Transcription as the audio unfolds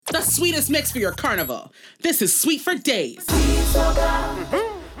sweetest mix for your carnival. This is Sweet for Days. Sweet soca,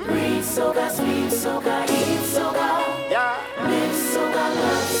 breathe soca, sweet soca, eat soca, live soca,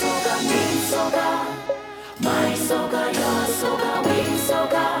 love soca, need soca, my soca, your soca, we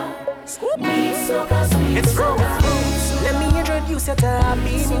soca, need soca, sweet soca. Let me introduce you to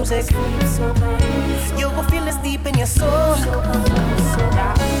happy music. You will feel this deep in your soul.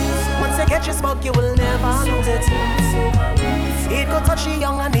 Once you catch your smoke, you will never lose it. It could touch the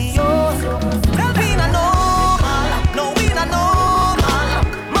young and the old. Tell me not normal, no we not normal.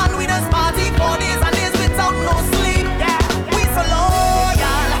 Man, we just party for days and days without no sleep. We so loyal,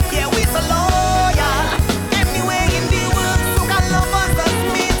 yeah we so loyal. Anywhere in the world, so can love us just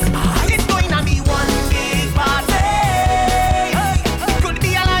meet. It's going to be one big party. It could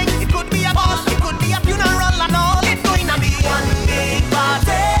be a line, it could be a ball, it could be a funeral and all. It's going to be one big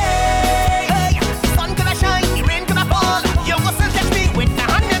party. Sun gonna shine, the rain gonna fall. You go still catch me with the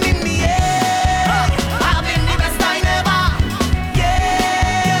hand in the air. Having the best time ever.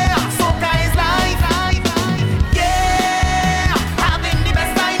 Yeah, soca is life. Yeah, having the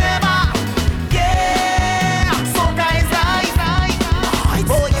best time ever. Yeah, soca is life.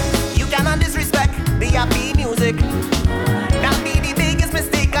 Boy, you cannot disrespect the happy music. That be the biggest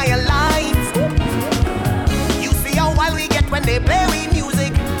mistake of your life. You see how wild we get when they play with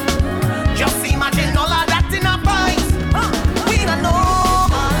music. Just imagine all of that in a price. We not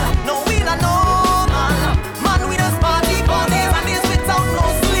normal, no we not normal. Man, we just party for days and days without no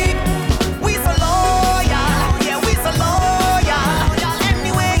sleep. We so loyal, yeah we so loyal.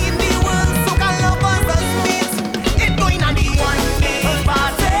 Anywhere in the world, so can love us just meet. It's going to be one big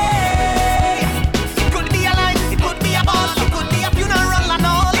party. It could be a line, it could be a ball, it could be a funeral and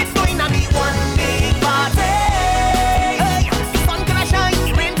all. It's going to be one big party. The sun gonna shine,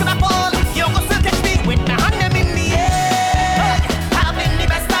 the rain gonna fall. You go still catch me with the hand them in the air. Having the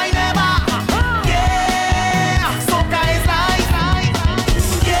best time ever. Yeah, soca is life.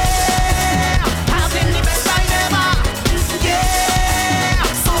 Yeah, having the best time ever. Yeah,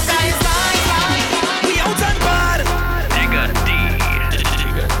 soca is life. We out and bad. Digga D.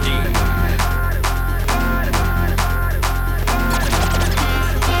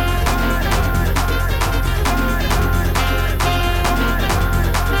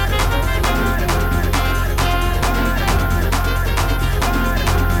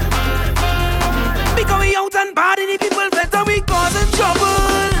 Because we out and bad, the people better we causing trouble.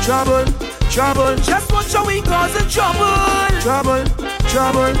 Trouble. Just watch how we causing trouble. Trouble.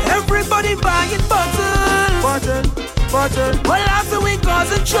 Everybody buying bottle. Well, after we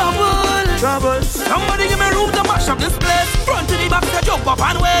causing trouble. Somebody give me room to mash up this place. Front to the back, to jump up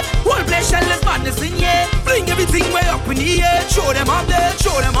and wait. Whole place shell is madness in here. Fling everything way up in the air. Show them up there.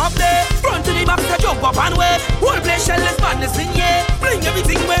 Front to the back, to jump up and wait. Whole place shell is madness in here. Fling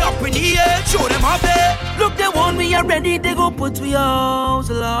everything way up in the air. Show them up there. Look, the one we are ready, they go put we out,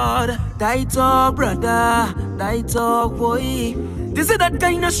 Lord. Die talk, brother. Die talk, boy. This is that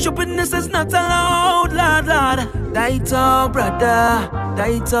kind of stupidness is not allowed, Lord. Die talk, brother.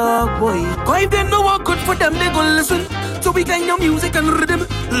 Die talk, boy. Cause if they know what good for them, they gon' listen to we kind of music and rhythm.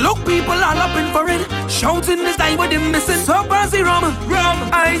 Look, people all up in for it. Shouting this time what they missing. So pass the rum,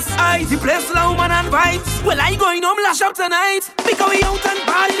 ice. The place loud man and vibes. Well, I going home lash up tonight. Because we out and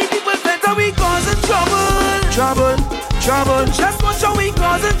party, people better we causing trouble. Just watch how we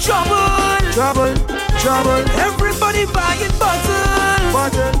causing trouble. Everybody buying bottle.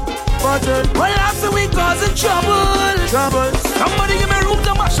 Well, after we causing trouble. Somebody give me room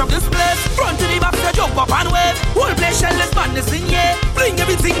to mash up this place. Front to the back, to jump up and wave. Whole place shell is madness in here. Fling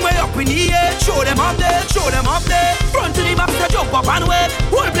everything way up in the air. Show them up there. Front to the back, to jump up and wave.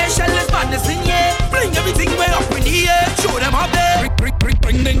 Whole place shell is madness in here. Fling everything way up in the air. Show them up there.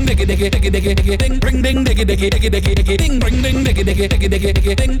 Bring ding diggy diggy diggy diggy diggy ding. Bring ding diggy diggy diggy diggy diggy ding. Bring ding diggy diggy diggy diggy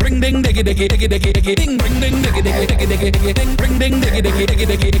diggy ding. Bring ding diggy diggy diggy diggy diggy ding. Bring ding diggy diggy diggy diggy diggy ding. Bring ding diggy diggy diggy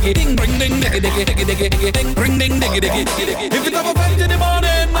diggy diggy ding. Bring ding diggy diggy diggy diggy diggy ding. Bring ding diggy diggy diggy diggy. If it's up a fete in the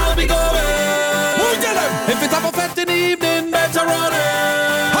morning, I'll be going. If it's up a fete in the evening, better run it.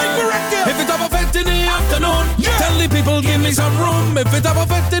 If it's up a fete in the afternoon, tell the people give me some room. If it's up a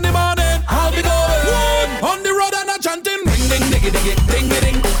fete in the morning, I'll be going. On the road and I'm chanting. Ring ding diggy diggy ding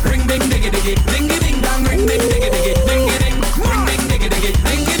ding. Ring ding diggy diggy ding ding dong. Ring ding diggy diggy ding ding. Ring ding diggy diggy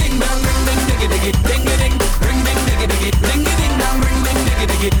ding ding dong. Ring ding diggy diggy ding ding. Ring ding diggy diggy ding ding dong. Ring ding diggy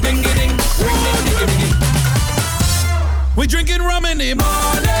diggy ding ding. Ring ding diggy diggy. We drinking rum in the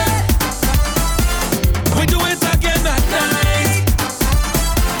morning. We do it again at night.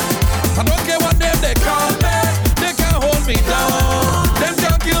 I don't care what them they call me. They can't hold me down. Them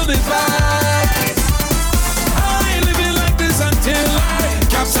can't kill this vibe. I living like this until I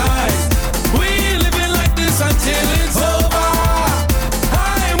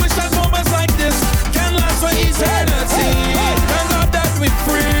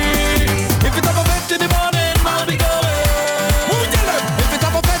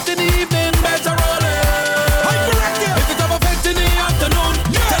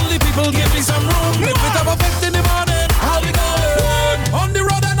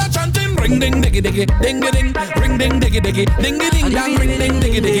diggy, ding a ding, ring ding diggy diggy, ding a ding dong, ring ding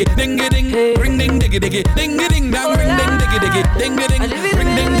diggy diggy, ding a ding, ring ding diggy diggy, ding a ding dong, ring ding diggy diggy, ding a ding,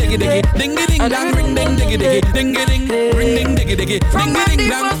 ring ding diggy diggy, ding a ding dong, ring ding diggy diggy, ding a ding, ring ding diggy diggy, ding a ding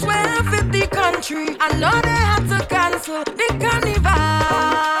dong. From when they first went 50 country, I know they had to cancel the carnival.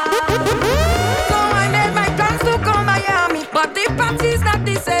 So I made my plans to go Miami, but the party's not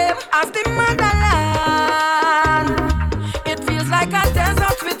the same as the motherland. It feels like a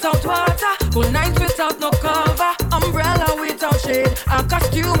desert without water, cool nights without no cover, umbrella without shade, a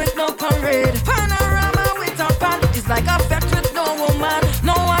costume with no parade, panorama without pan. It's like a vet with no woman,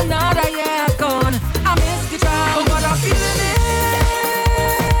 no another year gone. I miss the travel, but I'm feeling it.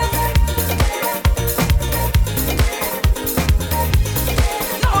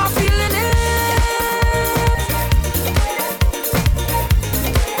 Now I'm feeling it.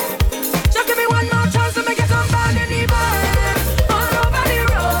 Just give me one more chance to make it come back in the vibe. All over the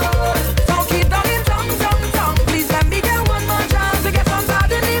road, don't keep talking tongue. Please let me get one more chance to get some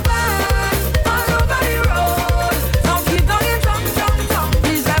bad in the vibe. All over the road, don't keep talking tongue.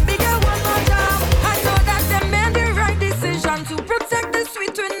 Please let me get one more chance. I know that they made the right decision to protect the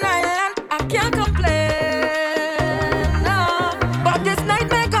sweet twin island. I can't complain, no. But this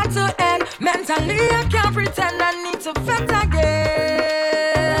nightmare got to end. Mentally I can't pretend I need to fit again,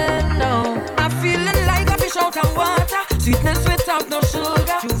 no. I'm feeling like a fish out of water, sweetness without no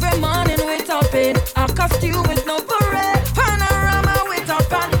sugar, Juve morning without pain, a costume with no parade, panorama without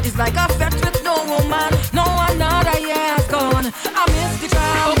pan. It's like a vet with no woman, no another year has gone. I miss the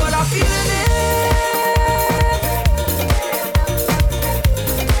travel, but I'm feeling it.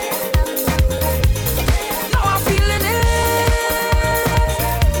 Now I'm feeling it.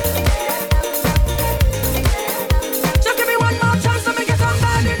 Just give me one more chance to make it come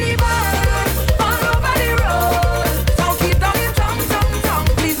back in the vibe. All over the road, don't keep talking tongue.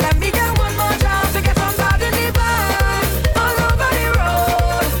 Please let me get one more chance to get some bad in the vibe. All over the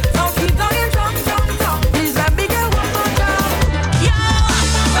road, don't keep talking tongue. Please let me get one more chance. Yo,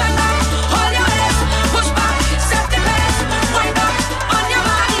 bend up, hold your head, push back, set the pace, wind up on your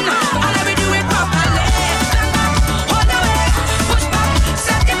man, and let me do it properly. Bend up, hold your head, push back,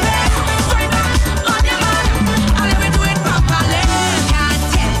 set the pace, wind up on your man, and let me do it properly. Can't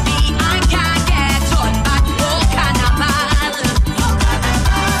tell me I can't get turned back, no carnival.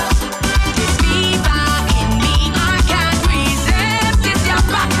 This fever in me, I can't resist this your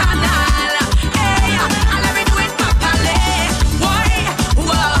bacchanal. Hey, and let me do it properly.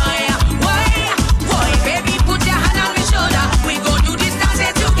 Why, baby, put your hand on my shoulder. We go do this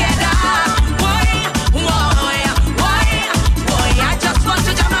dance together. Why, I just want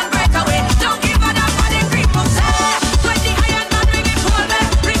to jam and break away. Don't give a damn what the people say. 20 iron man ring it hold me.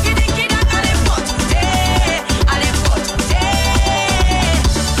 Ricky dinky that I live for today.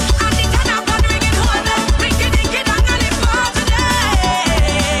 And the cannon man ring it hold me. Ricky dinky that I live for today.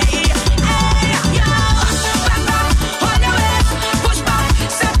 Hey, yo, bend back, hold your waist, push back,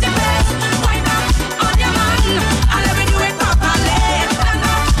 set the pace, wind up on your man, and let me do it properly. Bend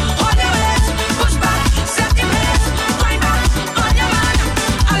back, hold your waist, push back, set the pace, wind up on your man,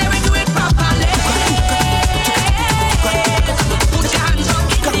 and let me do it properly. Put your hands up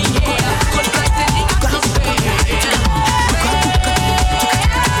in the air, good vibes in the atmosphere.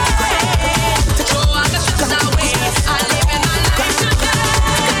 Throw all the stress away, I'm living my life today.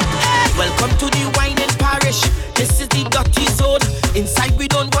 Welcome to the whining parish. This is the dirty zone. Inside we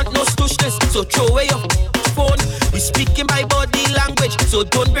don't want no stushness, so throw away your phone. We speaking by body language, so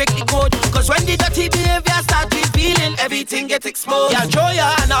don't break the code. Cause when the dirty behavior start revealing, everything gets exposed. Yeah, throw your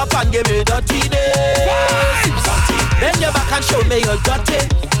hand up and give me dirtiness. Bend your back and show me your dirty.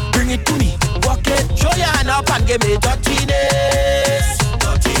 Bring it to me, walk it. Throw your hand up and give me dirtiness.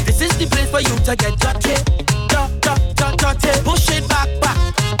 This is the place for you to get dirty. Dirty. Push it back,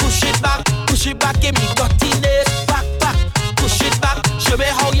 push it back, give me dirtiness. Back, push it back, show me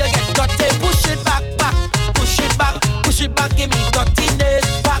how you get dirty. Push it back, push it back, give me dirtiness.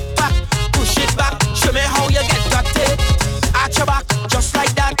 Back, push it back, show me how you get dirty. Arch your back, just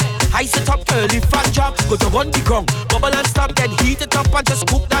like that. Ice it up, curly fat drop. Go to run the ground, bubble and stop, then heat it up and just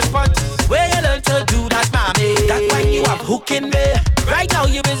cook that pot. Where you learn to do that, mommy? That why you have hooking me. Right now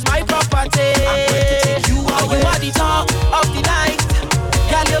you is my property. I'm going to take you out. You are the talk of the night.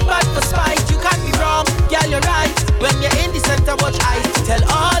 Girl, you're bad for spite. You can't be wrong. Girl, you're right. When you're in the center, watch eyes. Tell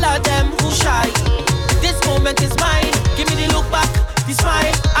all of them who shy. This moment is mine. Give me the look back, the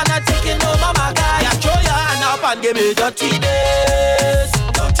smile, and I'm taking over my guy. Yeah, throw your hand up and give me dirtiness.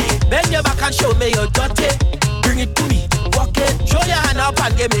 Bend your back and show me your dirty. Bring it to me, walk it. Throw your hand up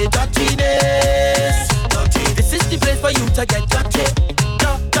and give me dirtiness. This is the place for you to get dirty.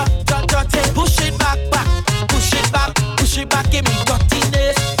 Dirty. Push it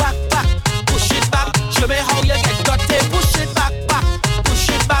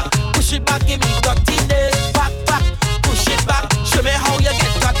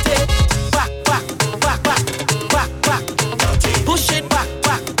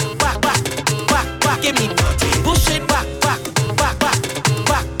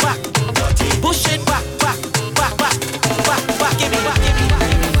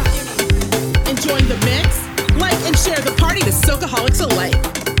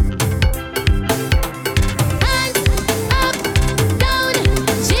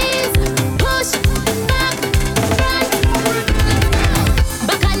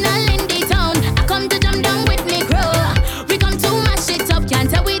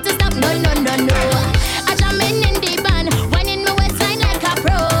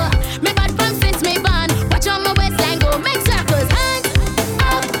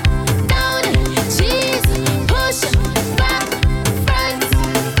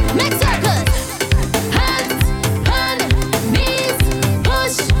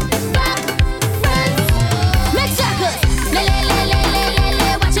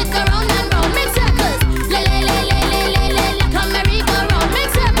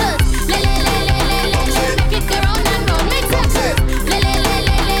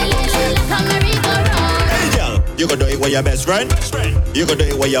your best friend. You can do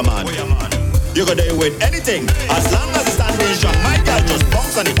it with your man. You can do it with anything, as long as it's standing strong. My girl just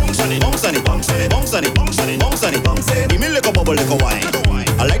bounce on it, bounce on it, bounce on it, bounce on it, bounce on it, bounce on it, bounce on it, bounce on it. Give me a little bubble, little wine.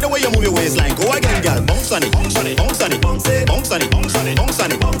 I like the way you move your waistline. Go again, girl. Bounce on it, bounce on it, bounce on it, bounce on it, bounce on it, bounce on it, bounce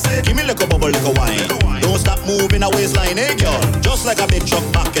on it, bounce on it. Give me a little bubble, little wine. Don't stop moving a waistline, hey girl. Just like a big truck,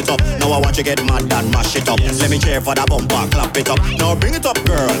 back it up. Now I want you get mad and mash it up. Let me cheer for that bumper, clap it up. Now bring it up,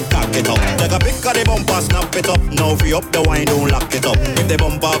 girl, cock it up. Take a pick of the bumper, snap it up. Now free up the wine, don't lock it up. If the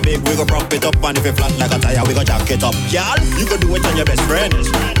bumper big, we go prop it up. And if it flat like a tire, we go jack it up. Girl, you can do it on your best friend,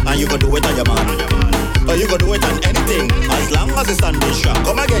 and you can do it on your man, or you can do it on anything, as long as it's standing strong.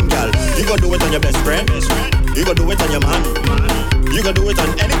 Come again, girl. You can do it on your best friend, you can do it on your man, you can do it on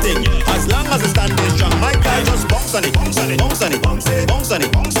anything, as long as it's standing strong. My girl, just bounce on it, bounce on it, bounce on it, bounce on it, bounce on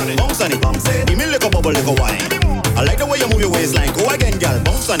it, bounce on it, bounce on it, bounce on it. Give me a little bubble, little wine. I like the way you move your waistline. Go again, girl.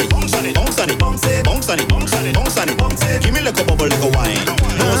 Bounce on it, bounce on it, bounce on it, bounce on it, bounce on it, bounce on it, bounce on it, bounce on it. Give me a little bubble, little wine.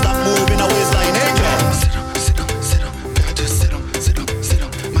 Don't stop moving a waistline, hey girl. Sit down, sit down, girl, just sit down, sit down, sit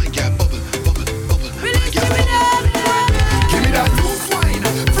down. My girl, bubble, bubble, bubble. My girl, bubble. Give me that loose wine,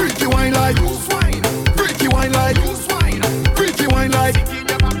 freaky wine like loose wine, freaky wine like loose wine, freaky wine like. Give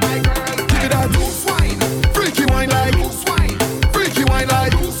me that loose wine, freaky wine like loose wine, freaky wine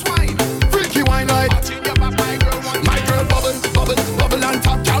like loose wine, freaky wine like. My girl bubble, bubble, bubble on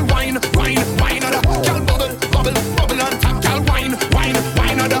top, girl wine, wine, wine on the. Girl bubble, bubble, bubble on top, girl wine, wine,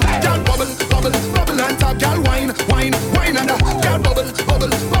 wine on the. Girl bubble, bubble, bubble on top, girl wine, wine, wine on the. Girl bubble, bubble,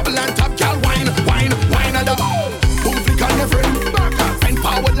 bubble on top, girl wine, wine, wine on the. Move it on your friend, bend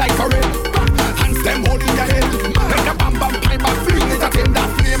forward like a rail, hands them holding your head. Make a bam bam pipe back, fling it at him. That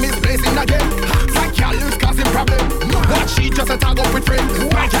flame is blazing again. Like y'all is causing problem. Watch she just a tag up with friend.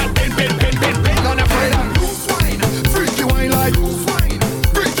 My girl bend, bend, bend, bend, bend on a friend. Loose wine, freaky wine like loose wine,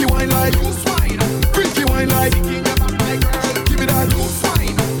 freaky wine like loose wine, freaky wine like. Give me that loose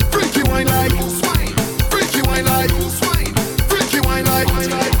wine, freaky wine like loose wine, freaky wine like loose wine, freaky wine like.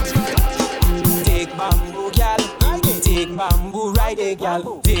 Take bamboo, gal. Take bamboo, ride it,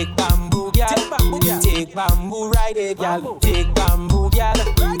 gal. Take bamboo, gal. Take bamboo, ride it, gal. Take bamboo, gal.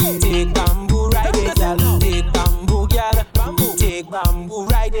 Take bamboo, ride it, gal. Take bamboo, gal. Take bamboo,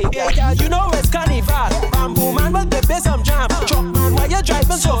 ride it, gal. Gal, you know it's carnival. Bamboo man, but the bass some jam. Truck man, why you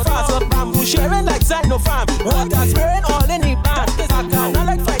driving so fast? But bamboo sharing like Sino farm. Water spraying all in the band. I kinda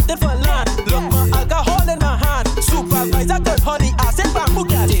like fighting for land. Look, my alcohol in my hand. Supervisor could hold the ass in bamboo,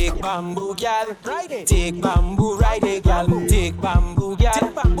 gal. Take bamboo, gal. Take bamboo, ride it, gal. Take bamboo, gal.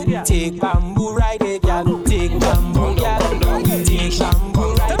 Take bamboo, ride it, gal. Take bamboo, gal. Take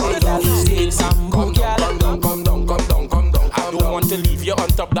bamboo, ride it, gal. Take bamboo, gal. I don't want to leave you on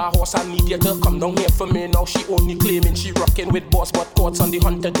top that horse. I need you to come down here for me now. She only claiming she rocking with boss, but courts on the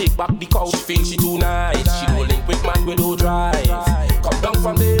hunt to take back the couch. She feels she too nice. She go link with man with no drive. Come down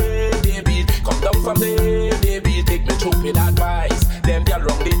from there, baby. Come down from there, baby. Take me through with advice. Them girl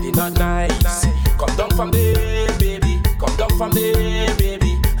wrong, they not nice. Come down from there, baby. Come down from there,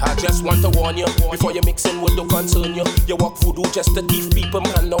 baby. I just want to warn you, before you mix in with the concern you. You walk voodoo just to thief people,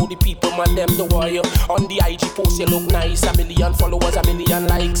 man. Now the people, man, them the warrior. On the IG post, you look nice. 1 million followers, 1 million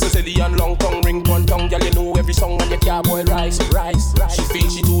likes. A zillion long tongue, ring one tongue. Girl, you know every song when your cowboy rise. She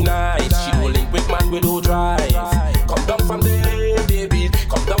feels she too nice. She go link with man with no drive. Come down from there, baby.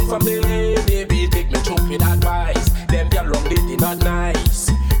 Come down from there, baby. Take me through with advice. Them girl wrong, they not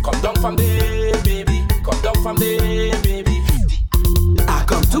nice. Come down from there, baby. Come down from there, baby. I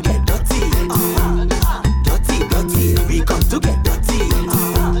come to get dirty, dirty, dirty. We come to get dirty,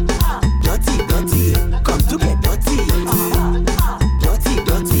 dirty, dirty. Come to get dirty, dirty,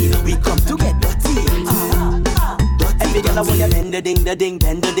 dirty. We come to get dirty, dirty. Every girl I want ya bend the ding, the ding,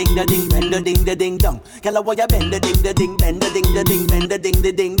 bend the ding, the ding, bend the ding, the ding, dong. Girl I want ya bend the ding, the ding, bend the ding, the ding, bend the ding,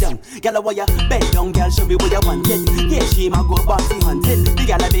 the ding, dong. Girl I want ya bend down, girl, show me what you want it. Yeah, she ma go bouncy hunting. The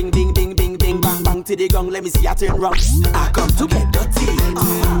girl a bing, bing, bing, bing, bing, bang, bang to the gong. Let me see ya turn round. I come to get dirty,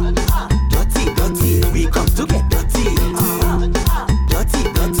 dirty, dirty. We come to get dirty, dirty,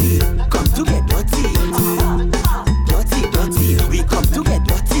 dirty. Come to get dirty, dirty, dirty. We come to get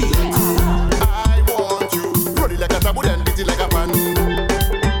dirty. I want you. Roll it like a taboo, then beat it like a pan.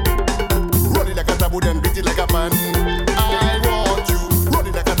 Roll it like a taboo, then beat it like a pan. I want you. Roll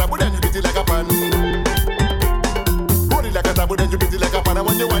it like a taboo, then you beat it like a pan. Roll it like a taboo, then you beat it like a pan. And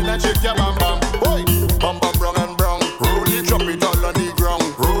when you whine and shake your bam bam, boy, bam bam brown and brown. Roll it, drop it all on the ground.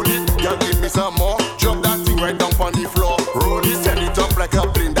 Roll it, girl, give me some more. Drop that thing right down on the floor. Roll it, set it up like a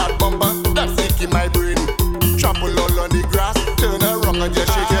plane. That bumper, that's sick in my brain. Trample all on the grass, turn around and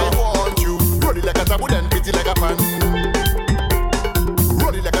just shake it. I want you. Roll it like a taboo, then beat it like a pan.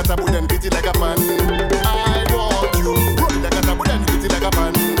 Roll it like a taboo, then beat it like a pan. I want you.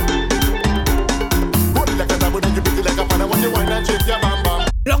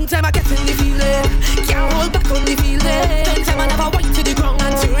 long time I get in the feeling. Can't hold back on the feeling. Long time I never white to the ground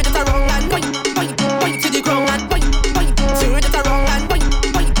and turn it around and white to the ground and white, turn it around and white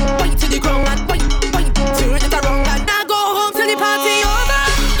to the ground and white, turn it around and now go home till the party over.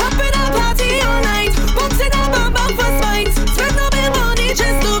 Up in a party all night, bouncing a bam bam for spite. Spend all my money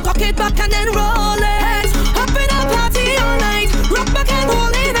just to cock it back and then roll it. Up in a party all night, rock back and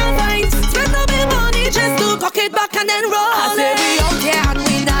hold it and fight. Spend all my money just to cock it back and then roll it. I say we out here and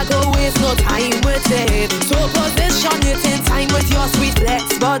we not go waste no time with it. So position it in time with your sweet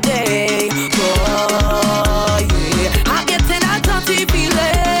flex body. Oh yeah, I'm getting a dirty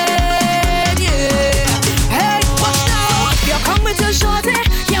feeling, yeah. Hey, watch now, you come with your shorty.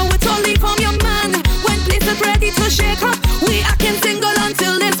 Yeah, we totally from your man. When place is ready to shake up, we acting single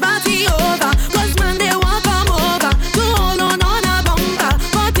until this party over. Cause man, they won't come over to hold on a bumper.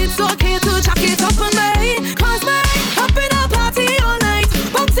 But it's okay to jack it up and me. Cause man, up in a party all night,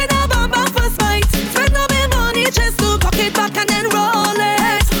 bouncing a bumper for spite. Spend all my money just to cock it back and then roll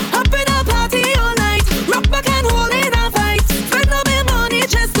it. Up in a party all night, rock back and hold it and fight. Spend all my money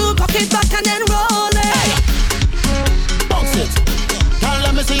just to cock it back and then roll it. Bounce it. Girl,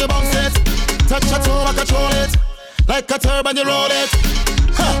 let me see you bounce it. Touch your toe, I control it. Like a turban, you roll it.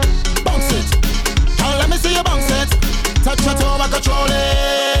 Huh. Bounce it. Girl, let me see you bounce it. Touch your toe, I control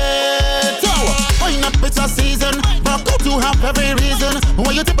it. So, wine up, it's a season. But go to have every reason.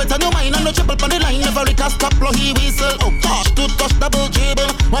 When you tip it on your mind and no triple on the line, never recast top blow he whistle. Oh gosh, to touch double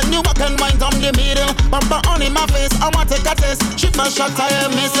dribble. When you walk and wind down the middle, bumper on in my face, I want to take a test. Shoot my shot, I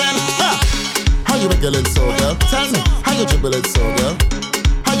am missing. How you wiggle it so, girl? Tell me, how you dribble it so, girl?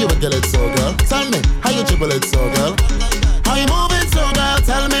 How you wiggle it so, girl? Tell me, how you dribble it so, girl? How you move it so, girl?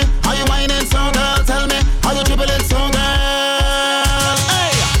 Tell me, how you whine it so, girl? Tell me, how you dribble it so, girl?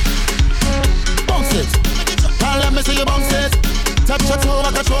 Hey, bounce it, girl, let me see you bounce it. Touch your toe,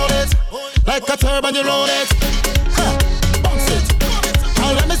 I control it. Like a turban, you roll it. Huh. Bounce it,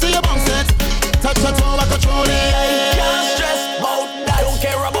 girl, let me see you bounce it. Touch your toe, I control it. Can't stress about that. Don't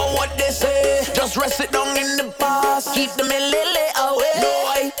care about what they say. Just rest it down in the past. Keep the lily away. No,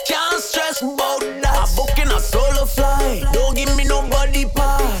 I can't stress about that. I'm booking a solo flight. Don't give me nobody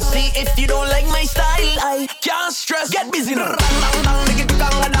pass. See if you don't like my style, I can't stress. Get busy. Rang dang dang, nigga the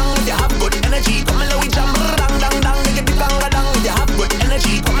ganga dang. If you have good energy, come and let we jam. Rang dang dang, nigga the ganga dang. If you have good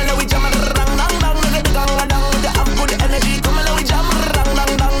energy, come and let we jam. Rang dang dang, nigga the ganga dang. If you have good energy, come and let we jam. Rang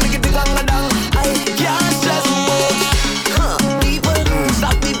dang dang, nigga the ganga dang. I can't stress about people.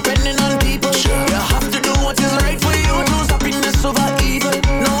 Stop depending on people. You have to do what is right for you. Choose happiness over evil.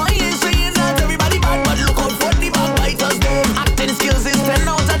 No, I ain't saying that everybody bad, but look out for the backbiters. Them acting skills is 10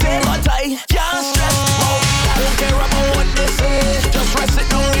 out of 10. But I can't stress about that. Don't care about what they say. Just rest it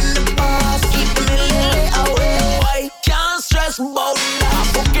down in the past. Keep the lily away. I can't stress about that. I'm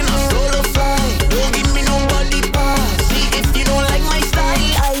booking a solo flight. Don't give me nobody pass. See if you don't like my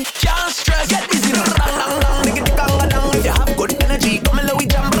style, I can't stress. Get busy. Rang dang dang, nigga the ganga dang. If you have good energy, come and let we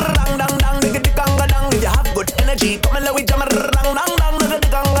jam. Rang dang dang, nigga the ganga dang. If you have good energy, come and let we jam. Rang dang dang, nigga the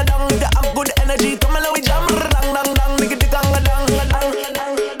ganga dang. If you have good energy, come and let we jam. Rang dang dang, nigga the ganga dang.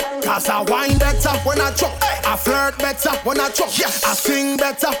 Cause I whine better when I choke. I flirt better when I choke. Yes. I sing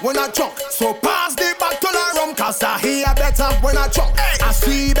better when I choke. So pass the bottle of rum. Cause I hear better when I choke. I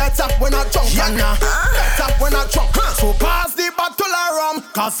see better when I choke. Yeah. Better when I choke. So pass the bottle of rum.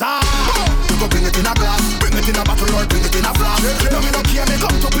 Cause you go bring it in a glass, bring it in a bottle or bring it in a flask. No me no care, me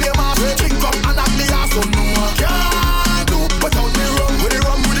come to play mass. Drink up and have the ass. So no one can do without the rum. With the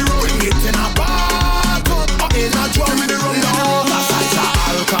rum, with the rum. Bring it in a bottle or in a drum. With the rum, no. Cause it's a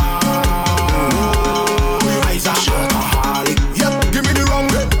alcohol. It's a alcoholic. Yep, give me the rum.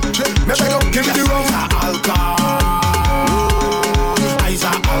 Give me the rum. It's a alcohol. It's a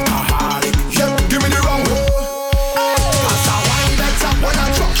alcoholic. Yep, give me the rum. Cause I wine better when I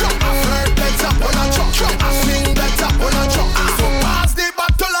drunk. I flirt better when I drunk. I sing better when I drunk. So pass the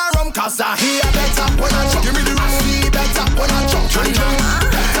bottle of rum. Cause I hear better when I drunk. Give me the rum. I see better when I drunk.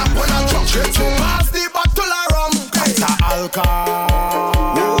 Better when I drunk. So pass the bottle of rum. It's a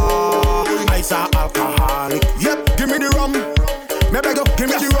alcohol. It's a alcoholic. Yep, give me the rum. Me beg you, give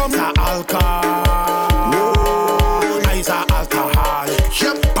me the rum. It's a alcohol. It's a alcoholic.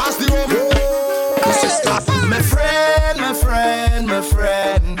 Yep, pass the rum. My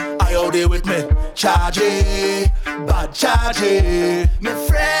friend, are you there with me? Charge it, bad charge it. My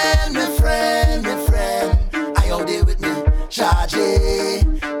friend, are you there with me? Charge it,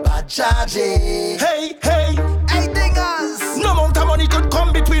 bad charge it. Hey, dingers. No amount of money could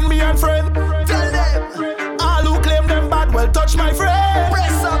come between me and friend. Tell them, all who claim them bad, well touch my friend.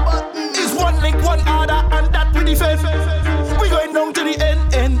 Press a button. It's one link, one order, and that we defend. We going down to the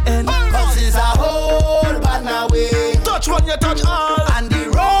end. you touch all. And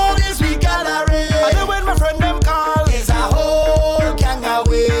the road is we gathering. And then when my friend them call, it's a whole gang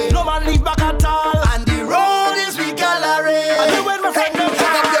away. No man leave back at all. And the road is we gathering. And then when my friend them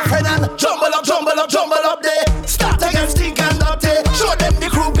call, pick up your friend and jumble up, jumble up, jumble up there. Start against stink and dirty. Show them the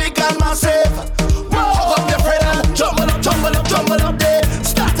crew big and massive. Pick up your friend and jumble up, jumble up, jumble up there.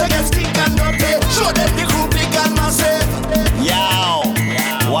 Start against stink and dirty. Show them the crew big and massive. Yo,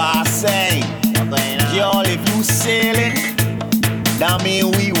 what I say? Y'all, if you sailing, that mean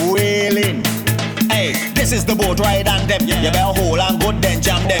we whaling. Hey, this is the boat ride and them. You better hold on good, then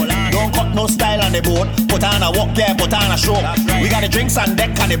jam them. Don't cut no style on the boat. Put on a walk, yeah, put on a show. We got the drinks on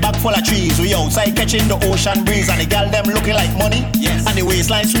deck and the bag full of trees. We outside catching the ocean breeze and the gal them looking like money. And the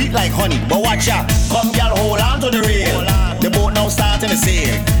waistline sweet like honey. But watch out, come gal, hold on to the rail. The boat now starting to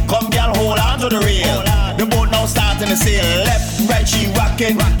sail. Come gal, hold on to the rail. The boat now starting to sail. Left, right, she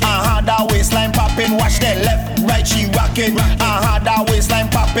rocking. That waistline popping. Watch that left, right, she rocking. That waistline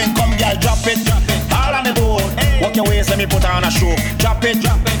popping. Come gal, drop it. All on the board. Walk your waist, let me put on a show. Drop it.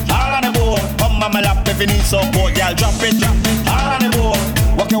 All on the board. Come on my lap if you need support, gal. Drop it. All on the board.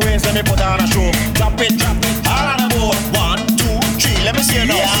 Walk your waist, let me put on a show. Drop it. All on the board. 1, 2, 3. Let me see you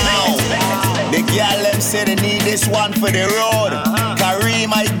now. The gal them say they need this one for the road.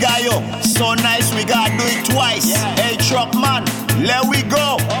 Kareem, I got you. So nice, we gotta do it twice. Hey, truck man, let we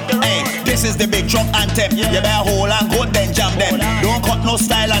go. Hey, this is the big truck anthem. You better hold on good, then jam them. Don't cut no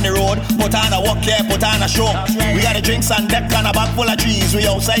style on the road. Put on a walk here, put on a show. We got the drinks on deck and a bag full of trees. We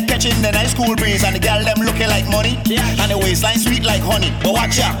outside catching the nice cool breeze. And the gal them looking like money. And the waistline sweet like honey. But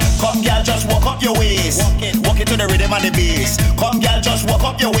watch out, come gal, just walk up your waist. Walk it to the rhythm and the bass. Come gal, just walk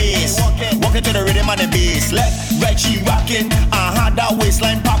up your waist. Walk it to the rhythm and the bass. Left, right, she rocking. That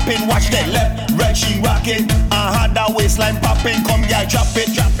waistline popping. Watch that left, right, she rocking. That waistline popping. Come gal, drop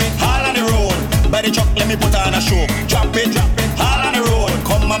it. All on the road. By the truck, let me put on a show. Drop it. All on the road.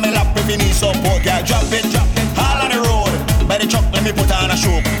 Come on my lap if you need support, gal. Drop it. All on the road. By the truck, let me put on a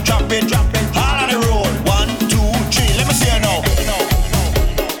show. Drop it. All on the road. 1, 2, 3. Let me see you now.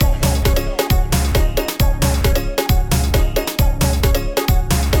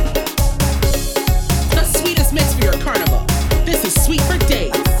 The sweetest mix for your carnival. This is Sweet for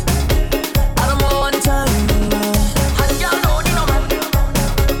Days.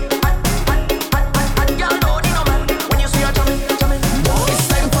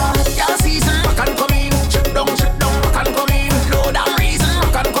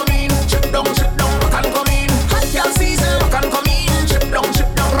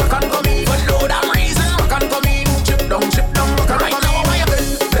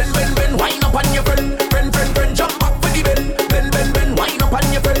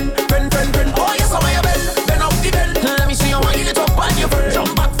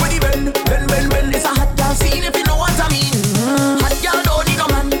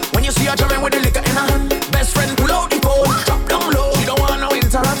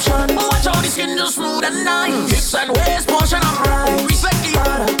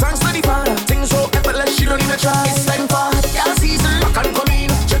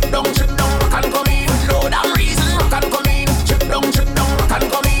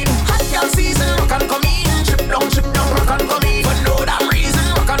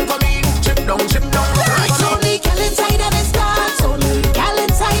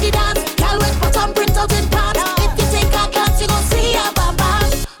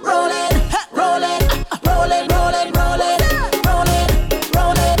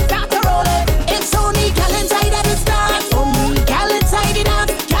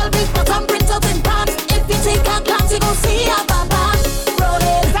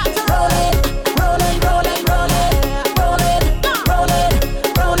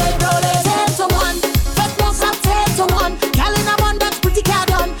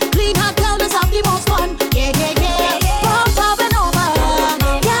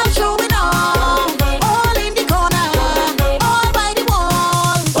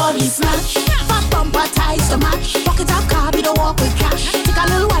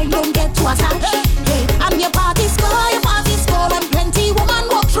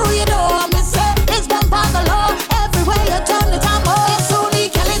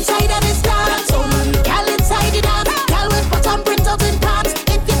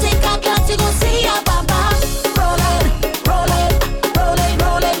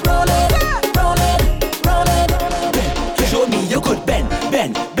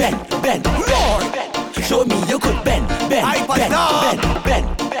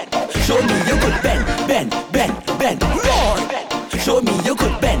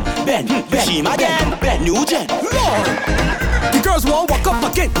 Team again, Ben Nugent. Lord. The girls won't walk up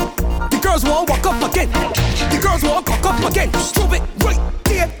again. The girls won't walk up again. The girls won't cock up again. Strobe it right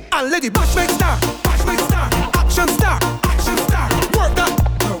there and let the bash make star. Bash make star. Action star. Action star. Work that.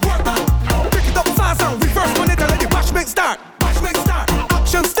 Work that. Pick it up fast and reverse on it and let the bash make start. Bash make start.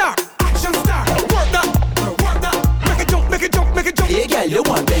 Action star. Action star. Work that. Work that. Make it jump. Make it jump. Make it jump. Hey girl, you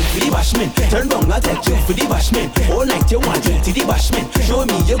want bend for the bashman. Turn round and take jump for the bashman. All night you want drink to the bashman. Show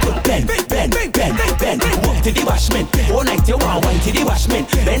me you good bend, bend, bend, bend. Walk to the bashman. All night you want wine to the bashman.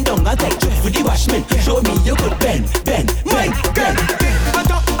 Bend down and take jump for the bashman. Show me you good bend, bend, bend, bend. I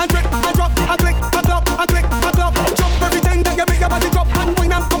drop, I drip, I drop, I click, I clap, I click, I clap. Jump every time that you make your body drop and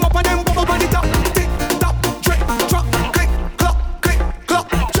wine and come up and then bubble body top. Tick, top, drip, drop, click, clap, click, clap.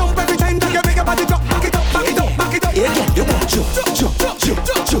 Jump every time that you make your body drop. Back it up, back it up, back it up. Hey girl, you want jump, jump, jump, jump,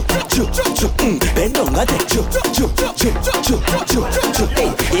 jump, jump. Bend down and take jump, jump, jump, jump, jump. Hey,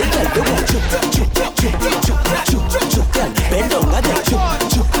 hey girl, you want jump, jump, jump, jump. Girl, bend down and take jump,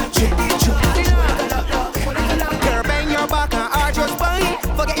 jump, jump. Girl, bend your back and arch your spine.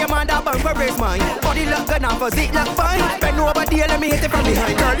 Forget your man that bun for raise mine. Body look good now, physique look fine. Bend over there, let me hit it from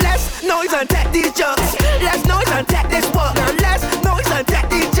behind. Girl, less noise and take these jugs. Less noise and take this work. Girl, less noise and take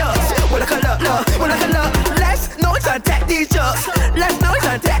these jugs. Well, look a look, well, look a look. Less noise and take these jugs. Less noise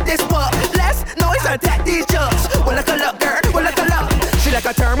and take this work. Less noise and take these jugs. Well, look a look, girl, well, look a look. She like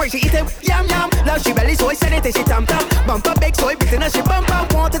a term where she eat it, yum yum. Love she belly, so I send it till she tam tam. Bumper big, so I beat in her, she bum bum.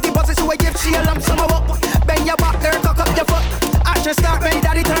 Want to deposit, so I give she a lump sum of up. Bend your back, girl, cock up your foot. Action start, make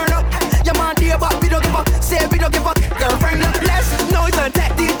daddy turn up. Your man dear, but we don't give up. Say we don't give up. Girlfriend, look, less noise and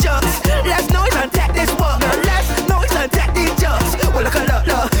take these jugs. Less noise and take this work. Girl, less noise and take these jugs. Well, look a look,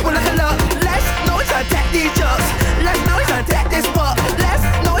 well, look a look. Less noise and take these jugs. Less noise and take this work. Less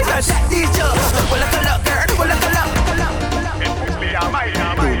noise and take these jugs. Well, look a look, girl, well, look a look.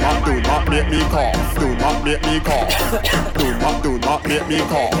 Do not make me cough. Do not make me cough. Do not make me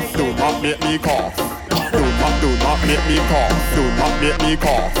cough. Do not make me cough. Do not make me cough. Do not make me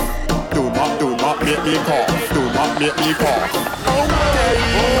cough. Do not make me cough. Do not make me cough.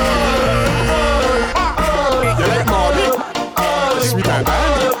 You like Marley? Sweet and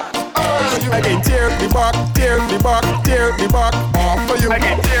bad. Again, tear the bark off for you.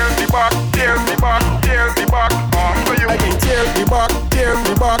 Again, tear the bark off for you. Again, tear the bark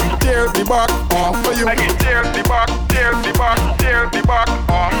off for you. Again, tear the bark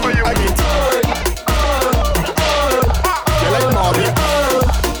off for you. Again, you like Marley?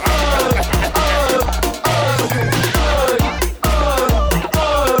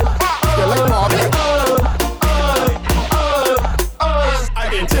 You like Marley?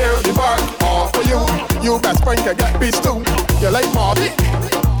 Again, tear the bark off for you. You best friend can get pissed too. You like Marley?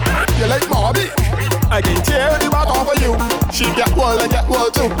 You like Marley? I can tear the back off of you. She get well, I get well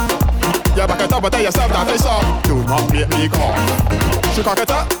too. You back it up and tell yourself that I saw. Do not make me cough. She cock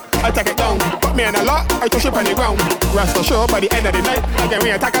it up, I take it down. Put me in a lot, I touch it on the ground. Rest assured by the end of the night, again we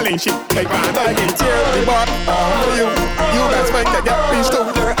ain't tackling shit. Like man, I can tear the back off of you. You best friend can get pissed too.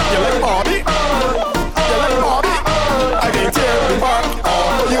 You like Marley? You like Marley? I can tear the back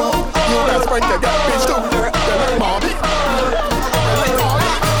off of you. You best friend can get pissed too. You like Marley?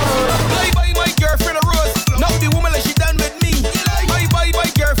 Girlfriend a rose. Now the woman like she done with me. I buy my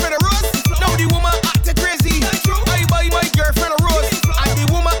girlfriend a rose. Now the woman acting crazy. I buy my girlfriend a rose. And the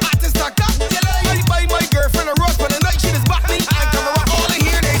woman acting stuck up. I buy my girlfriend a rose. But the night she just back me and come around all I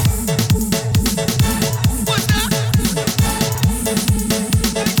hear this. What's that?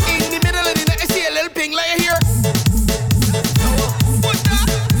 In the middle of the night I see a little pink light here. What's that?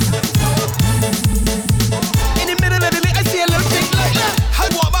 In the middle of the night I see a little pink light. I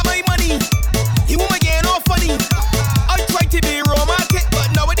want my money. You woman getting all funny. I try to be romantic, but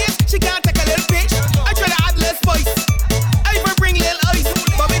nowadays she can't take a little pitch. I try to add less spice. I even bring little ice.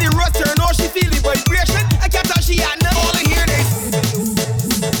 But when the rust turn on, she feel the vibration. I can't tell she at now. All I hear this.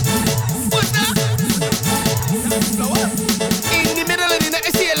 What's that? In the middle of the night,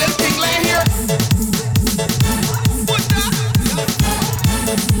 I see a little thing laying here. What's that?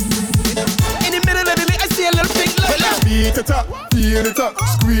 In the middle of the night, I see a little thing laying here. Beat it up, feel it up,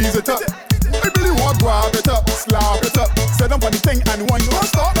 squeeze it up. I really want to grab it up, slap it up. Set up on the thing and one don't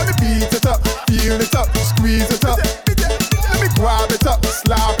stop. Let me beat it up, feel it up, squeeze it up. Let me grab it up,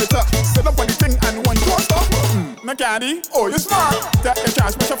 slap it up. Set up on the thing and one don't stop. No candy, oh you smart. Take your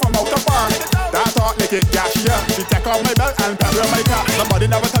transmission from out the bar. That talk like it, yeah she up. She take off my belt and pepper my car.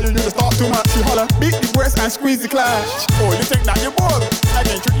 Somebody never tell you to stop too much. She holler, beat the breast and squeeze the clutch. Oh you think that you bold? I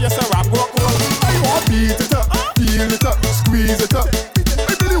can treat yourself rap walk roll. I want beat it up, feel it up, squeeze it up.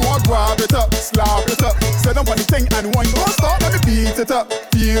 I really want to grab it up, slap it up. Set up on the thing and one don't stop. Let me beat it up,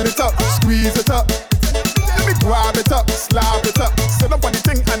 feel it up, squeeze it up. Let me grab it up, slap it up. Set up on the thing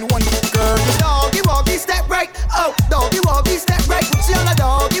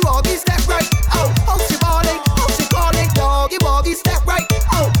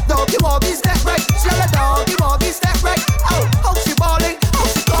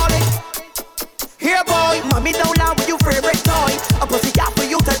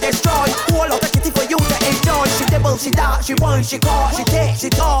she wants, she calls, she takes, she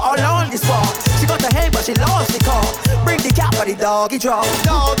talk all on the spot. She got the hand, but she lost the call. Bring the cat for the doggy draw.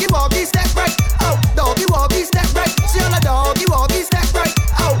 Doggy woggy step right. Oh, doggy woggy step right. She on a doggy woggy step right.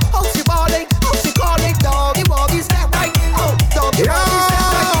 Oh, she balling, she calling. Doggy woggy step right. Oh, doggy woggy step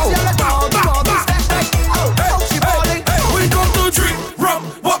right. She on a doggy woggy step right. Oh, she balling. We come to drink rum,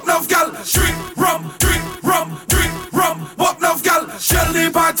 walk enough gal. Drink rum, drink rum, drink rum, walk enough gal. Shell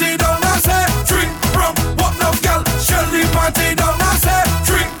the party down, I say. Drink rum, walk enough gal. Shell the party down, I say.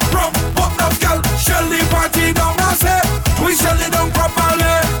 Drink rum, walk enough gal. Shell the party down, I say. We shell it down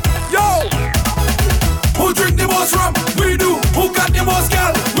properly. Yo, who drink the most rum? We do. Who got the most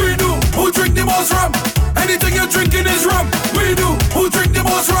gal? We do. Who drink the most rum? Anything you're drinking is rum. We do. Who drink the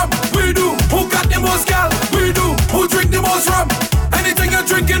most rum? We do. Who got the most gal? We do. Who drink the most rum? Anything you're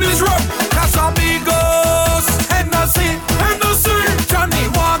drinking is rum. Casamigos, Hennessy, Hennessy, Johnny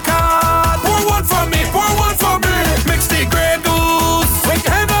Walker. Pour one for me, pour one for me. Mix the Grey Goose with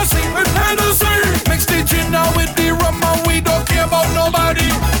Hennessy, with Hennessy. Mix the gin now with the rum and we don't care about nobody.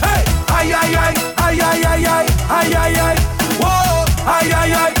 Hey, ay ay ay, ay ay ay ay, ay ay ay. Whoa, ay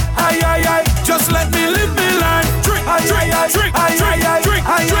ay ay, ay ay ay. Just let me live me life. Drink, drink, drink, drink, drink,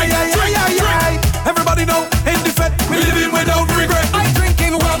 drink, drink. Everybody know in the fed we living without regret. I'm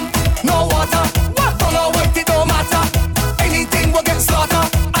drinking rum, no water. Don't know what it don't matter. Anything will get slaughtered.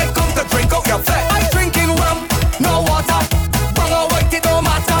 I come to drink out your flesh. I'm drinking rum, no water. Don't know what it don't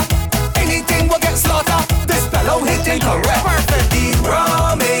matter. Anything will get slaughtered. This fellow hitting correct. Perfect. The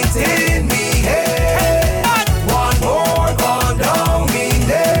rum ain't in me head. One more gone down me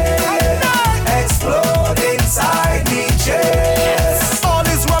neck. Explode inside me chest. All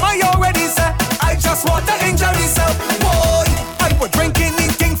this rum I already said. I just want to enjoy myself. Boy, I was drinking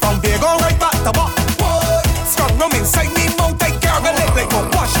anything from big or right back to back. Boy, strong rum inside me mouth. I gargle it like a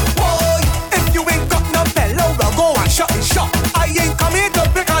wash. Boy, if you ain't got no bellow, well go and shut it shop. I ain't come here to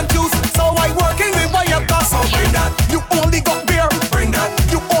pick and choose, so I working with what you got. So bring that. You only got beer, bring that.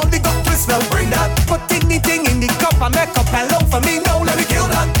 You only got Twister, bring that. Put anything in the cup and make a bellow for me. No, let me kill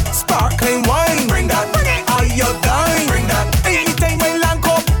that. Sparkling wine, bring that. Iodine, bring that. Anything my land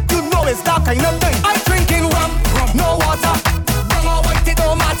cup, you know it's that kind of thing. I'm drinking rum, no water. Rum or white, it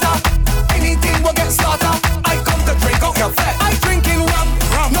don't matter. Anything will get slaughtered. I come to drink out your fat. I'm drinking rum,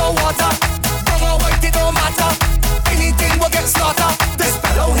 no water. Rum or white, it don't matter. Anything will get slaughtered. This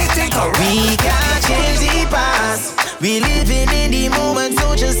fellow hitting correct. We can't change the past. We living in the moment,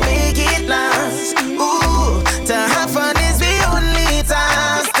 so just make it last. Ooh, to have fun is the only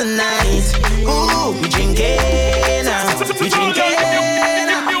task tonight. Ooh, we drinking now, we drinking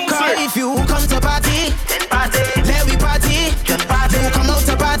now. Cause if you come to party, then party. Let we party, then party. You come out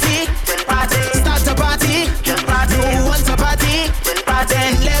to party, then party. Start to party, then party. You want to party, then party.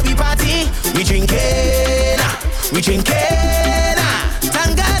 Then let we party, we drinking now, we drinking now.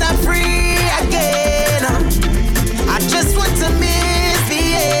 Thank God I'm free again. I just want to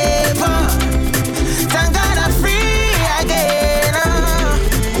misbehave. Thank God I'm free again.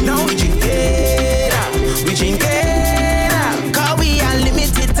 Now we drinking, we drinking. Cause we are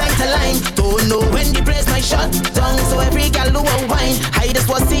limited time to line. Don't know when the place might shut down. So every gal who will whine, I just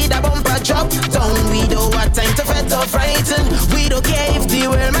want to see the bumper drop down. We don't have time to fret or frighten. We don't care if the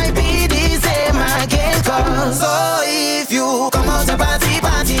world might be the same again. Cause so if you come out to party,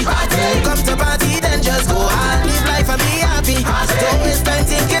 party, party. Come to party, then just go and live life and be happy. Don't waste time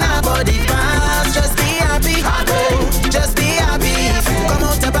thinking about the past. Just be happy. Oh, just be happy. If you come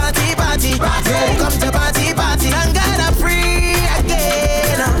out to party, party, party. Come to party, party. And God I'm free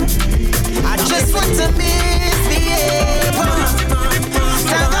again. I just want to misbehave.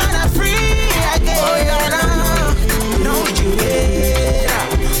 Thank God I'm free again. No, we drinking.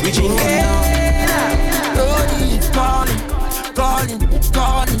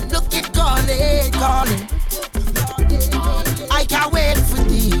 Calling, look it calling. I can't wait for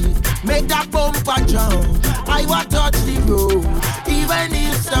thee, make that bumper jump. I want touch the road, even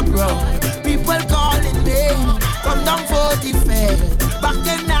if it's a brown. People calling me, come down for the fair. Back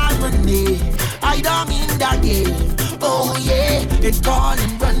then I run it, I don't in that game. Oh yeah, it's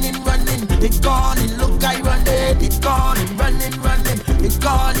calling, running. It's calling, look I run it. It's calling, running. It's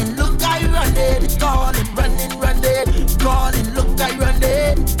calling, look I run it. It's calling, running. It's calling, look I run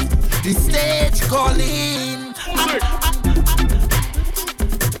it. The stage calling.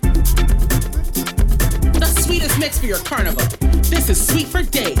 The sweetest mix for your carnival. This is Sweet for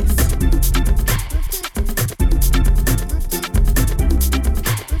Days.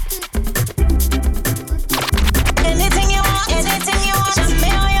 Anything you want, jump me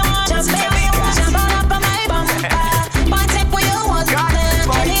how you want, jump all up on my bumper. One tip where you want,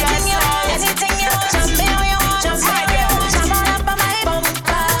 anything you want, jump me how you want, jump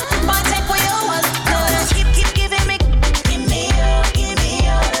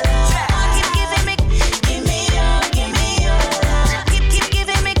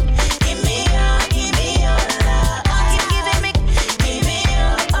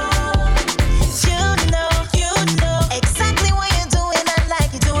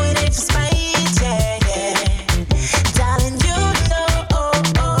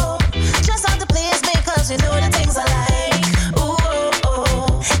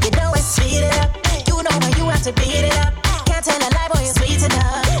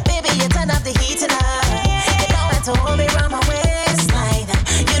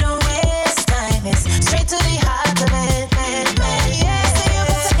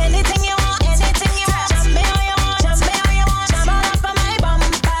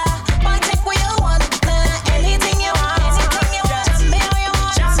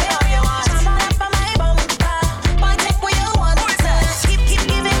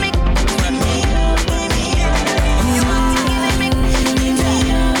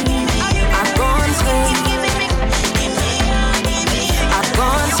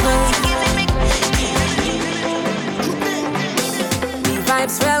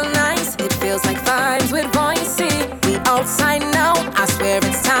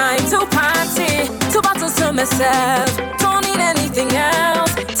myself. Don't need anything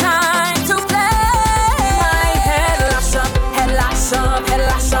else. Time to play. My head lash up, head lash up, head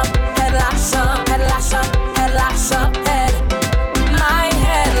lash up, head lash up, head lash up, head lash up, head. My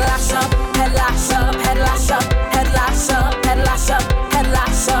head lash up, head lash up, head lash up, head lash up, head lash up, head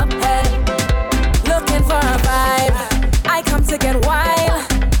lash up, head. Looking for a vibe. I come to get wild.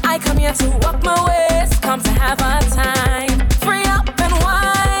 I come here to walk my ways. Come to have a time. Free up and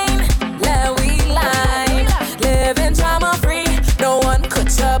wine. Let we line. Living drama free. No one could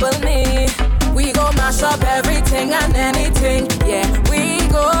trouble me. We go mash up everything and anything. Yeah, we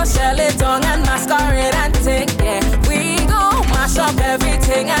go shell it down and masquerade and ting. Yeah, we go mash up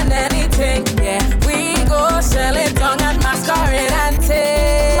everything and anything. Yeah, we go shell it down and masquerade and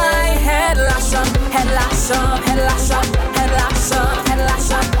ting. My head lash up, head lash up, head lash up, head lash up, head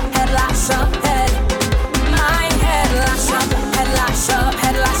lash up, head lash up, head. My head lash up, head lash up,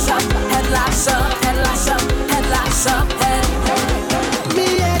 head lash up, head lash up, head lash up, head lash up, head. Me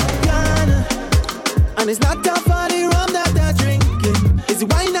head gone, and it's not tough for the rum that they're drinking. It's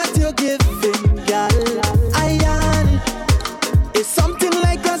wine that you're giving, girl. I am. It's something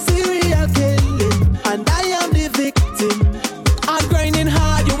like a serial killing, and I am the victim. I'm grinding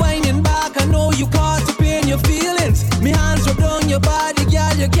hard, you're whining back. I know you caught up in your feelings. Me hands rub down your body,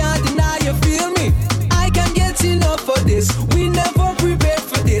 girl. You can't deny you feel me. I can't get enough for this. We never prepared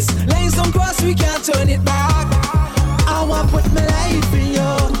for this. Lines don't cross, we can't turn it back. I want put my life in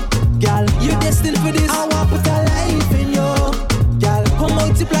you, girl. You're destined for this. I want put a life in you, girl. Come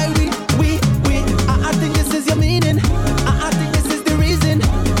multiply we. I think this is your meaning. I think this is the reason.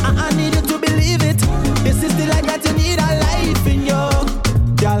 I need you to believe it. This is the life that you need. A life in you,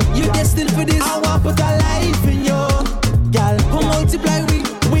 girl. You're destined for this. I want put a life in you, girl. Come multiply we.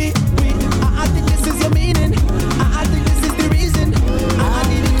 I think this is your meaning. I think this is the reason. I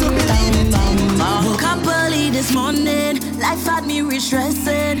need you to believe it. Woke up early this morning, life had me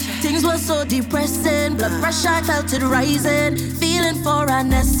re-stressing. Things were so depressing, blood pressure I felt it rising. Feeling for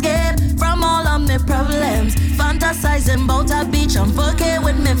an escape from all of my problems. Fantasizing about a beach and fucking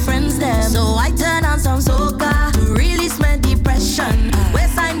with my friends them. So I turn on some soca to release my depression.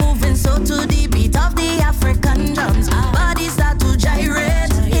 Waistline moving so to the beat of the African drums. Body start to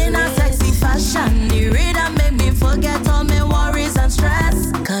gyrate in a sexy fashion. The rhythm make me forget all my worries and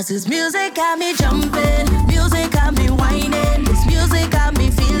stress. Cause this music got me jumping, music got me whining. This music got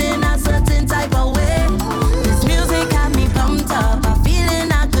me feeling a certain type of way. This music got me pumped up, a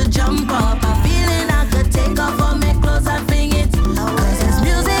feeling I could jump up, a feeling I could take off all my clothes and fling it. Cause this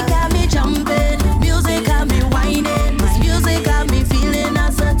music got me jumping, music got me whining. This music got me feeling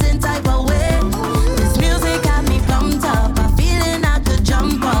a certain type of way. This music got me pumped up, a feeling I could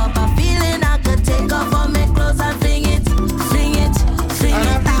jump up, a feeling I could take off all my clothes and fling it, fling it, fling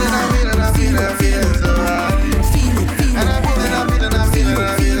it. I'm feeling so right. Feel it, feel it. And I'm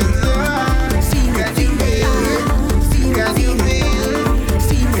feeling so right. Can you feel? Can you feel?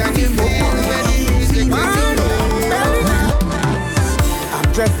 Can you feel when the music is I'm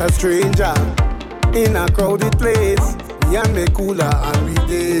just a stranger in a crowded place. Me and me cooler and we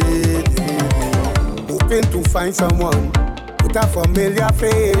did. Hoping to find someone with a familiar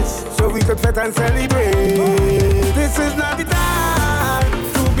face so we could fit and celebrate. This is not the time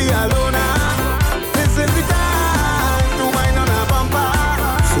to be alone. This is the time to wind on a bumper.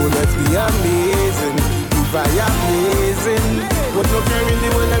 So let's be amazing, be very amazing. But no care in the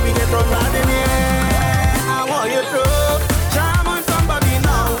world, let me get from bad in here. I want you to charm on somebody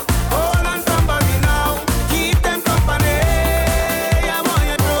now, hold on somebody now, keep them company. I want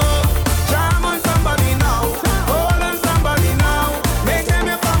you to charm on somebody now, hold on somebody now, make them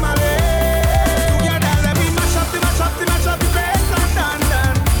your family. Together let me mash up the place and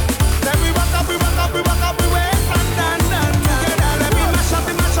done. Then we walk up, we waist and done. Together let me mash up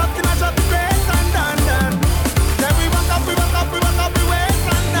the place and done. Then we walk up, we waist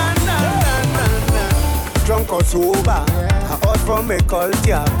and done. Drunk or sober, I out from a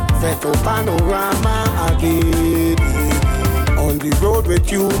culture, set up panorama again. On the road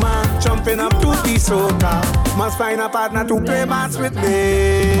with you, man, jumping up to the soca. Must find a partner to play mass with me.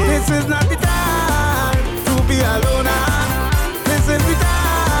 This is not the time to be alone. This is the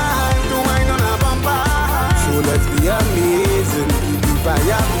time to wind on a bumper. So let's be amazing, be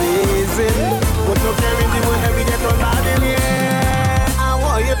very amazing. But no care in the world, we get on bad in here. I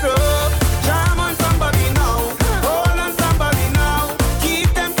want you to charm on somebody now, hold on somebody now, keep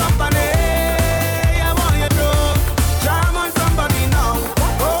them company. I want you to charm on somebody now,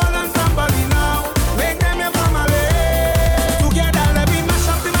 hold on somebody now, make them your family. Together let me mash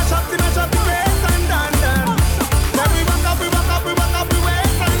up the place and done. Let me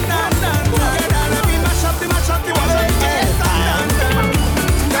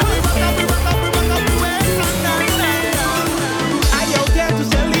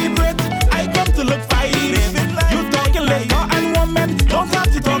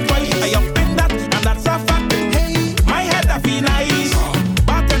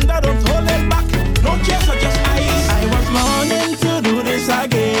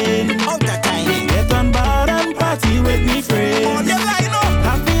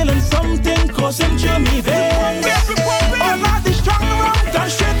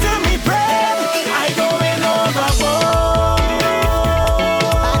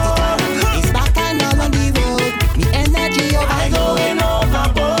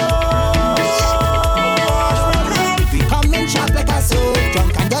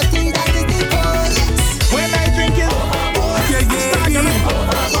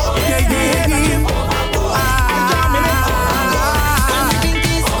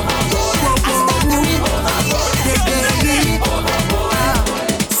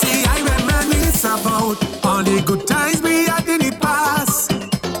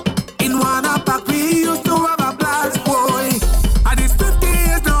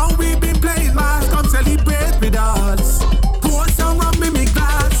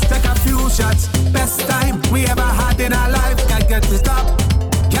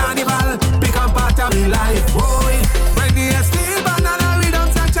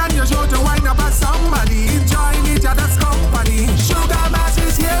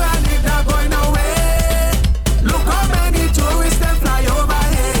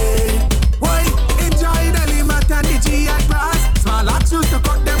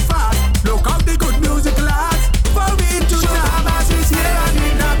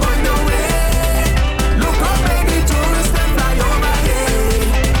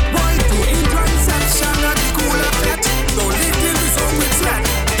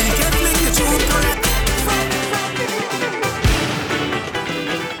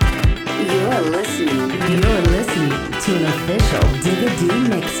official DVD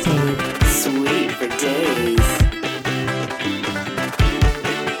mixtape. Sweet for days.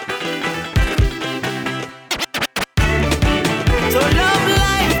 So love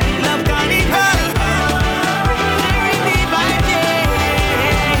life, love carnival.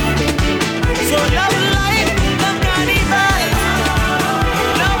 So love life, love carnival.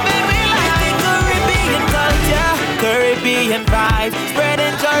 Love it we like the Caribbean culture, Caribbean vibe,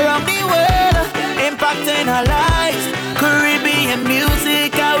 spreading joy around the world, impacting our lives. Caribbean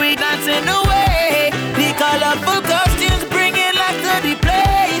music, how we dancing away. The colorful costumes bringing life to the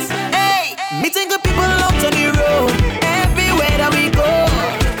place. Hey, meeting good people out on the road, everywhere that we go.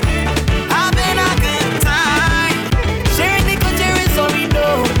 Having a good time, sharing the culture is all we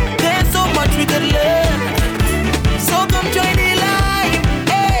know. There's so much we could learn, so come join the line.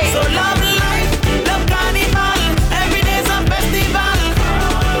 Hey, so love life, love carnival. Every day's a festival.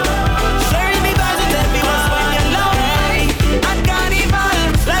 Sharing the vibes with everyone when you love life. At carnival,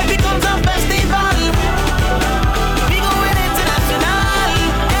 life becomes a festival. We going international.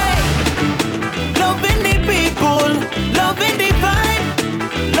 Hey, loving the people, loving the vibe,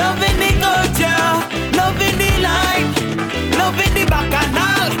 loving the culture, loving the life, loving the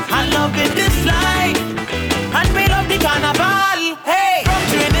bacchanal, and loving this life. And we love the carnival. Hey, from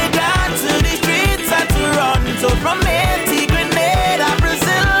Trinidad to the streets of Toronto, from Haiti, Grenada,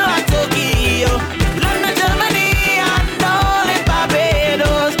 Brazil, and Tokyo, London, Germany, and all in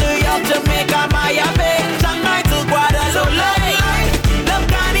Barbados, New York, Jamaica, Miami, Shanghai to Guadeloupe. Love life, love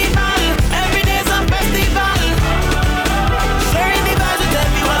carnival. Every day's a festival. Sharing the vibes with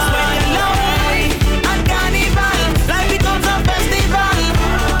everyone when you love life. At carnival, life becomes a festival.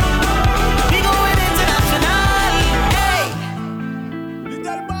 We going international. Hey.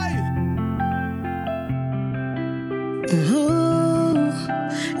 Little boy. Ooh,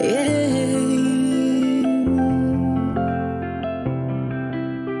 yeah.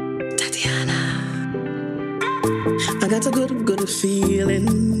 Tatiana, I got a good feeling.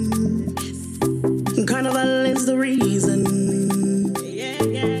 Carnival is the reason.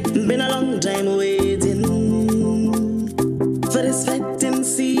 Been a long time waiting for this fetting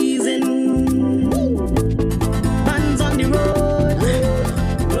season. Bands on the road,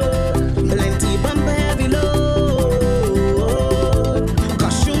 plenty bumper heavy load.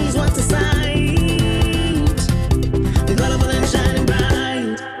 Costumes what a sight, colorful and shining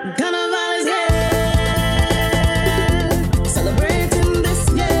bright. Carnival is here, celebrating this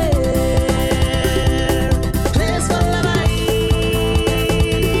year. Place full of vibes,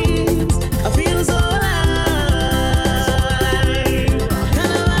 I feel so alive.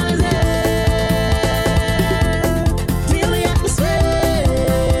 Carnival is here, feel the atmosphere.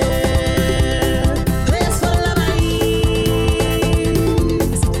 Place full of vibes,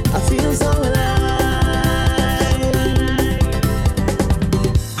 I feel so alive.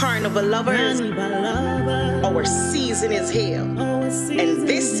 Carnival lovers, our season is here, and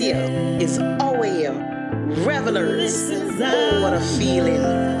this year is our year. Revelers, oh what a feeling!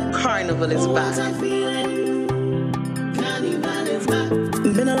 Carnival is back.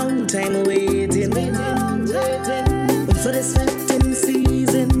 Been a long time waiting for this fetting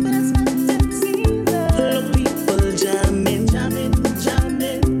season. Look, people jamming,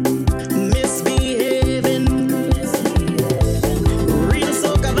 misbehaving. Real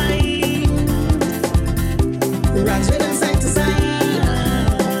soca vibe, rocks rhythm side to side.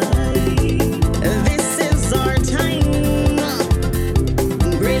 This is our time.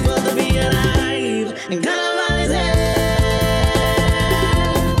 Grateful to be alive. And Carnival is here,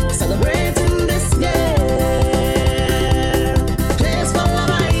 celebrating this year. Place full of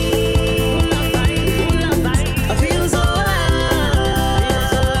vibes, I feel so alive.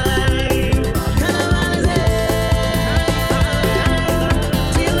 Carnival is here,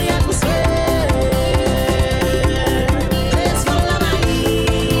 feel the atmosphere. Place full of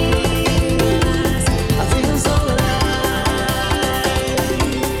vibes, I feel so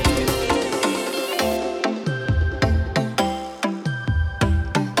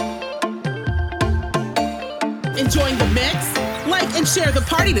Enjoying the mix? Like and share the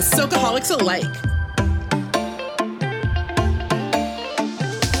party to Socapolics alike.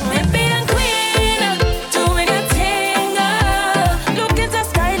 Caribbean queen, doing a thing. Looking so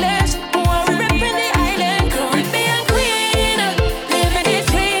stylish, while we repping the island. Caribbean queen, living it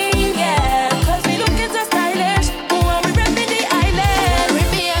clean, yeah. 'Cause we looking so stylish, while we repping the island.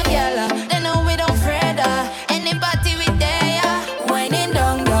 Caribbean girl, they know we don't fret. Any party we there, whining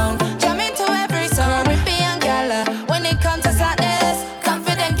down, jamming to every song. Caribbean girl, when it comes to sadness,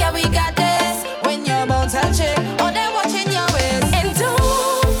 confident, yeah we got this.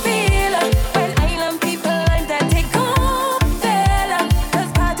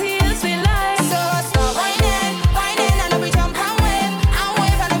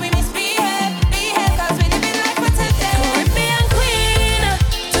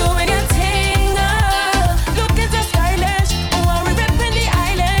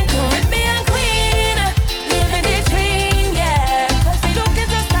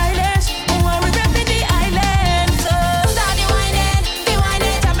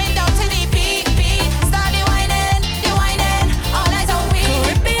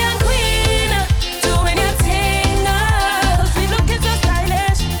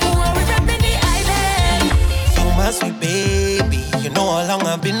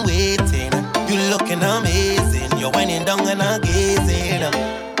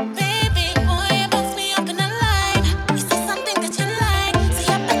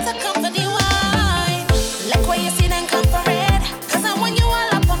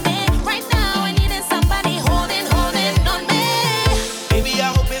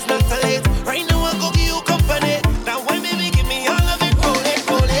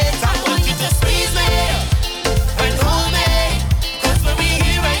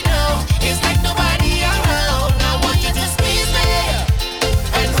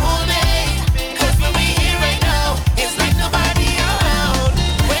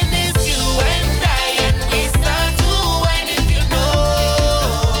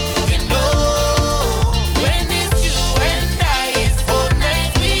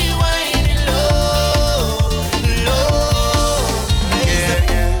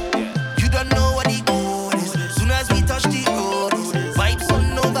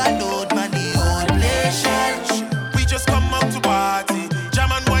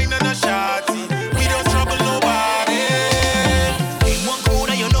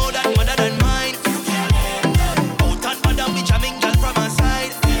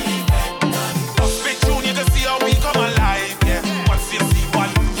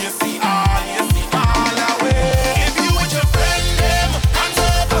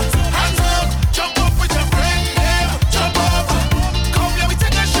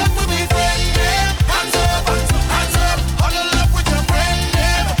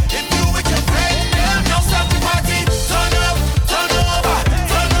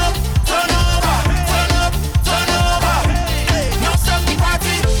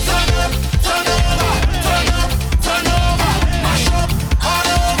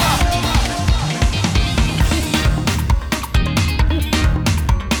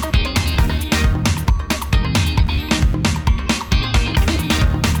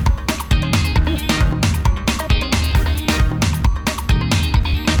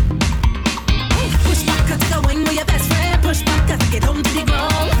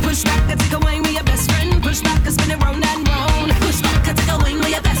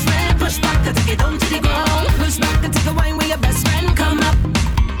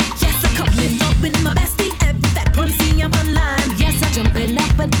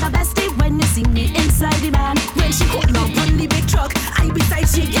 a bestie when you see me inside the van. When she hold up on the big truck, I beside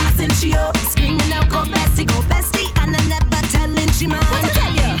she gassing she up, screaming out go bestie, and I never telling she man. What I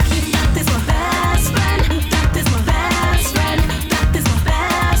tell you? That is my best friend. That is my best friend. That is my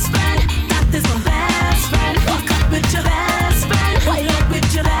best friend. That is my best friend. Walk up with your best friend. Wild up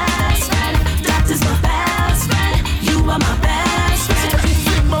with your best friend. That is my best friend. You are my best friend.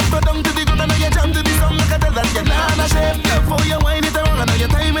 Swing bumper down to the ground and you jam to the song like a tell that you're not a shape. Before you wind it around and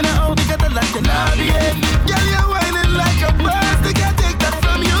you're timing it out, you can tell that you're not behave. Girl, you're whining like a boss, they can't take that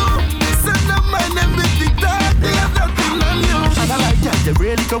from you. Send them mind them with the dark, they have nothing on you. And I like that, you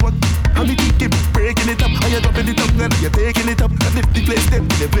really go up. And we keep breaking it up, and you're dropping it up, and you're taking it up. And if the place step,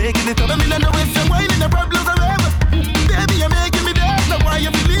 you're breaking it up. I mean, I know if you're whining, the problems are ever. Baby, you're making me dead. Now why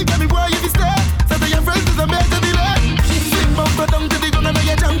you believe, tell me why you be scared. So to your friends, there's a better delay. Swing bumper down to the ground, and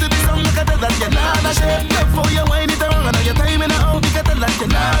you jam to the song, like I tell that you're not a shape. Before you whine it around, and you're timing it out, you can tell that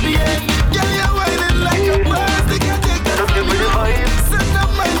you're not behave. Girl, you're whining like a boss, they can't take that from you. Send them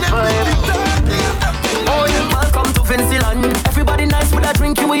mind them with the dark, they have nothing. Oh, you welcome to Fancyland. Everybody nice with a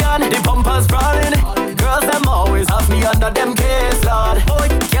drink in we on. The bumpers brawling. Girls them always have me under them case, Lord. Oh,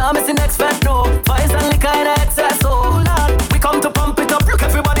 can't miss the next fest, no. Fires and liquor in excess, oh Lord. We come to pump it up. Look,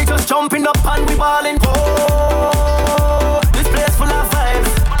 everybody just jumping up and we balling. Oh, this place full of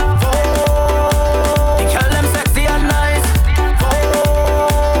vibes. Oh, they call them sexy and nice.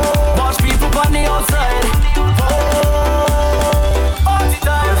 Oh, watch people on the outside. Oh, all the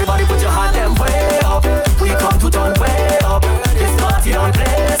time. Everybody put your hand them way up. We come to turn way up. This party don't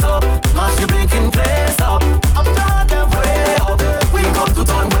place up. Mash the blinking place up. I'm not them way up. We come to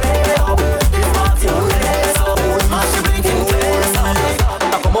turn way up. This party don't place up. Mash the blinking place up.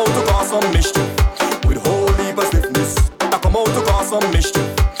 I come out to cause some mischief with whole heap of stiffness. I come out to cause some mischief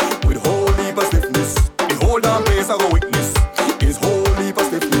with whole heap of stiffness. The whole damn place I go witness is whole heap of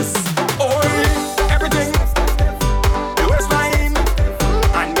stiffness. Oh, everything, the waistline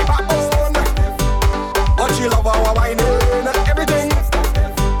and the backbone. But she love our whining. Everything,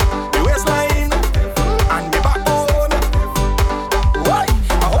 the waistline and the backbone. Why?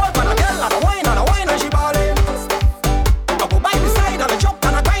 I hold on a girl and a wine and she ballin'. I go by the side and I jump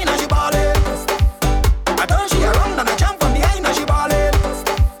and I grind and she ballin'. I turn she around and I jump from behind and she ballin'.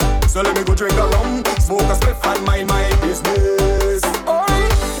 So let me go drink a rum, smoke a spliff and mind my business.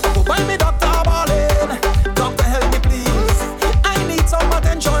 Alright, I go buy me doctor ballin'. Doctor help me please, I need some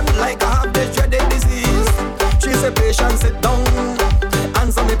attention like I have this dreaded disease. She said patient sit down,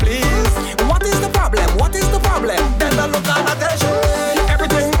 answer me please. What is the problem? What is the problem? Then I look and I tell she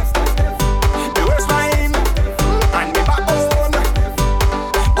everything, the waistline and the backbone.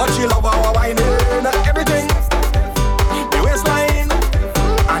 But she love our whining. Everything, the waistline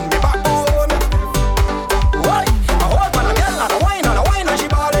and the backbone. Why? I hold on a girl and a wine and she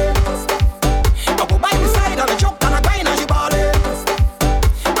ballin'. I go by the side and I jump and I grind and she ballin'.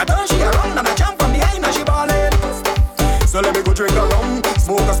 I turn she around and I jump from behind and she ballin'. So let me go drink a rum,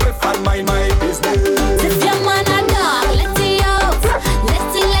 smoke a spliff and mind my business. If your man a dog, let it out.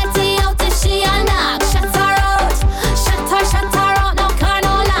 Let it out if she a knock. Shut her out. Shut her out. No car,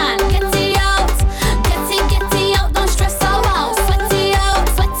 no land. Get it out. Get it out. Don't stress her out. Sweat it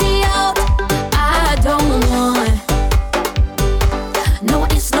out. I don't want no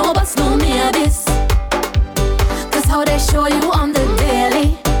ifs, no buts, no maybes. 'Cause how they show you on the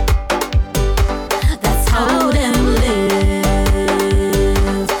daily, that's how them live.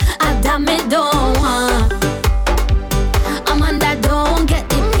 I damn it don't want a man that don't get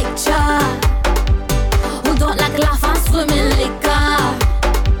the picture, who don't like laugh and swim in liquor.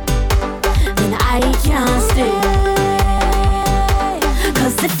 Then I can't stay.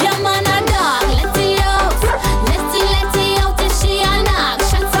 'Cause if your man a dog, let it out. Let it out if she a knock.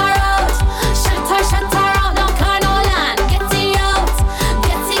 Shut her out. Shut her out. No car, no land. Get it out.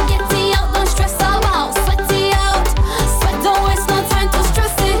 Get it out. Don't stress her out. Sweat it out. Sweat, don't waste no time to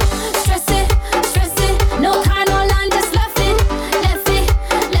stress it. No car, no land, just left it.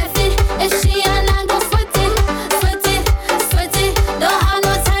 If she a knock, don't sweat it. Don't have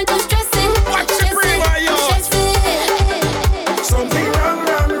no time to stress it. Stress it. Something wrong.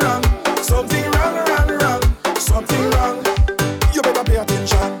 Something wrong. Something wrong. You better pay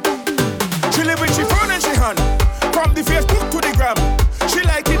attention. She live with she phone and she hand. From the Facebook to the gram. She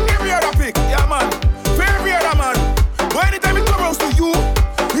like it every other pic. Yeah, man. For every other man. But anytime it comes to you,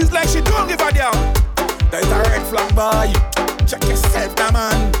 it's like she don't give a damn. That is a red flag, boy. Check yourself, now,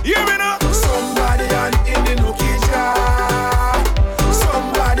 man. Hear me now? Somebody on in the nookie jar.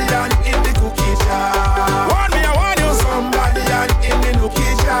 Somebody on in the cookie jar. Warn me, I warn you. Somebody on in the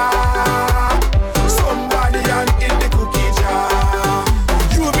nookie jar. Somebody on in the cookie jar.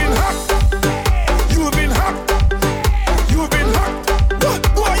 You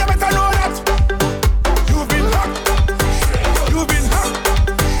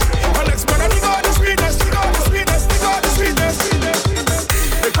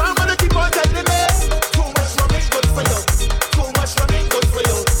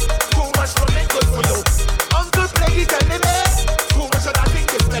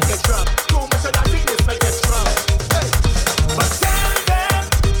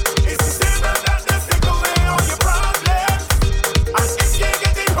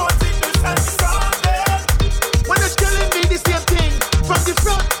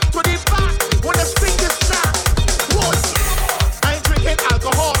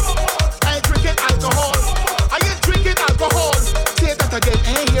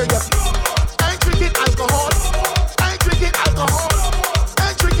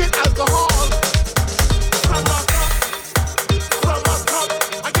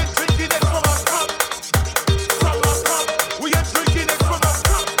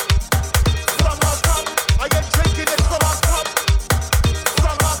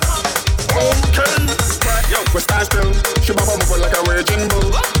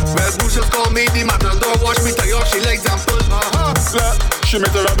she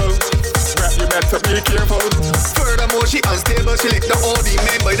miserable. Rap, you better be careful. Furthermore, she unstable. She lick the old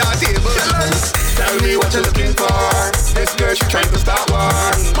men by that table. Tell me what you're looking for. This girl, she trying to start war.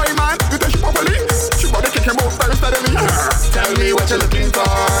 My man, you think she properly? She wanna kick him out very steadily. Tell me what you're looking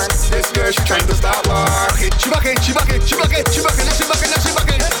for. This girl, she trying to start war. She bucking, she bucking, she bucking, she bucking, she bucking, she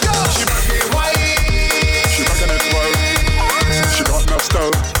bucking. She bucking white. She bucking it well. She got enough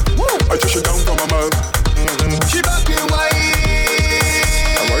style. I just she down from my mouth. She bucking white.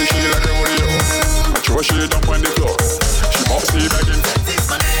 And why she like a rodeo? I throw she down on the floor. She must be begging.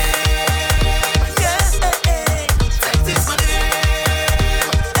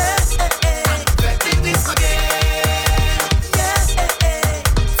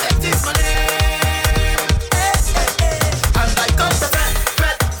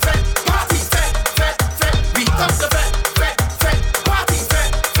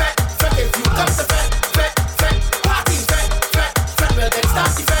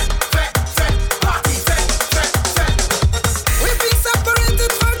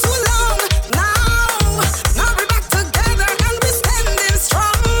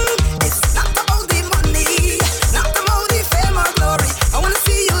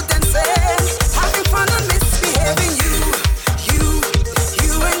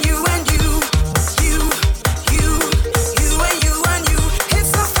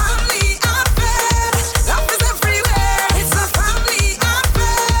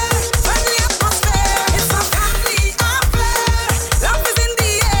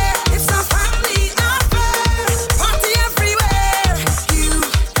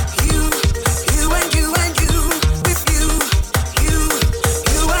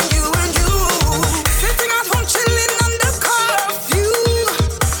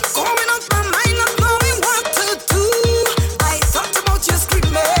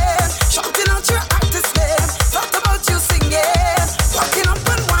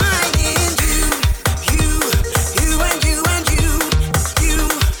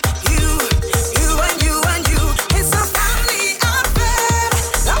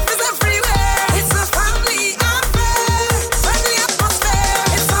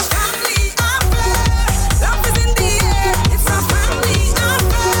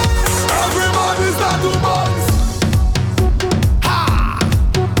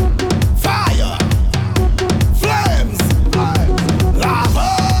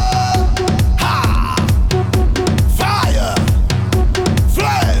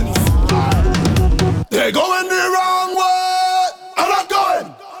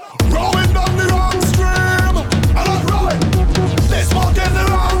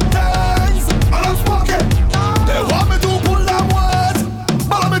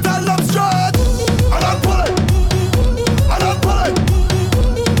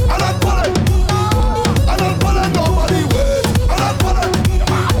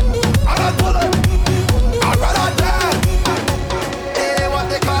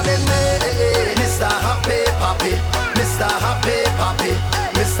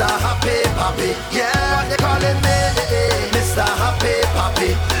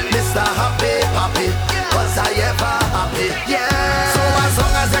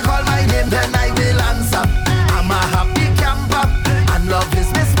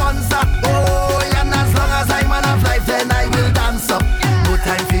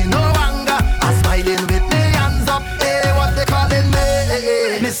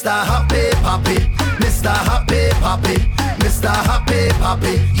 Mr. Happy Papi, Mr. Happy Papi, Mr. Happy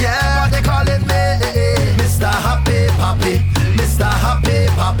Papi, yeah, they calling me Mr. Happy Papi, Mr. Happy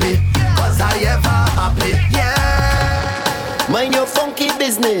Papi, cause I ever happy, yeah. Mind your funky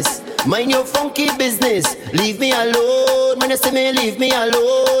business, mind your funky business. Leave me alone, when you see me, leave me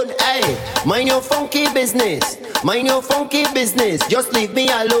alone. Hey, mind your funky business, mind your funky business. Just leave me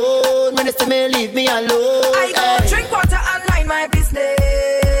alone, when you see me, leave me alone. I go drink water and mind my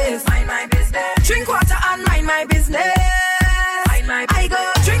business. Mind my business. Drink water and mind my business. Mind my business. I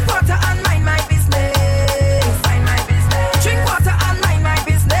go drink water and mind my business. Mind my business. Drink water and mind my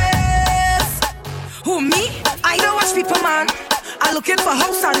business. Who me? I don't watch people, man. I looking for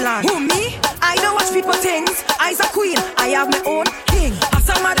house and land. Who me? I don't watch people things. I's a queen. I have my own king. And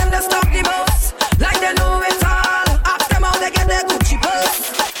some of them that stop the most, like they know it all. Ask them how they get their Gucci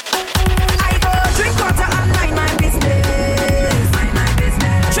purse. I go drink water and mind my business. Mind my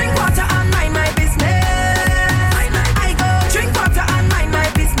business. Drink water and mind my business. I go drink water and mind my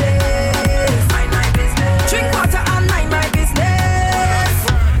business. Mind my business. Drink water and mind my business.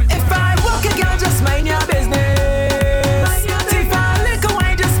 If I walk a girl, just mind your business. If I lick a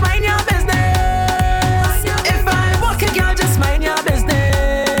wine, just mind your business. If I walk a girl, just mind your business.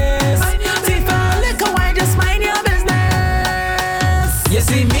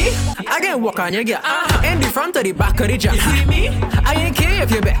 walk on your girl. In the front or the back of the jack. You see me? I ain't care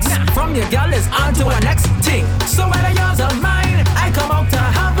if you vex. From your girl is on to our next thing. So whether yours or mine, I come out to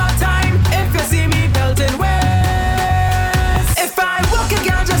have a time. If you see me belting waist, if I walk a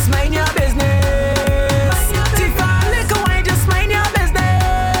girl, just mind your business. If I lick away, just mind your business.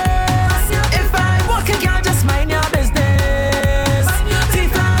 If I walk a girl, just mind your business.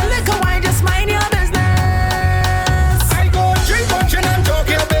 If I lick away, just mind your business. I go drink punching and talk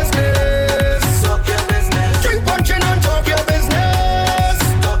your business. Drink punching and talk your business.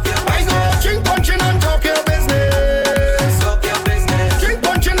 I go drink punching and talk your business. Drink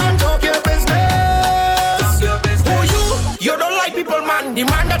punching and talk your business. Who you don't like people, man. The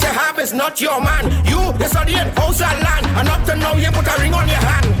man that you have is not your man. You, the studying house and land, and up to now you put a ring on your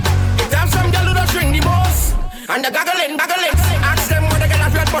hand. If them some girl who don't string the most, and the gaggling, ask them what they get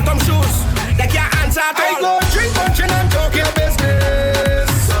at red bottom shoes. They can't answer at all. I go drink punching and talk your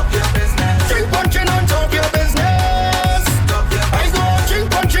business. Drink punching and talk your business. I go drink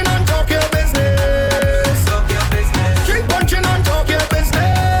punching and talk your business. Drink punching and talk your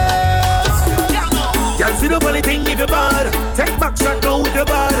business. Y'all see the funny thing if you bad. Take back shot now with the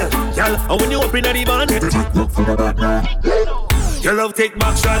bad. Y'all, and when you open at the van, your love take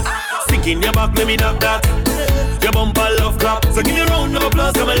back shot. Stick in your back, let me knock that. Your bumper love clap. So give me a round of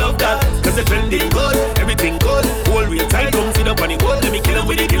applause, I love that. Cause the trending good, everything good. Hold real tight, don't sit up on the wood. Let me kill him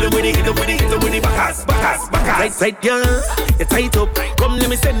with it, hit him with it, hit him with it. Backass. Tight, girl, you tight up. Come let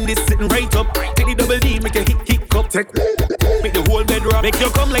me send this sitting right up. Take the double D, make you hit cup. Make the whole bed rock. Make you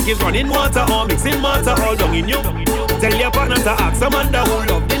come like it's running water or mixing water all down in you. Tell your partner to ask Amanda who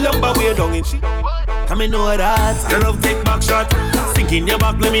love the lumber way down in she. I me know that. Your love take back shot. Stick in your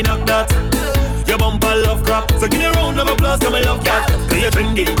back, let me knock that. Your bumper love crap. So give me a round of applause, come and love that. Cause you're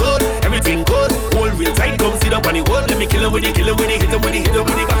trending good, everything good. Hold real tight, come sit up on the wood. Let me kill him with it, hit him with it.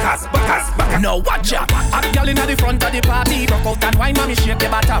 Backass. Now watch ya. Hot girl inna the front of the party. Rock out and wine, mommy shake your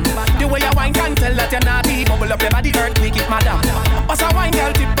bottom. The way you wine can tell that you're naughty. Bubble up your body, earthquake it, madam. Bust a wine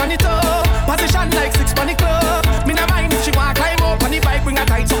girl, tip on the toe. Position like 6 on the club. Me nah mind if she want climb up on the bike, bring a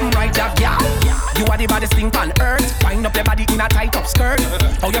tight something right jack, yeah. You are the baddest thing on earth. Wind up your body in a tight up skirt.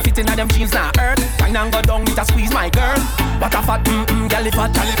 How you fit in them jeans now earth. Wine and go down with a squeeze, my girl. What a fat, galley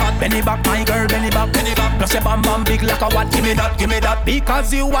fat. Benny back, my girl, benny back. Plus your bam bam big like a what? Give me that.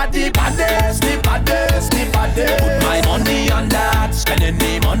 Because you are the baddest. Put my money on that. Spending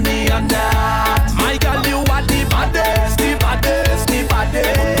the money on that. My girl, you are the baddest. Put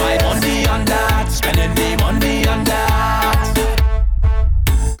my money on that. Spending the money on that.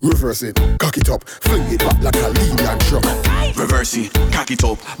 Reverse it, cock it up, fling it back like a lean and truck. Reverse it, cock it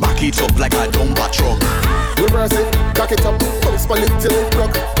up, back it up like a dumper truck. Reverse it, cock it up, bounce on it till it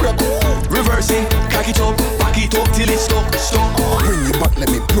rock. Reverse it, cock it up, back it up till it's stuck. Bring your back,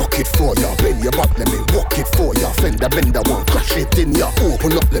 let me block it for ya. Bend your back, let me walk it for ya. Fender bender one, crash it in ya.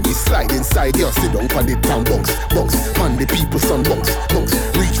 Open up, let me slide inside ya. Sit down on the town bunks. Man the people son bunks.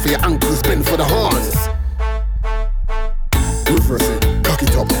 Reach for your ankles, bend for the horns. Reverse it, cock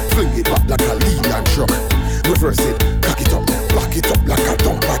it up, fling it back like a lean and truck. Reverse it, cock it up, back it up like a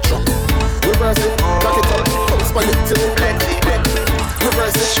dumper truck. Reverse it, cock it up, bounce on it till it rock.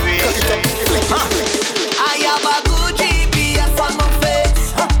 Reverse it, cock it up, fling it. I have a good GPS on my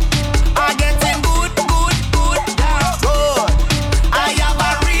face. I getting good. I have a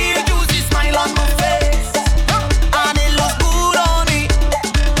real juicy smile on my face, and it looks good on me.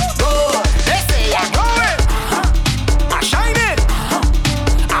 Good. They say I'm going, I'm shining,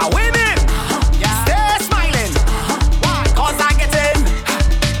 I'm winning. Stay smiling, cause I get in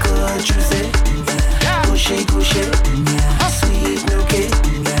good juicy, gushy, sweet milky.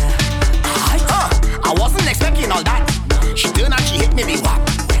 I wasn't expecting all that. She turned and she hit me with whap.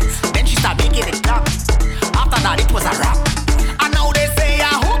 Then she started making it clap. After that it was a rap. And now they say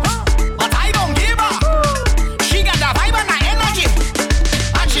I hoop, but I don't give up. She got the vibe and the energy,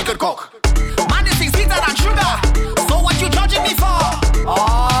 and she could cook. Man, this thing's sweeter than sugar. So what you judging me for?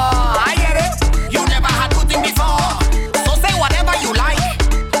 Oh, I get it. You never had good thing before. So say whatever you like.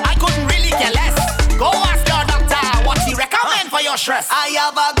 I couldn't really care less. Go ask your doctor what he recommend for your stress. I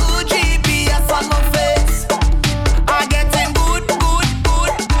have a good GPS on my face. I getting good.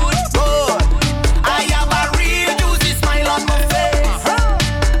 I have a real juicy smile on my face,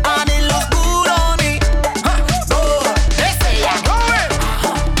 and it looks good on me. Good. They say I'm going,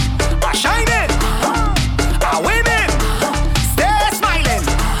 I'm shining, I'm winning. Stay smiling,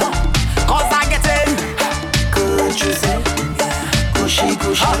 cause I get in good juicy, gushy.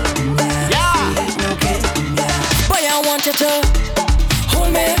 Yeah. Boy, I want you to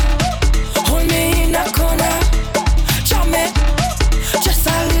hold me in a corner. Chop me just a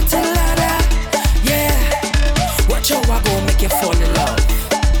little louder.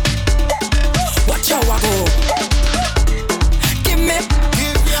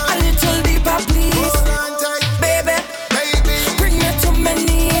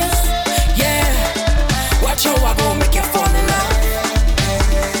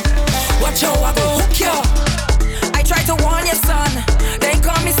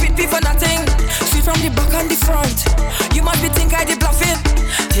 the front. You must be think I did bluffing.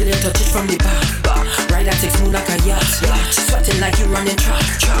 Till you touch it from the back. Ride that takes smooth like a yacht. Sweating like you running track.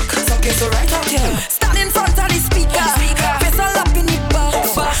 Something so right out here. Stand in front of the speaker. Face all up in the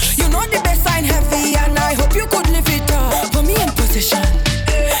box. You know the best sign heavy, and I hope you could live it up. Put me in position,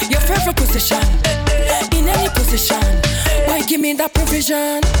 your favorite position. In any position, boy, give me that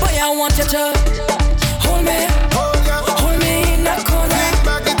provision. Boy, I want you to hold me in that corner.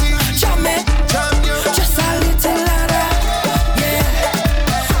 Jam me, just a little louder. Yeah,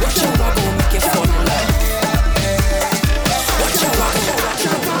 watch your walk, go make it fun. Watch your walk.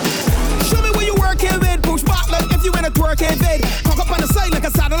 Show me where you working with. Push back like if you in a twerking vid. Cock up on the side like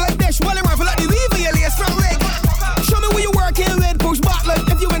a satellite dish. While you rifle like the weave your lace from rig. Show me where you working with. Push back like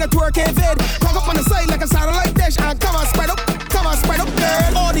if you in a twerking vid. Cock up on the side like a satellite dish. And come on, spread up,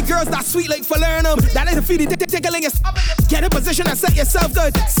 girl. All the girls that sweet like for learn them. That is a feedy tickling your get in position and set yourself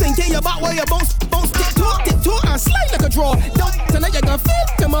good. Sink in your back while you bounce, tick-tock, and slide like a draw. Don't tonight you're gonna feel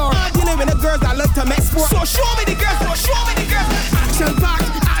tomorrow. I'm dealing with the girls that love to make sport. So show me the girls. Action pack.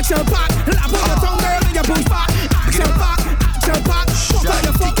 Lap on your tongue, girl, and your push back. Action pack. Fuck on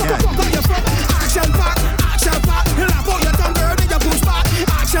your foot. Action pack. Lap on your tongue, girl, and your push back.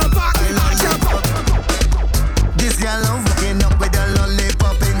 Action pack. This girl love hooking up with a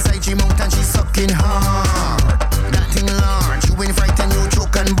lollipop inside she mouth and she sucking hard. That thing large, you ain't frightened, you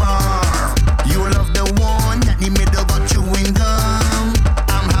choke and bar. You love the one that the middle got chewing gum.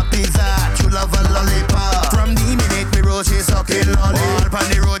 I'm happy that you love a lollipop. From the minute me roll she sucking lolly. All pan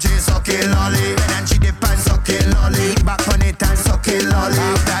the road she sucking lolly. And she dip and sucking lolly. Back on it and sucking lolly.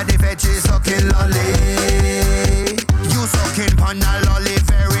 After the fed she sucking lolly. You sucking pan a lolly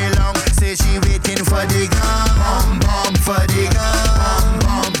very long. Say she waiting for the gun. Bum for the gun.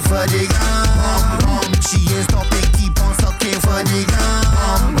 Bum for the gun. She ain't stopping, keep on sucking for the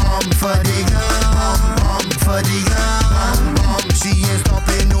gun. Bum for the gun. Bum for the gun. She ain't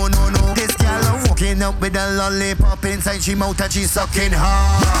stopping, no. This girl I'm walking up with a lollipop inside she mouth and she sucking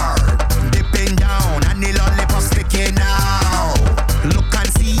hard. Dipping down and the lollipop sticking out. Look and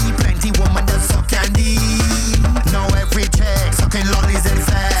see, plenty woman that suck candy. Now every check sucking lollies in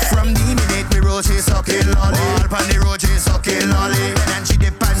fact. From the minute we roll she sucking lolly. All on the road she sucking lolly. And she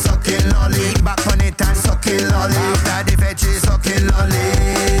dip and sucking lolly. Back on it and sucking lolly. After the fed she sucking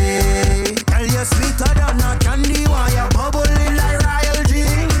lolly. Girl you sweeter than a candy. Why you bubbling like royal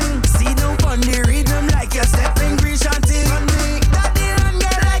drink? See no on the rhythm like you're stepping green shanty. Daddy and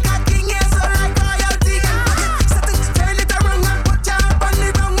girl like a king, yeah, so like royalty. Set it, turn it around and put your up on the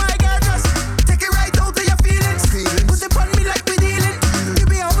ground, my girl. Just take it right out to your feelings. Put it on me like we dealing. You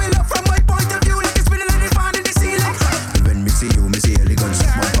be how we love from my point of view, like it's spinning like it's fan in the ceiling. When me see you, me see elegance.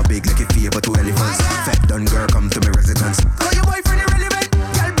 Mouth big like a fever to elephants. Fat done girl, come to my residence. Call your boyfriend irrelevant.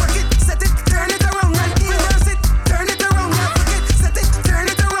 Girl, break it, set it, turn it around and reverse it. Turn it around and break it, set it, turn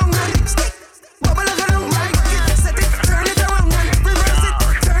it around and stick. Bubble like a long right. Set it, turn it around and reverse it.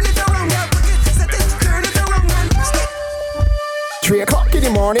 Turn it around and break it, set it, turn it around and stick. 3 o'clock in the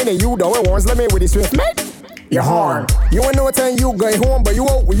morning and you don't want let me with the swift mate. Your horn. You ain't no time you going home, but you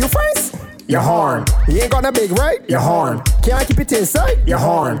out with your friends. Your horn. You ain't got a big right. Your horn. Can't keep it inside. Your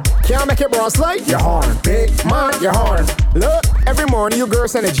horn. Can't make it bronze light. Your horn. Big man. Your horn. Look, every morning you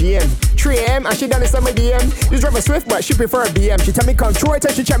girls send a GM. 3 a.m. and she done this on my DM. You drive a Swift, but she prefer a BM. She tell me come through it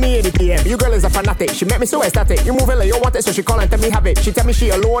and she chat me in the PM. You girl is a fanatic. She make me so ecstatic. You moving like you want it, so she call and tell me have it. She tell me she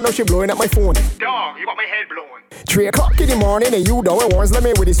alone, or she blowing up my phone. Dog, you got my head blown. 3 o'clock in the morning and you don't want let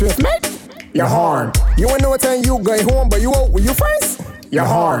me with the Swift mate. Your horn. You ain't no time you going home, but you out with your friends. Your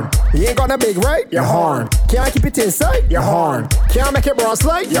horn. You ain't got a big right. Your horn. Can't keep it inside. Your horn. Can't make it bronze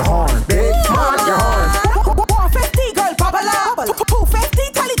light. Your horn. Big man. Your horn. 150 girl bubble up.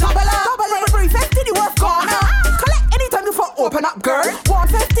 250 tally double up. 350 the worth gone up. Collect anytime you for open up, girl.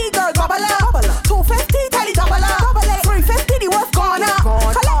 150 girl bubble up. 250 tally double up. 350 the worth gone up.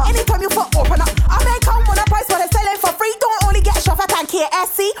 Collect anytime you for open up. I may come with a price for the selling for free. Don't only get shop at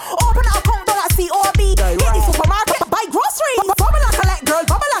KSC. Open up account don't at COB. Hit the supermarket, buy groceries. Bubble and collect, girl.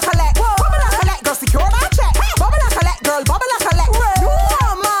 Bubble and collect. Bubble and collect, girl. Secure my check. Bubble and collect, girl. Bubble and collect. No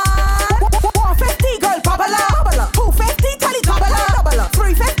man. 150 girl bubble up. 250 tally double up.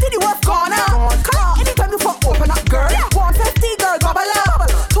 350 the worth gone up. Collect anytime you for open up, girl. 150 girl bubble up.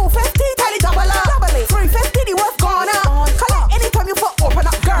 250 tally double up. 350 the worth gone up. Collect anytime you for open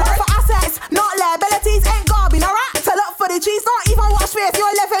up, girl. For assets, not liabilities, ain't gonna be no rat. To look for the cheese, not even wash face.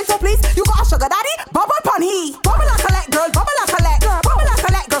 You're 11 so please. You got a sugar daddy, bubble pon he. Bubble and collect, girl. Bubble and collect. Bubble and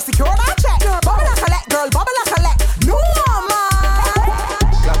collect, girl. Secure my check. Bubble and collect, girl. Bubble and collect. No man.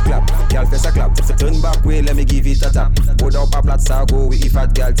 Clap, clap, y'all face a clap. Turn back way, let me give it a tap. Hold up a flat star, go with if I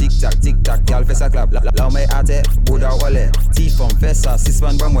gal tic tac, gal fais ça clap. Là on met à terre, Bouddha wallet. Tifon, fais ça, 6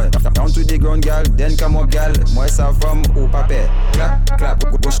 man bon moi. Down to the ground gal, then come up gal. Moi ça from au papier. Clap, clap,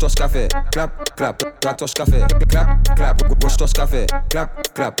 gauche touche café. Clap, clap, droite touche café. Clap, clap, gauche touche café.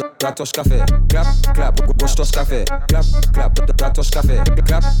 Clap, clap, droite touche café. Clap, clap, gauche touche café. Clap, clap, droite touche café.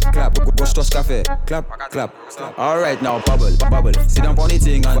 Clap, clap, gauche touche café. Clap, clap. Alright now bubble, bubble. Sit down on the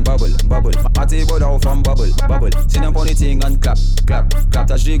thing and bubble, bubble. I take you down from bubble, bubble. Sit down on the thing and clap, clap, clap.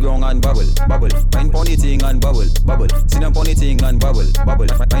 Touch the ground and bubble, bubble. Find on the thing and bubble, bubble. Sit down on the thing and bubble, bubble.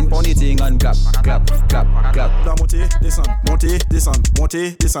 Find on the thing and clap, clap, clap, clap. Monter, descendre, monter, descendre,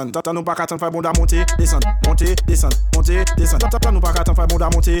 monter, descendre. Tata nous pas qu'à t'en faire bon da monter, descendre, monter, descendre, monter, descendre. Tata nous pas qu'à t'en faire bon da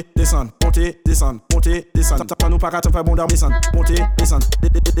monter, descendre, monter, descendre, monter, descendre. Tata nous pas qu'à t'en faire bon da descendre, monter, descendre,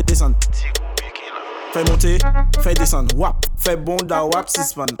 descendre. Fais monter, fais descendre, wap, fais bon da wap,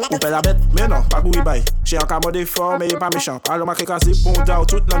 6 man. On paie la bête, mais non, pas goût bye. J'ai un camode fort, mais il est pas méchant. Alors ma cassé bon da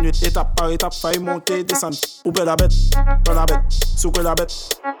toute la nuit, étape par étape, fais monter, descendre. On paie la bête, sous la bête.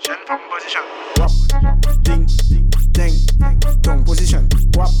 Jeune femme position, wap, ding, ding, dong position,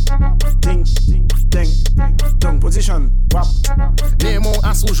 wap, ding, ding, dong position, wap. Nemo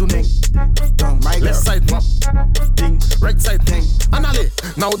a sous journée, left side, wap, ding, right side, ding. Anale,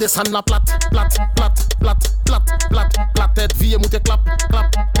 now descend la plate, plate, plate. Plat tête, vie mouté clap,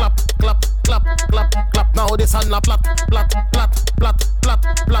 clap, clap, clap, clap, clap, clap. Now descend la plate,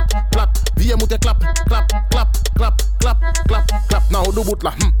 vie mouté clap, clap, clap, clap, clap, clap, clap. Now do bout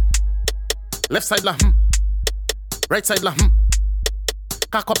la, left side la, right side la,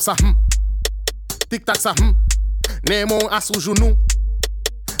 cock up ça, tic tac ça, Nemo à sous genou,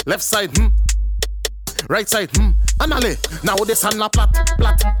 left side, right side, Anale, now descend la plate,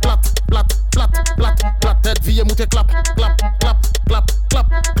 tête, vie mouté clap, clap, clap, clap, clap,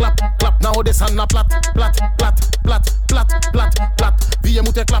 clap, clap. Now descend la plate, vie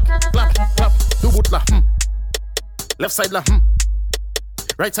mouté clap, clap, clap. Do bout la, left side la,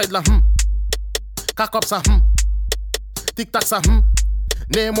 right side la, cock up ça, tic tac ça,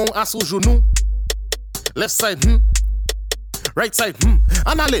 Nemo à sous genou, left side, right side,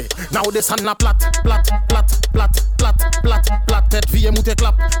 Anale, now descend la plate, tête, vie mouté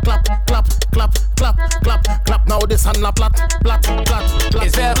clap, clap, clap, clap, clap, clap, clap. Now descend la plate, now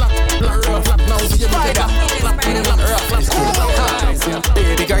vie mouté clap, clap.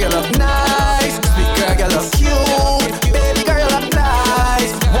 Baby girl, you look nice. Sweet girl, you look cute. Baby girl, you look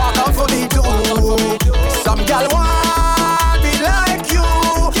nice. Walk out for me too. Some girl want be like you.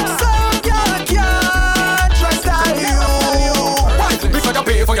 Some girl can't trust on you. Because you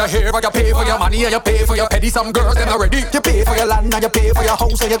pay for your hair, or you pay for your money, and you pay for your penny. Some girls them already. You pay for your land and you pay for your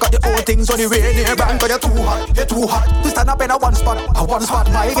house, and you got your own things on the way near bank. But you're too hot to stand up in a one spot, my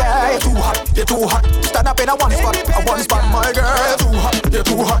girl. You're too hot to stand up in a one spot, my girl. You're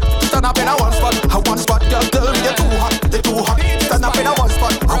too hot to stand up in a one spot, girl. You're too hot to stand up in a one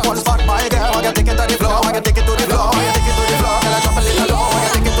spot, my girl. I can take it to the floor, I can take it to the floor, I can take it to the floor. Can I drop a little low? I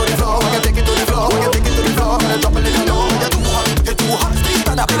can take it to the floor, I can take it to the floor, I can take it to the floor. Can I drop a little low? You're too hot to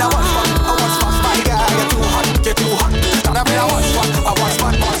stand up in a one spot, my girl. You're too hot to stand up in a one spot,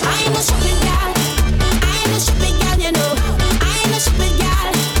 I'm a shopping gal, you know. I'm a shopping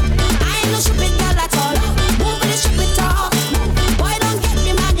gal at all. Move with the shopping talk. Boy, don't get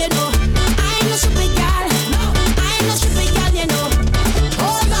me mad, you know. I'm a shopping gal, you know.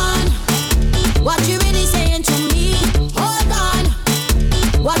 Hold on, what you really saying to me? Hold on,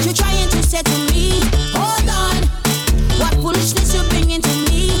 what you trying to say to me? Hold on, what foolishness you bringing to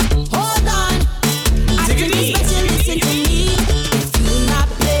me?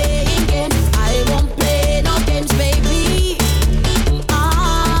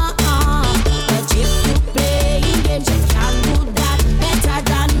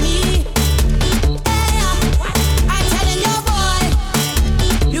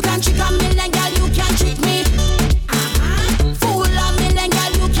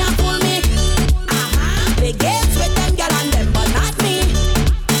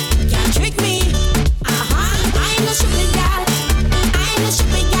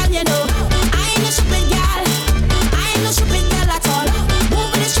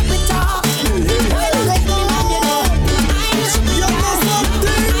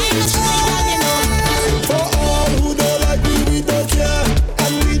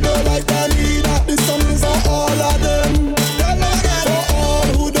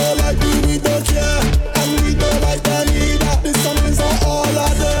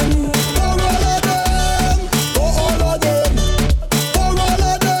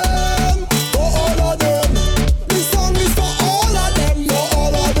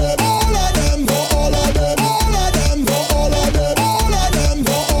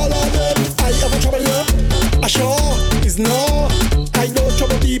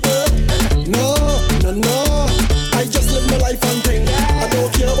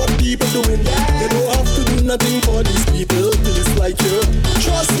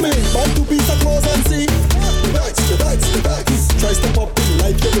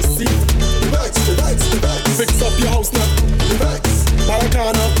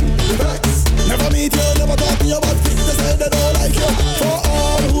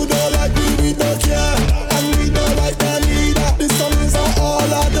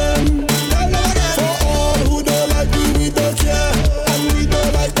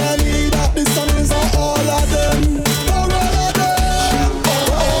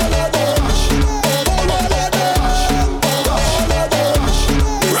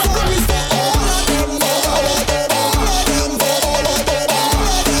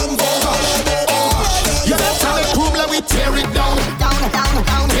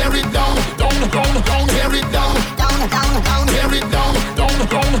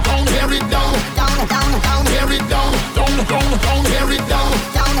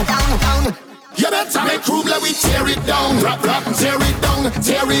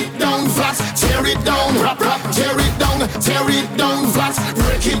 tear it down flat, tear it down, rap, tear it down flat,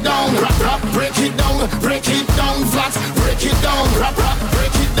 break it down, rap, break it down flat, break it down, rap,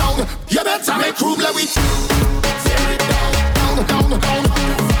 break it down. You better make room, let me tear it down.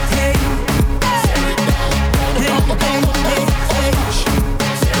 Hey, tear it down.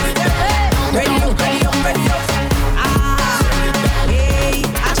 Ready up. Hey,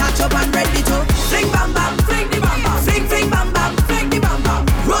 I chat up and ready to fling bam bam, fling the bam bam, fling bam bam, fling the bam bam,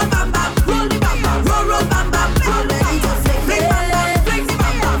 roll bam bam, roll the bam bam, roll bam bam, roll the bam bam, fling bam bam, fling the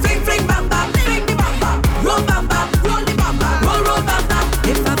bam bam, fling bam bam, fling the bam bam, roll bam bam, roll the bam bam, roll bam bam.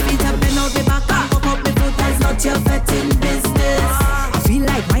 If I feet up and out the back, up the foot, that's not your fetting business. I feel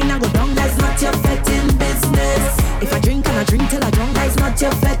like wine and go down, that's not your fetting business. If I drink and I drink till I drunk, that's not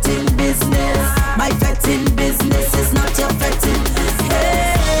your fetting business. My fetting business is not your fetting business.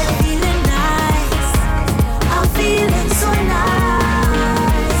 Hey, feeling nice, I'm feeling so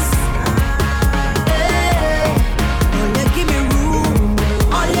nice. Hey, oh, you give me room,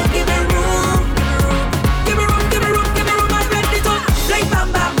 oh, you give me room. Give me room, I'm ready to fling bam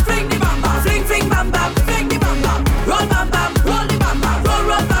bam, fling the bam bam, fling bam bam, fling the bam bam, roll bam bam, roll the bam bam,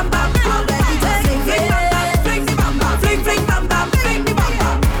 roll bam bam, I'm ready to fling bam bam, fling the bam bam, fling bam bam, fling the bam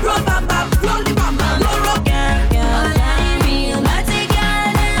bam, roll bam bam, roll the bam bam, roll.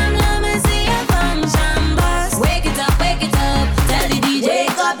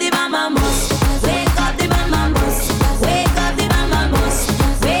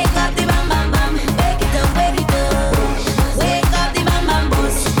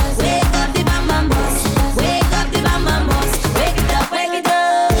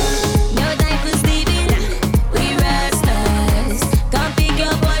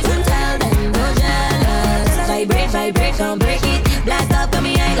 Vibrate, don't break it. Blast up on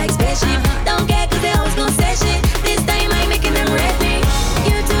me, I like spaceship. Don't care cause they always gon' say shit. This time I'm making them ready.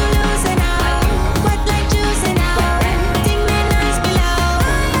 You too loose and out, wet like juice and out. Think me nice below.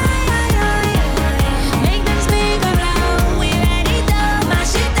 Make them speak around. We ready to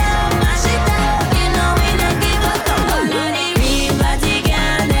mash it up, mash it up. You know we don't give up. All of the real party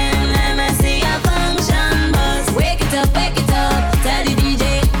girl, them let me see a function bus. Wake it up, tell the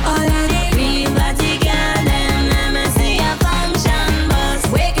DJ. All of the real party girl.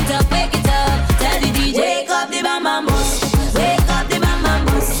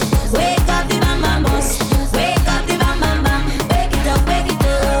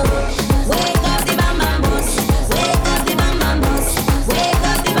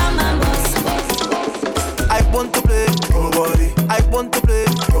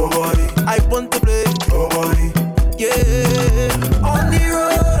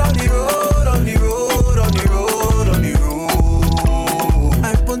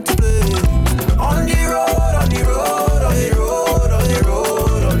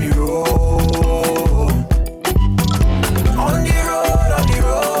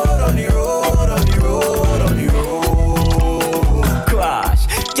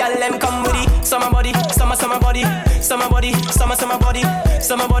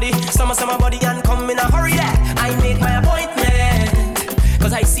 Summer body and come in a hurry, yeah. I make my appointment.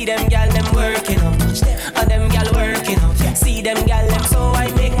 Cause I see them gal, them working out. And them gal working out. See them gal, them, so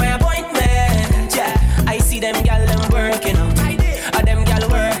I make my appointment. Yeah, I see them gal, them working out. And them gal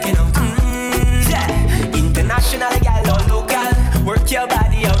working out. Yeah, international gal or local. Work your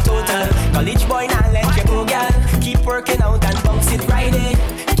body out total. College boy, now let you go, gal. Keep working out and bounce it Friday.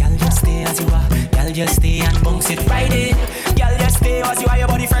 Gal, just stay as you are. Gal, just stay and bounce it Friday. Gal, just stay as you are. Your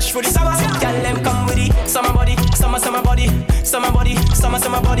body fresh for the summer. Gal, them come with it. Summer body, summer body. Summer body,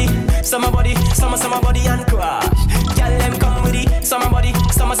 summer body. Summer body, summer body and crash. Gal, them come with it. Summer body,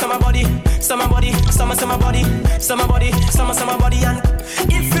 summer body. Summer body, summer body. Summer body, summer body and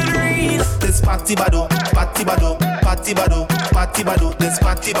if it real. This party bado, party bado, party bado, party bado. This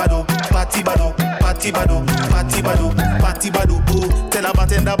party bado, party bado, party bado, party bado, party bado. Oh, tell a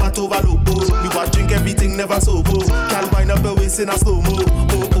bartender about overload. Oh, we want drink everything never sober. Gal wind up the waist in a slow mo.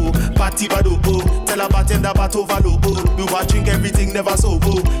 Oh oh, party bado. Oh, tell a bartender about overload. Oh, we want drink everything never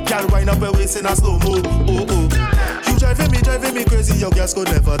sober. Gal wind up the waist in a slow mo. Oh oh, you driving me crazy. Your gas could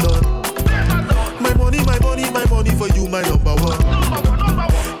never done. My money for you, my number one.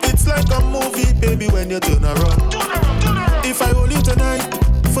 It's like a movie, baby, when you turn around. If I hold you tonight,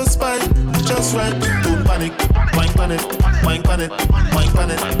 first bite, just right. Don't panic, wine panic, wine panic, wine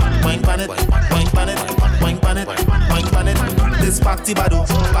panic, wine panic, wine panic, wine panic, wine panic. This party bado,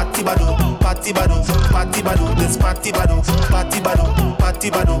 party bado, party bado, party bado. This party bado, party bado, party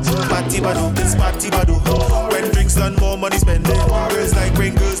bado, party bado. This party bado. When drinks done, more money spending. Girls like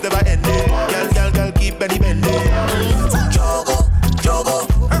rain, girls never ending. Gal, keep belly bending. Jogo, jogo.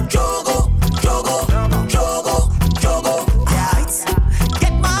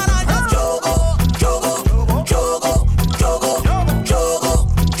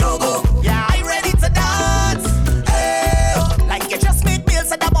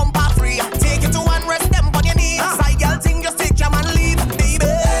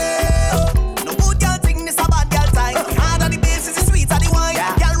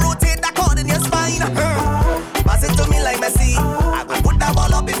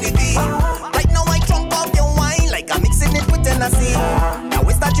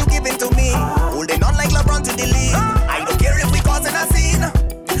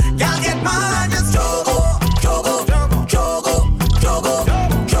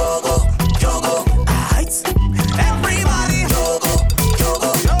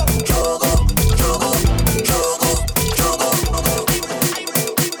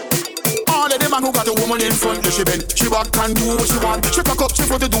 can do what she want. She cock up, she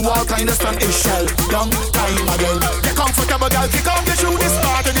front to do all kind of stunt. It's shell, long time again. Get comfortable, girl, kick off your shoe. This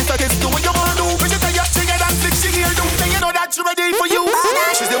part of this that is do what you wanna do. When you tell you she get and flick, she hear do. Then you know that she ready for you.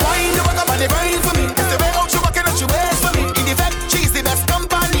 She's the wine, the walk up and the brain for me. It's the way out she walking and she waits for me. In the fact, she's the best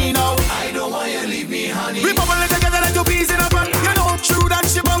company now. I don't want you leave me, honey. We bubble together like two peas in a pan. You know true that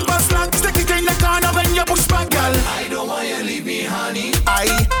she bumper slang. Stick it in the corner when you push back, girl. I don't want you leave me, honey. I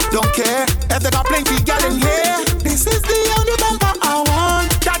don't care if they got plenty girl in here. This is the only bumper I want.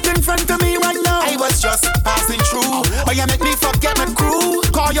 That in front of me right now. I was just passing through, but you make me forget my crew.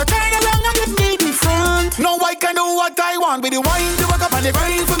 Call your turn around and you need me front. No, I can do what I want with the wine, the walk up and the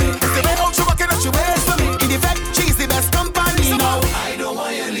rain for me. It's the way out she walking and she waits for me. In the fact, she's the best company now. I don't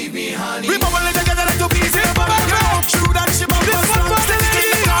want you leave me, honey. We bubble it together like two pieces in a bubble. You know true that she bumper strong. Stick it in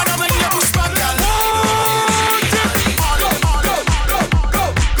the corner when you push back, girl.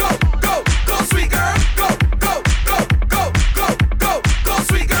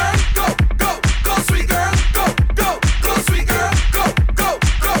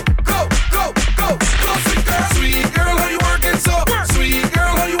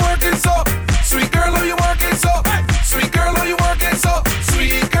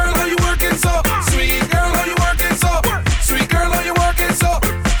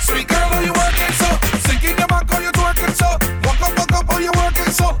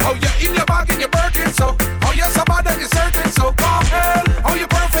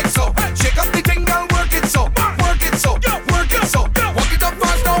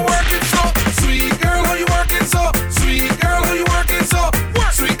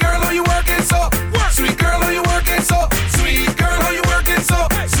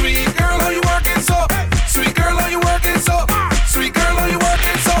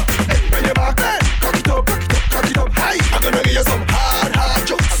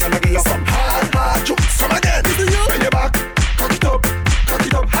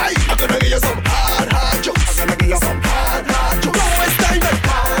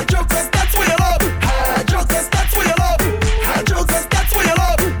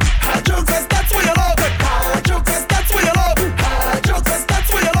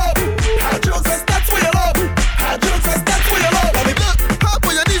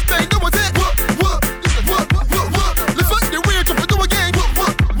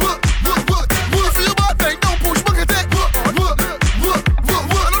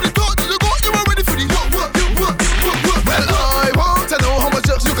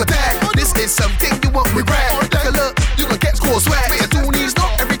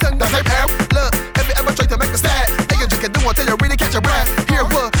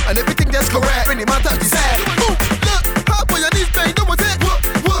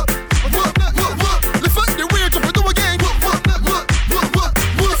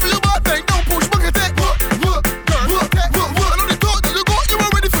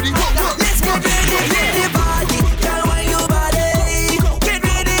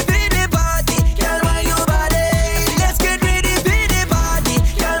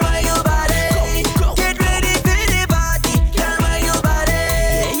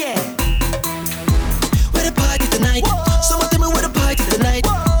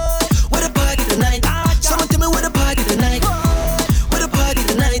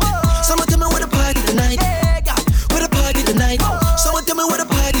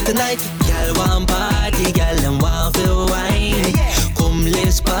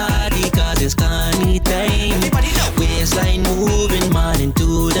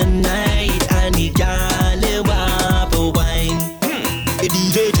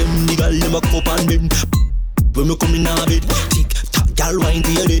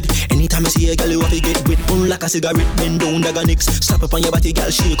 Cigarette, bend down, dagger nicks. Slap up on your body, girl,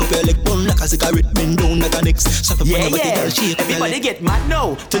 shake up your leg. Bun like a cigarette, bend down, dagger nicks. Slap up on your body, girl, shake up your leg. Everybody get mad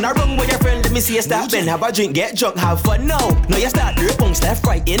now. Turn around with your friend, let me see you stop. Bend, have a drink, get drunk, have fun now. Now you start your punks left,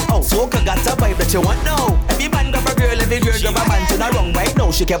 right, in, out. Soca got a vibe that you want now. Every man grab a girl, every girl grab a man. Turn around right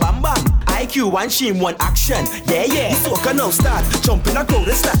now, shake your bam bam. IQ one, she one action. Yeah. Soca now start, jump in a crowd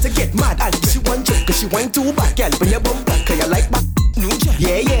and start to get mad. And she one jump, cause she wine too back, girl. Bring your bum back, cause you like back.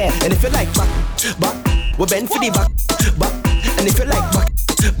 Yeah. And if you like back, we bend for the back. And if you like back,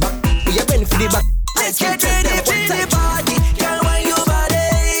 we bend for the back. Let's get ready for the party, girl, why your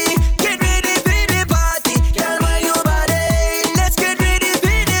body? Get ready for the party, girl, why your body? Let's get ready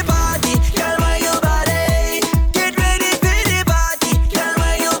for the party, girl, why your body? Get ready for the party, girl,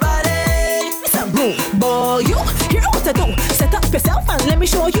 why your body? Listen, boy, you hear what I do? Set up yourself and let me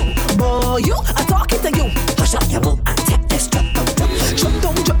show you. Boy, you, I'm talking to you. Push up your boom and take this drop down. Drop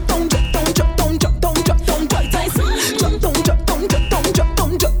down, drop down, drop down, drop down, drop down, drop down, drop down, drop down, drop down, drop down, drop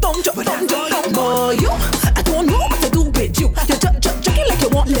down, drop down, drop down, drop down. Boy, you, I don't know what to do with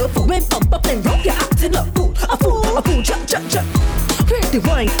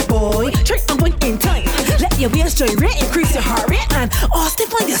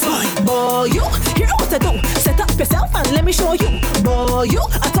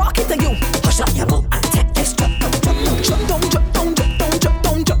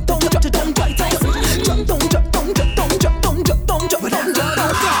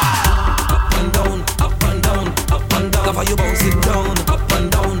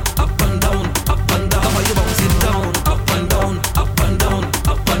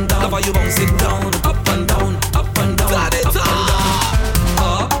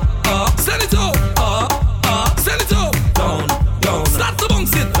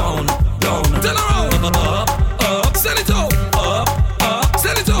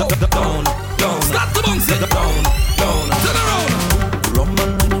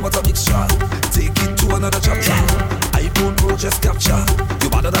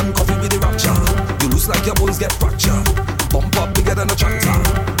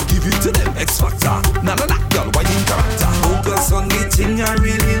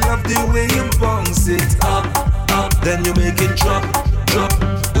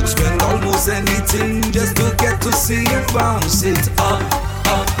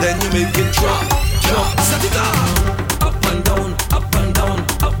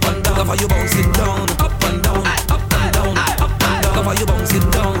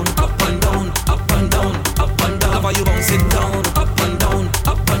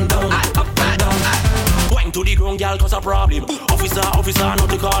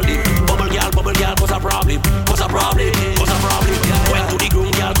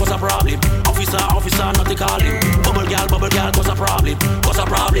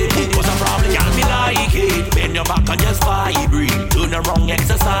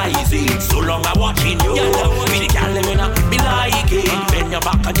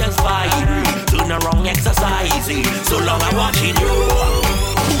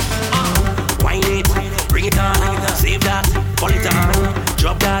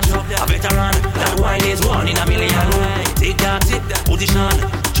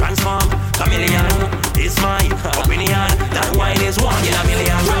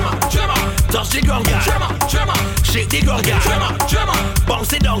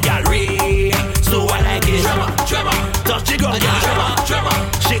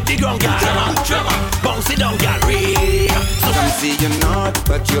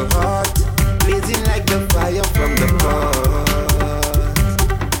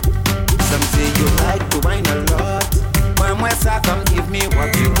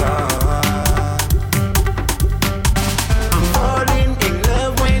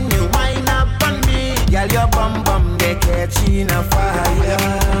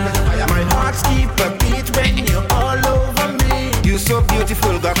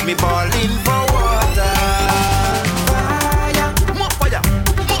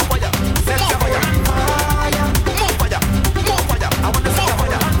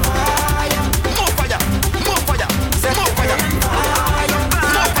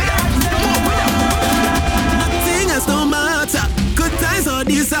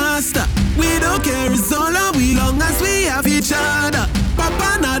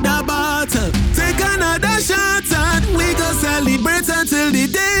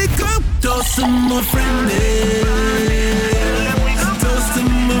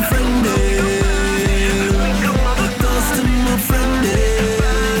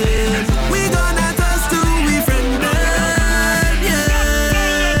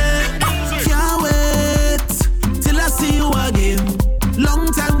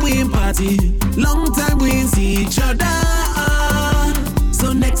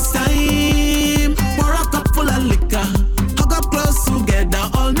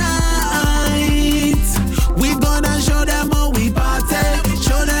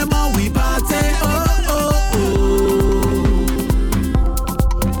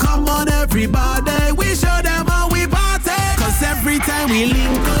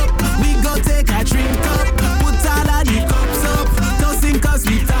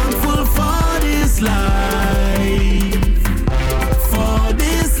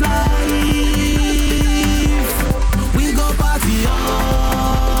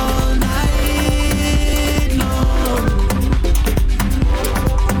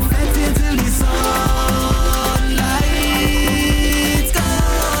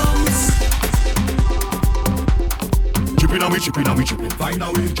find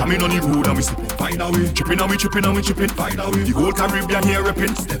a way. Jamming on the road and we slipping, find a way. Chipping and we chipping and we chipping, find a way. The whole Caribbean here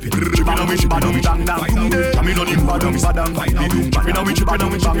repping, stepping. Chipping and we chipping and we chipping, find a way. Jamming on the road and we slipping, find a way. Chipping and we chipping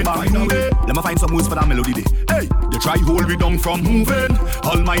and we chipping, find a way. Let me find some moves for that melody day. Hey, they try hold we down from moving.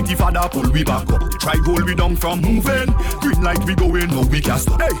 Almighty Father pull we back up. They try hold we down from moving. Green light we going, no we can't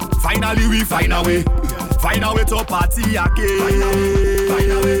stop. Hey, finally we find a way. Find a way to party again.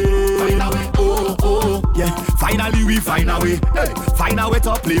 Find a way, find a way, oh, oh, yeah. Finally we find a way. Hey, find a way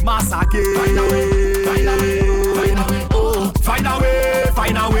to play mass again. Find a way, find a way, find a way, oh. Find a way,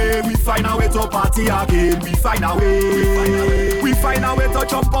 find a way. We find a way to party again. We find a way, we find a way to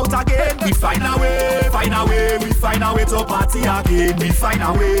jump out again. We find a way, find a way. We find a way to party again. We find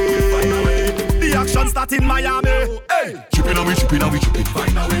a way. The action start in Miami. Hey, chipping and we chipping and we chipping.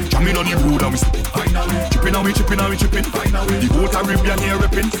 Find a way. Jamming on the road and we slipping. Find a way. Chipping and we chipping and we chipping. Find a way. The whole Caribbean here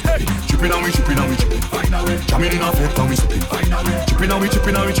repping. Hey, chipping and we chipping and we chipping. Find a way. Jamming in our foot and we slipping. Find a way. Chipping and we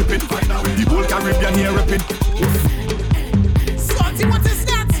chipping and we chipping. Find a way. The whole Caribbean here repping. Scotty, what is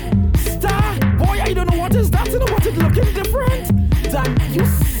that? Star, boy, I don't know what is that. You know what it looking different. Dan, you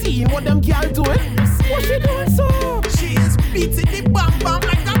seen what them girl doing? What she doing so? She is beating the bam bam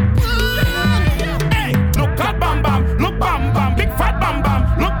like a bird. Hey, look at bam bam, look bam bam, big fat bam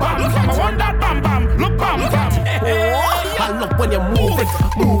bam, look bam bam. I want that bam bam, look bam bam. Oh, I love when you move it,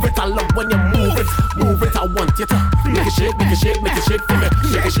 move it. I love when you move it, move it. I want you to make it shake, make it shake, make it shake for me.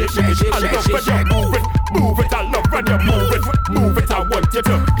 Shake it, shake, shake it, shake, shake it, shake, shake. Move it, move it. I love when you move it, move it. I want you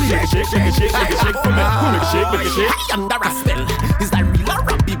to shake it, shake, shake it, shake, make it shake for me. Make it shake, make it shake. I under a spell. Is that real or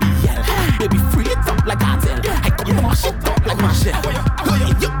a BBL? Baby, free it up like Artel. I come to mash it up like Marshall.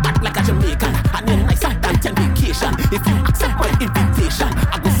 You act like a Jamaican, and then I sat down 10 vacation. If you accept my invitation,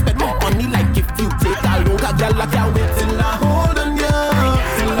 I go spend more money like if you take a look at girl like I wait till I hold on you,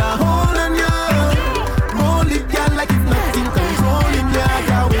 till I hold on you. Roll it, girl, like it's nothing controlling you.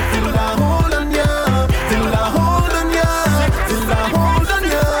 I wait till I hold on you, till I hold on you, till I hold on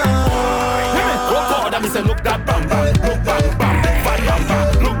you. Go forward and me say look that bam bam, look bam bam, fat bam bam,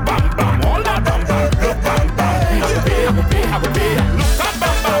 look bam bam, all that bam bam, look bam bam. I go pay, I go pay, I go pay. Look that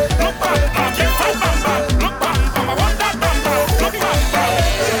bam bam, look bam bam, give fat bam bam, look bam bam. I want that bam bam, look bam bam.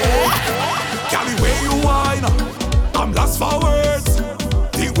 Carry where you whine, I'm lost for words.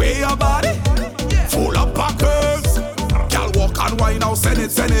 The way your body, full of packers. Girl walk and whine now, send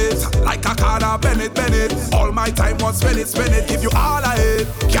it, like a car, Bennett. All my time was spend it, give you all I hate.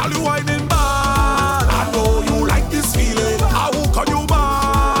 Girl you whining bad, I know you like this feeling. I will call you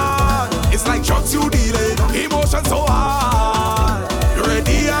man, it's like drugs you dealing. Emotion so hard, you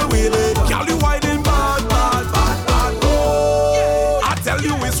ready and willing. Girl you whining bad, oh. I tell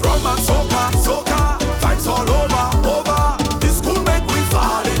you it's rum and soca, vibes all over. This could make we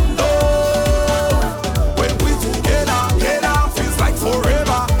fall in love. When we together, feels like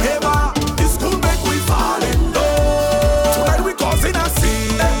forever, ever. This could make we fall in love. Tonight we causing a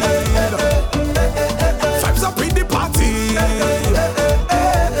scene.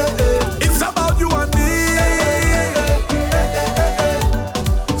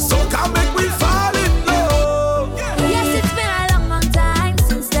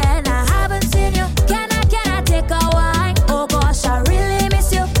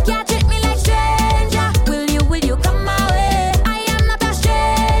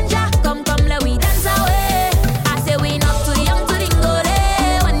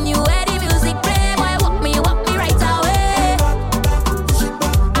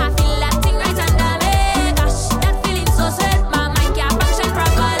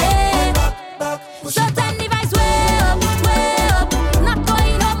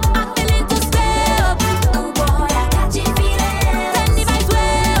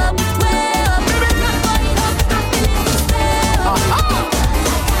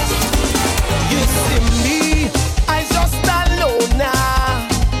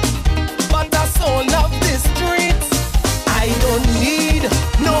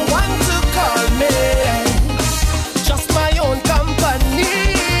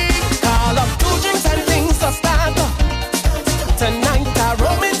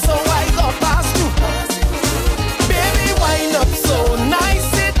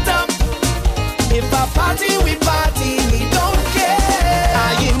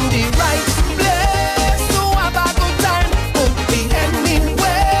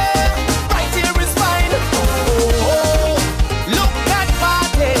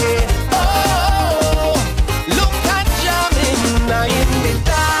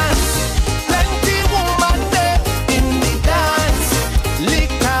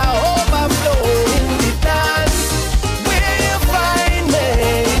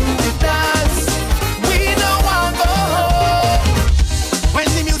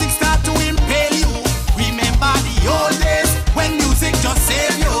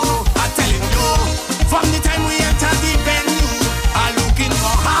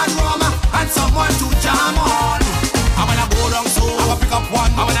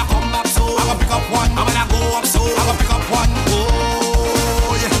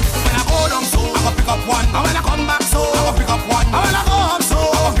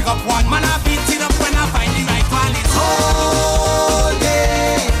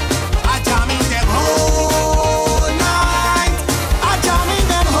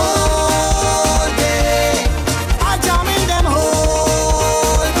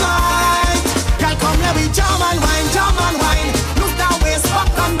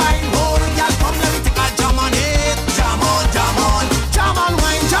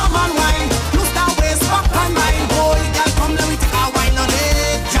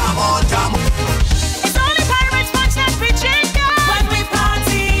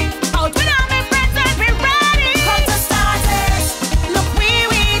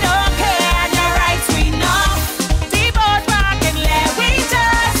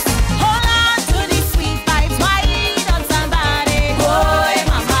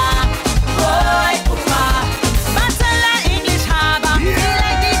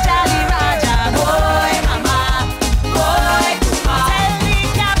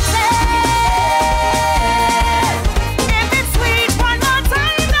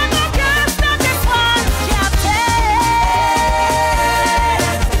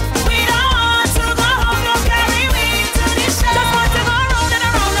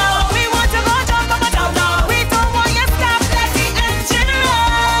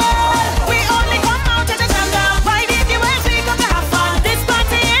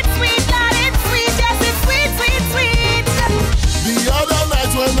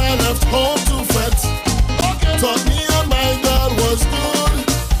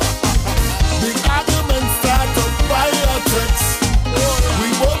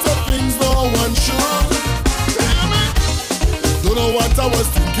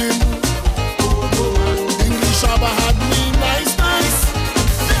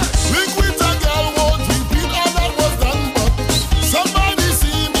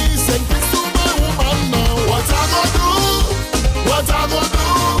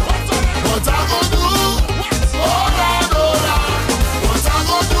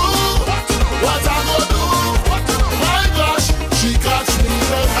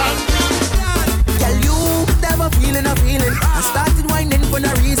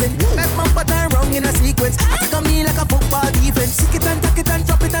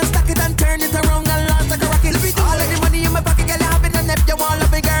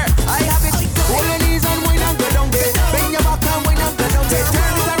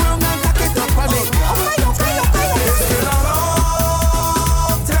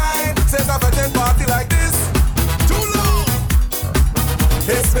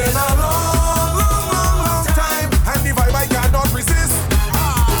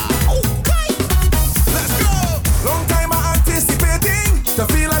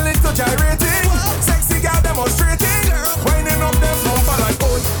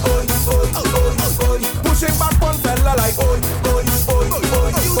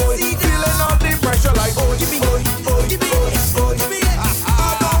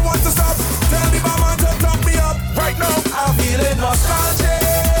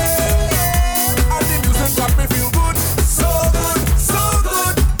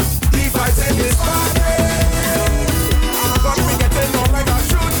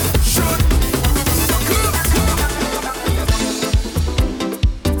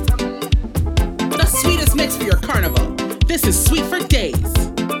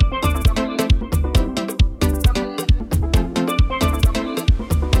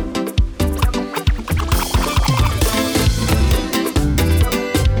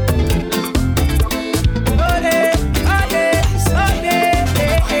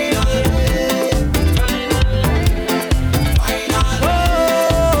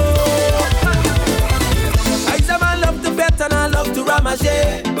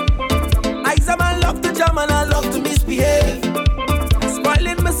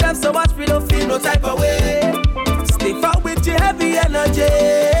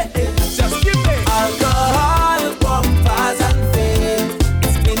 yeah. Just give me alcohol, bumpers and fame.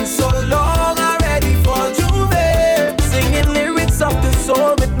 It's been so long, I'm ready for Juve. Singing lyrics of the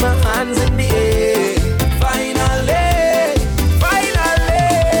soul with my hands in the air. Finally,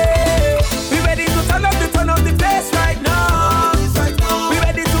 we ready to turn up the place right now. We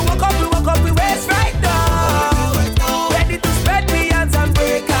ready to walk up, we waist right now. Ready to spread the hands and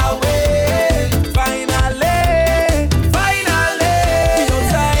break away. Finally, we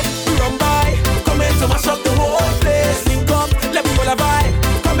outside, we run by. Come in to mash up the whole place. Link up, let me roll a vibe.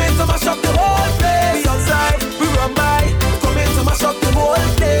 Come in to mash up the whole place. We outside, we run by. Come in to mash up the whole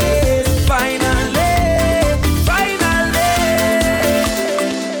place. Finally.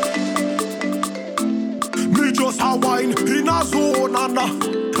 Me just a wine in a zone and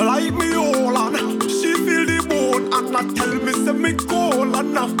like me all and she feel the bone and tell me say me cold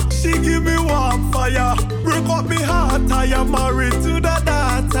and she give me warm fire. Break up me heart, I am married to the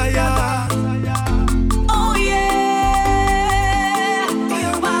daughter, yeah. Oh yeah,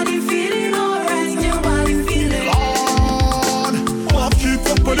 your body feeling alright, your body feeling. Lord, back it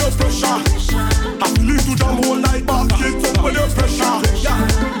up with your pressure. I feel it to jam all night. Back it up with your pressure. Yeah,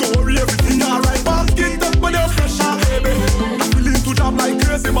 don't worry, everything alright. Back it up with your pressure, baby. I feel it to jam like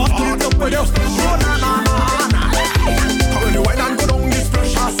crazy. Back it up with your pressure. Na na na na. When you wine and go down this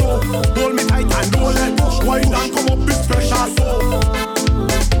pressure, so hold me tight and don't let push. Wine and come up this pressure, so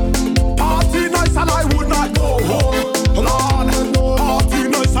party nice and I would not go home. Lord, party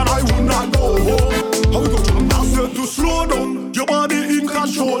nice and I would not go home. How we go jam now? Set to slow down. Your body in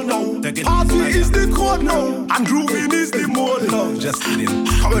control now. Party is the code now, and grooving is the mode now. Just kidding.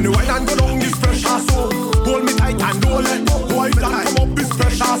 When you wine and go down this pressure, so hold me tight and don't let go. Wine and come up this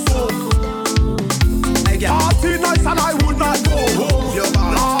pressure, so party nice and I would not go home.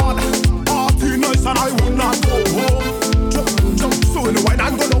 Lord, party nice and I would not go home. Jump, so when you wine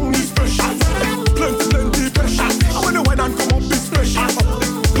and go down this pressure, plenty pressure. And when you wine and come up this pressure,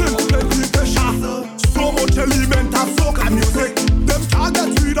 plenty pressure. So much element and soca music. Them can't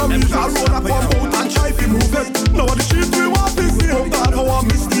get rid of me. I roll up on boat and try to move it. Now the shit we want to see. Oh God, how I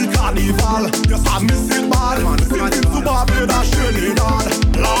miss the carnival. Yes, I miss it bad. Singing to Barbados, Trinidad.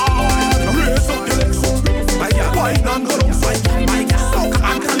 Lord, raise up your legs up. Wine and go down side. Soca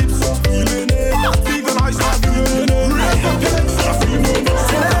and calypso. Feeling it. Party the nice and feeling it. Raise up your legs up. Feeling it.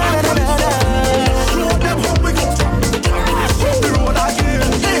 Soca and calypso. Show them how we go. Show the road again.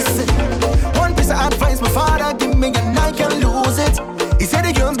 Listen, one piece of advice my father give me and I can lose it. He said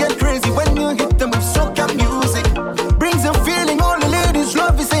the girls get crazy when you hit them with soca music. Brings a feeling all the ladies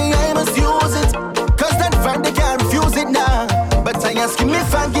love. You say I must use it, cause that vibe they can't refuse it now. But I ask him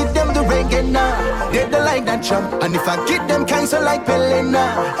if I give them the reggae now, they don't like that jump. And if I get them kinds of like Pele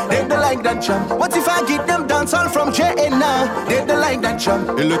now, they don't like that jump. What if I get them dancehall from J.N. They don't like that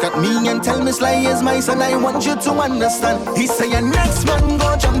jump. They look at me and tell me Sly is my son. I want you to understand. He say your next man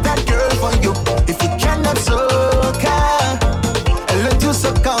go jump that girl for you. If you cannot soca, let you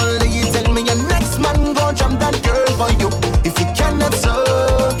suck all day. You tell me your next man go jump that girl for you. If you cannot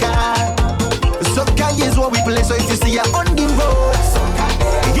soca, soca is what we play. So if you see her on the road,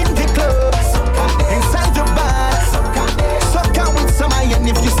 in the club, inside your bar, soca with some iron.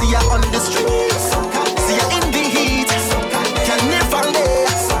 If you see her on the street, see her in the heat, can never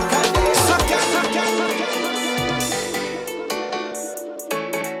let soca.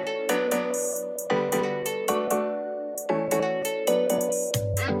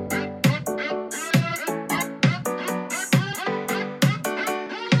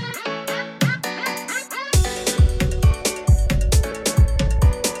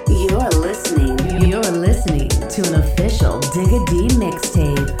 You're listening to an official Digga D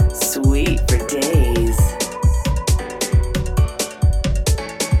mixtape. Sweet for days.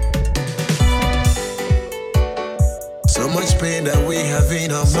 So much pain that we have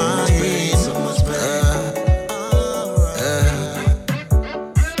in our mind.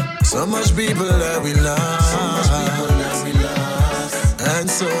 So much people that we lost. And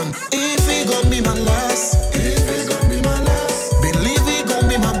son, if it gon' be my last, believe it gon'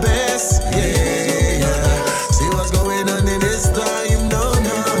 be my best. Yeah. See what's going on in this time. No.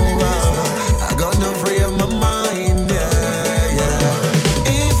 I got no free of my mind. Yeah.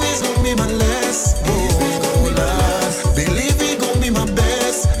 If it's gon' be my last, believe it gon' be my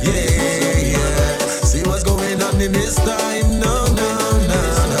best. Yeah. See what's going on in this time. No.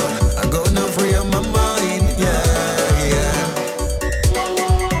 I got no free of my mind. Yeah.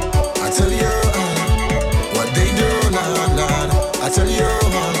 I tell you what they do, Lord. I tell you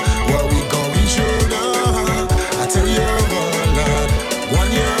what we going through, Lord. I tell you, Lord.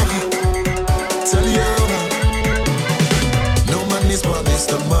 1 year, tell you no man is always promise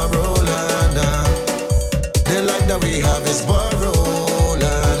tomorrow, Lana. The life that we have is borrowed,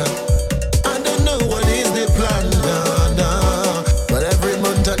 Lana. I don't know what is the plan, Lana, but every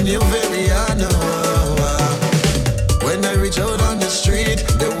month a new Variana. When I reach out on the street,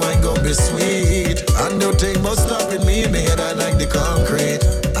 the wine gon' be sweet. And no thing must stopping me, my head I like the concrete.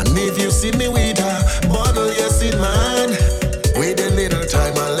 And if you see me with a bottle, yes in man, with a little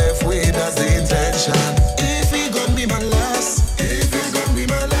time I left with, that's the intention. If it gon' be my last, if it gon' be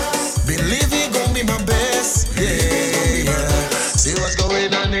my last, believe it gon' be my best, yeah, yeah. See what's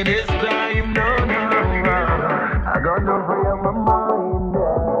going on in this time, no, no, no. I got no free on my mind,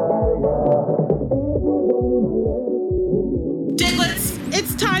 Diglets,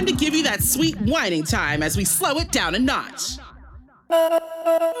 it's time to give you that sweet whining time as we slow it down a notch.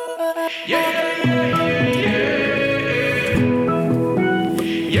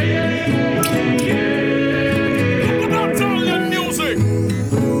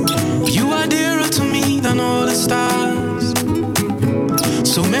 You are dearer to me than all the stars.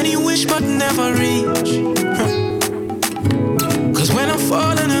 So many wish but never reach. Cause when I'm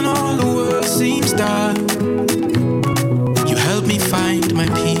falling and all the world seems dark, you help me find my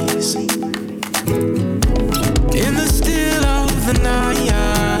peace. In the still of the night,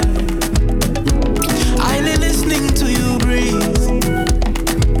 I lay listening to you breathe.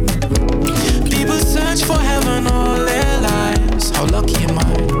 People search for heaven all their lives. How lucky am I?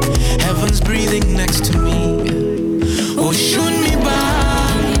 Heaven's breathing next to me. Oh, shun mi ba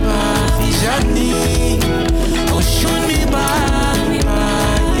vijani. Oh, shun mi ba,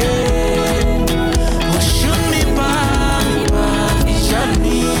 yeah. Oh, shun mi ba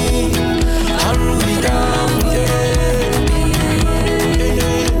vijani. Harumi down,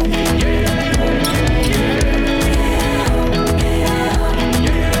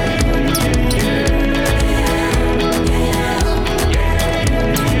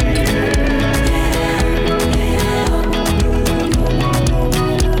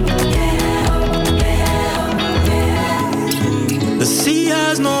 the sea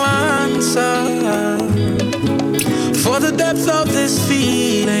has no answer for the depth of this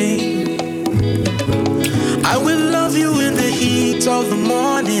feeling. I will love you in the heat of the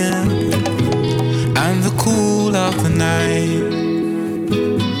morning and the cool of the night.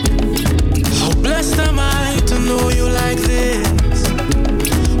 How blessed am I to know you like this.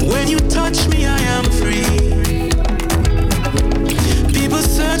 When you touch me, I am free. People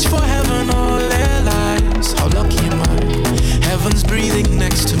search for heaven all their lives. How lucky am I? Heaven's breathing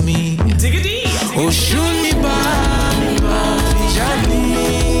next to me. Oh, shun mi ba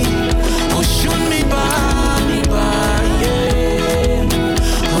vijani. Oh, shun mi ba, yeah.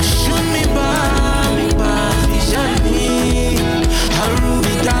 Oh, shun mi ba vijani.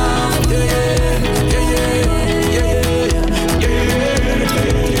 Harumi down, yeah, yeah, yeah, yeah, yeah.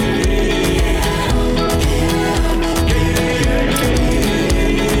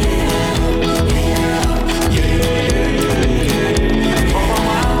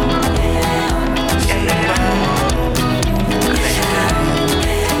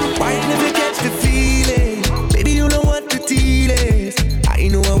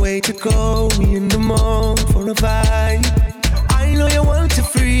 To call me in the morning for a vibe. I know you want to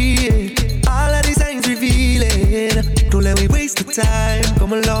free it. All of these signs revealing. Don't let me waste the time.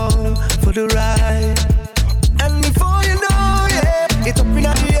 Come along for the ride. And before you know, yeah, it's up in the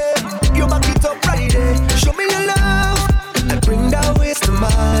air. You back it up right there. Show me your love and bring that waste to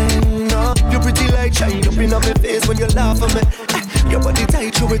mine. No, you pretty like shine up in my face when you laugh at me. Your body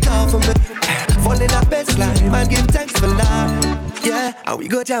tight, show it off for me. Falling at best line, man, give thanks for life. Yeah, and we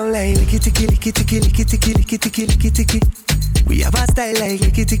go down like licky-ticky, licky-ticky, licky-ticky, licky-ticky, licky-ticky. We have a style like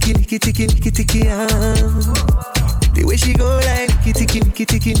licky-ticky, licky-ticky, licky-ticky, The way she go like licky-ticky,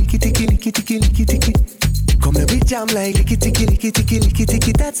 licky-ticky, licky-ticky, licky-ticky, licky-ticky. Come and we jam like licky-ticky, licky-ticky,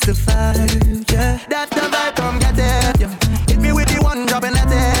 licky-ticky. That's the vibe, yeah. That's the vibe, come get it, yeah. Hit me with the one dropping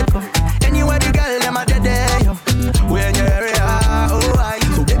at it. Anywhere the girl, them are dead there, yeah. We're in your area, oh, I.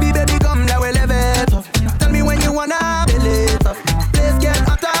 So baby, come, that will live it up. Tell me when you wanna build it up. Let's get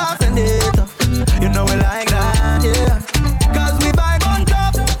hot up, send it up. You know we like that, yeah. Cause we vibe on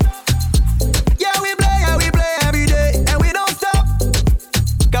top. Yeah, we play every day. And we don't stop.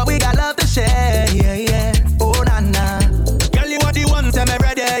 Cause we got love to share, yeah, yeah. Oh, nah, nah. Girl, you are the one, tell me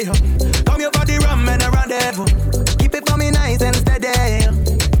ready, yo. Come here for the rum and a rendezvous. Keep it for me nice and steady, yo.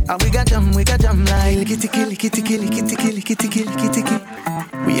 And we got jam like licky-ticky, licky-ticky, licky-ticky, licky-ticky, licky-ticky.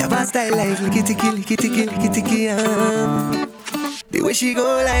 We have a style like licky-ticky, licky-ticky, licky-ticky, The way she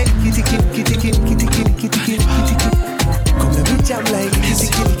go like licky-ticky, licky-ticky, licky-ticky, licky-ticky, licky-ticky. Come and we jam like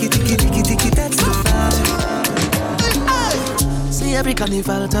licky-ticky, licky-ticky, licky-ticky. That's the vibe. See me every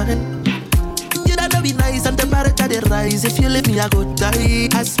carnival time. You don't be nice and temperature they rise. If you leave me, I go die.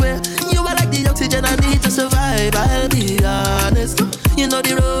 I swear, you are like the oxygen I need to survive. I'll be honest. You know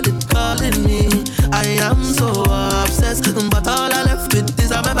the road is calling me. I am so obsessed, but all I left with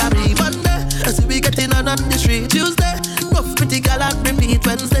is a memory. Monday, I see we getting on the street. Tuesday, rough pretty girl and repeat.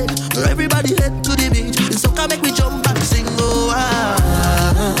 Wednesday, everybody head to the beach. So can make me jump and sing. Oh,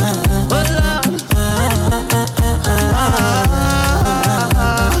 oh Lord.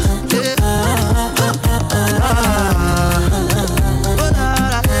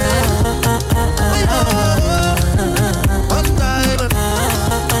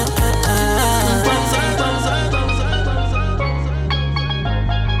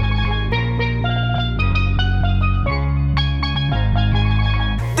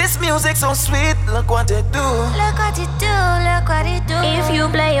 Music so sweet, look what it do. Look what it do, look what it do. If you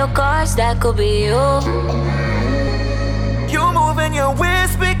play your cards, that could be you. You moving your way,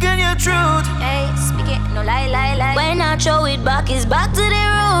 speaking your truth. Hey, speak it, no lie, lie, lie. When I throw it back, it's back to the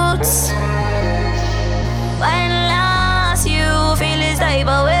roots. When last you feel this type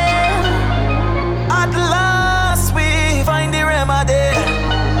of way, at last we find the remedy.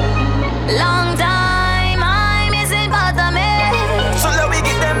 Long time I missing part of me. So let we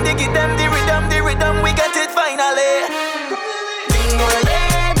give them the rhythm, we get it finally. Dingole,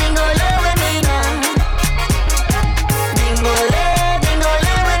 dingole with me now. Dingole,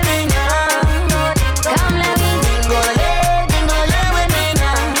 dingole with me now. Come let me dingole, dingole with me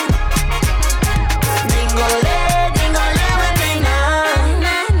now. Dingole, dingole with me now.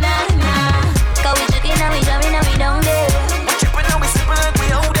 Nah, nah, nah. Cause we chicken and we jumping and we down there. We tripping and we sipping like we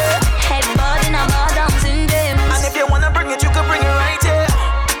out there. Headboard in our bottoms in them. And if you wanna bring it, you can bring it right here.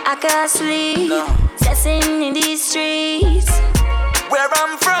 I can't sleep, stressing in these streets. Where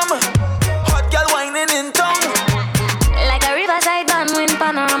I'm from, hot girl whining in town. Like a riverside man with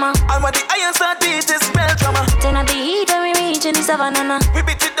panorama. And when the iron start beat, it's spell drama. Turn up the heat when we reach in the savannah. We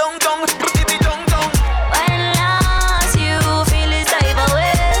beat it down, down, beat it down, down. When last you feel this type of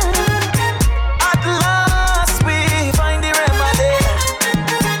way, at last we find the remedy.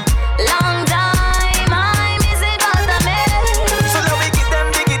 Long time I miss it but I miss. So now we give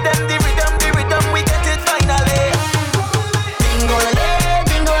them the rhythm, we get it finally. Dingole,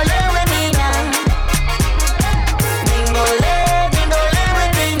 dingole with me now. Dingole, dingole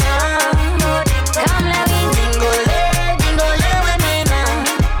with me now. Come let me dingole with me now.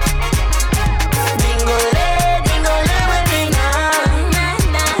 Dingole, dingole with me now. Nah,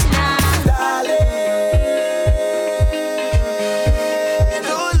 nah, nah. Darling,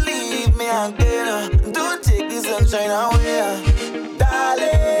 don't leave me again. Don't take the sunshine away.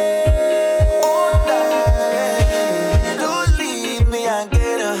 Darling, oh darling, don't leave me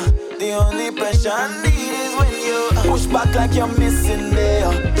again. The only pressure I need is when you push back like you're missing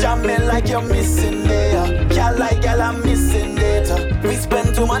there. Jam me like you're missing there. Girl like girl I'm missing it. We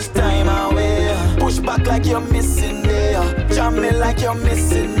spend too much time away. Push back like you're missing there. Jam me like you're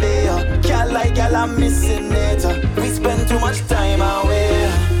missing there. Girl like girl I'm missing it. We spend too much time away.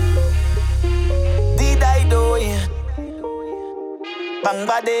 Did I do it? Bang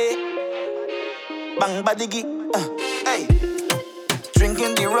body gi. Hey,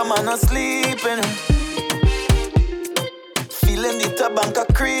 drinking the rum and not sleeping. Feeling the tobacco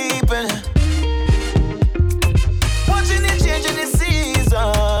creeping. Watching it changing the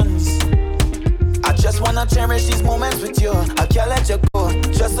seasons. I just wanna cherish these moments with you. I can't let you go,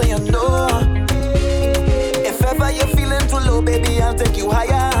 just so you know. If ever you're feeling too low, baby, I'll take you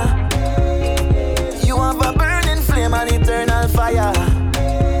higher. You have a burning flame and eternal fire.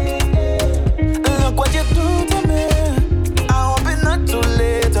 Look what you do to me. I hope it's not too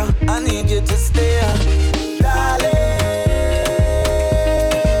late. I need you to stay, darling.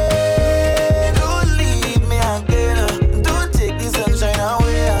 Don't leave me again. Don't take the sunshine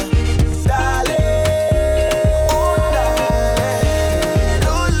away, darling. Oh darling,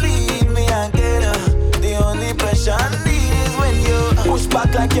 don't leave me again. The only pressure I need is when you push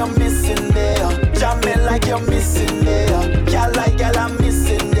back like you're missing there. Jam me like you're missing there. Girl like girl I'm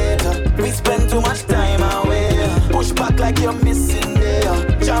missing it. We spend too much time away. Push back like you're missing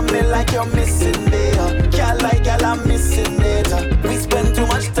there. Jam me like you're missing there. Girl like girl I'm missing it. We spend too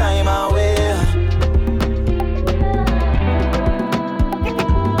much time away.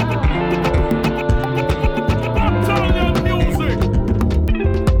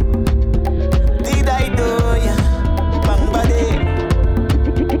 Did I do ya? Bang body.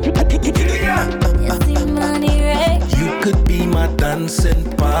 You could be my dancing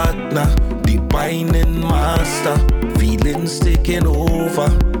partner, the whining master, feelings taking over.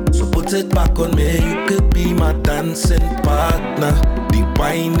 So put it back on me. You could be my dancing partner, the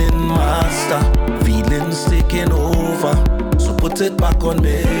whining master, feelings taking over. So put it back on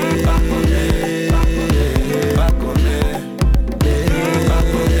me. Back on me. Back on me. Back on me.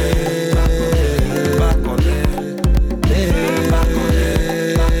 Back on me. Back on me.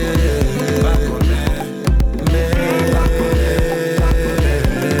 Back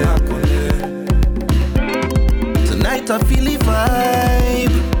on me. Tonight I feel the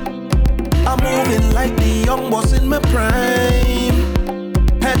vibe. I'm moving like the young boss in my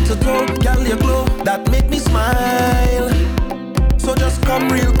prime. Head to toe, girl, you glow, that make me smile. So just come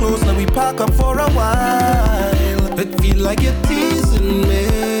real close, now we park up for a while. It feel like you're teasing me.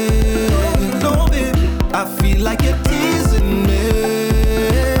 No, baby, I feel like you're teasing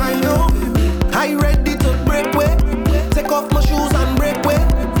me. I know, I ready to break way. Take off my shoes and break way.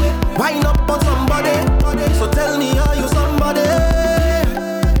 Wind up on somebody. So tell me, are you somebody?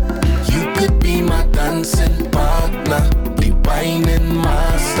 You could be my dancing partner, the whining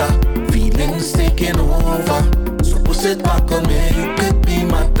master, feelings taking over. So push it back on me. You could be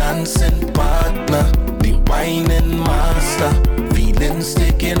my dancing partner, the whining master, feelings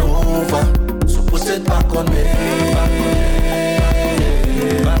taking over. So push it back on me. Back on me.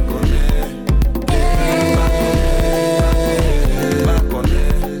 Back on me. Back on me.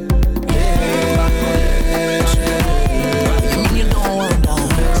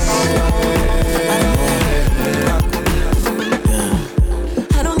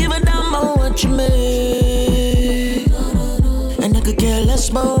 You make, and I could care less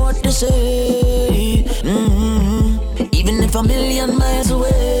about what they say. Even if a million miles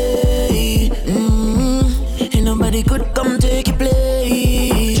away, ain't nobody could come take your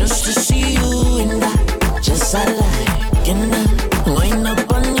place. Just to see you in that, just I like in that. Wind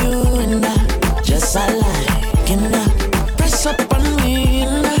up on you in that, just I like in that. Press up on me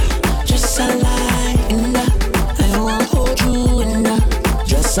in that, just I like in that. I wanna hold you in that,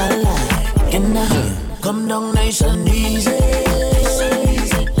 just I like. Come down nice and easy.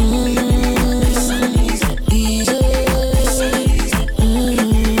 Easy.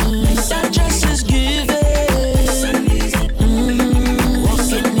 That just is giving.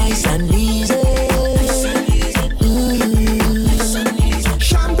 Walk it nice and easy.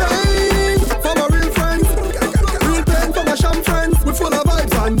 Champagne for my real friends, real pain for my sham friends. We full of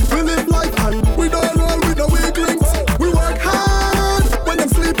vibes and we live life and we don't roll with no weak links. We work hard when I'm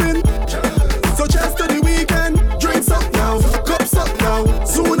sleeping. So just to the weekend, drinks up now, cups up now.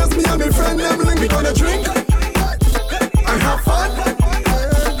 Soon as me and my friend them link, we gonna drink and have fun.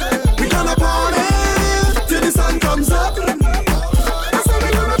 We gonna party till the sun comes up. I said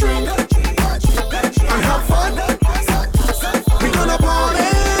we gonna drink and have fun. We gonna party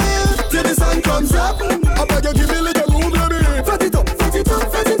till the sun comes up. I beg you give me a little room, baby. Fat it up, fat it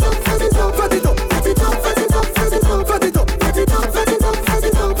up, fat it up, fat it up, fat it up, fat it up, fat it up, fat it up, fat it up, fat it up, fat it up, fat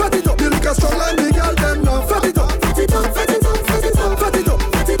it up, fat it up. You look as strong and big girl them now. Fat it up, fat it up, fat it up, fat it up, fat it up,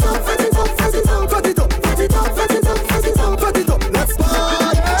 fat it up, fat it up, fat it up, fat it up, fat it up, fat it up, fat it up, fat it up. Let's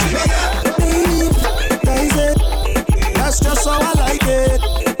party. That is it. That's just how I like it.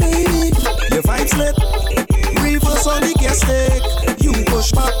 Your vibe slip, reverse on the gas stick. You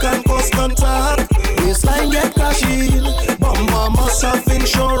push back and cause contact. Baseline get crashing. Bumper must have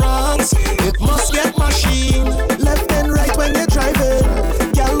insurance. It must get machine. Left and right when you're driving.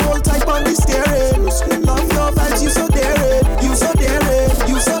 Girl, hold tight on the steering. Love your vibes, you so daring. You so daring,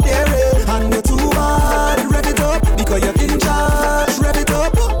 you so daring. And you're too hard, rev it up. Because you're in charge, rev it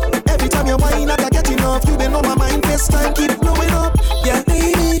up. Every time you whine, I can get enough. You been on my mind this time, keep blowing up. Yeah,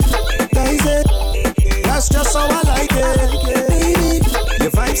 baby, that is it. That's just how I like it. Baby,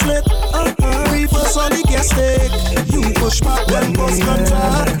 your vibe slip. Reverse on the gas stick. You push back and cause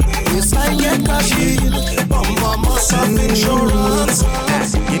contact. Baseline get crashing. Bumper must have insurance.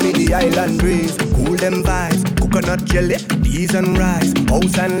 Give me the island breeze, cool them vibes. Coconut jelly, peas and rice.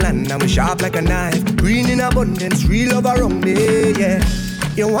 House and land, and we sharp like a knife. Green in abundance, real love around me, yeah.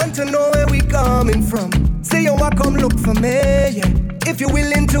 You want to know where we coming from? Say you want come look for me, yeah. If you're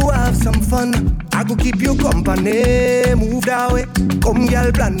willing to have some fun, I go keep you company. Move that way, come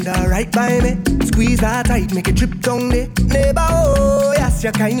girl, blunder right by me. Squeeze that tight, make it drip down there. Neighbor, oh, yes,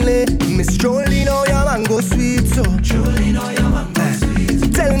 you kindly. Miss Jolie, know your mango sweet, so Jolie, know your mango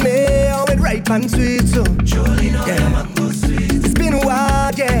sweet. Tell me how it ripe and sweet, so Jolie, know your mango sweet. It's been a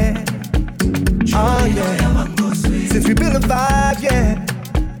while, yeah. Jolie, oh, yeah. Know your mango sweet. Since we built a vibe, yeah.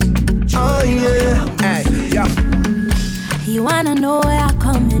 Oh, yeah. Hey, yeah. You wanna know where I'm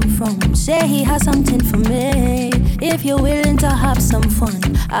coming from? Say he has something for me. if you're willing to have some fun,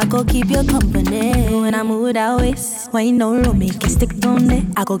 I go keep you company. When I move that waist, why you know roll, make you stick on it.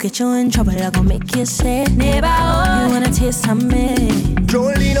 I go get you in trouble, I go make you say, neighbor, oh, you wanna taste some me?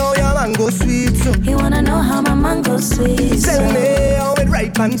 Jolene, how your mango sweet so. You wanna know how my mango sweet? Tell me how it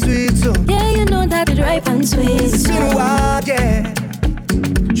ripe and sweet so. Yeah, you know that it ripe and sweet. It's been a while, yeah.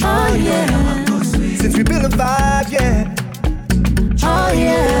 Oh yeah. Since we built a vibe, yeah. Oh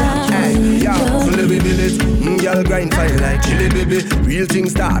yeah. Hey, yeah. So let me build it. Y'all grind fine like chili, baby. Real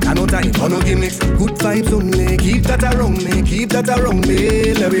things start, I no time for no gimmicks. Good vibes only, keep that around me, keep that around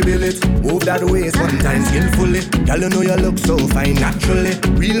me. Let me build it. Move that waist one time skillfully. Y'all you know you look so fine naturally.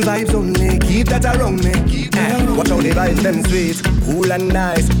 Real vibes only, keep that around me. Watch how the vibes them sweet, cool and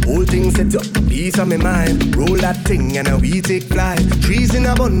nice. Whole thing set up, peace on my mind. Roll that thing and we take flight. Trees in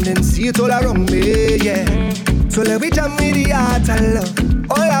abundance, see it all around me, yeah. So let me jam with the heart and love.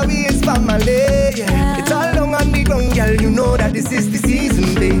 All I we is family, yeah. It's all long on the ground, girl. You know that this is the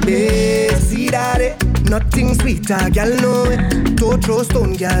season, baby. See that it? Nothing sweeter, girl, know it. Don't throw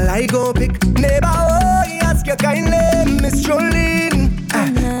stone, girl, I go pick. Neighbor, oh, he ask you kindly, Miss Jolene.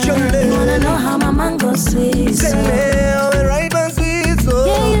 Jolene. You wanna know how my mango sweet? Tell me how it ripe and sweet, so.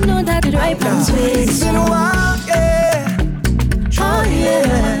 Yeah, you know that it ripe and sweet. It's been a while, yeah. Oh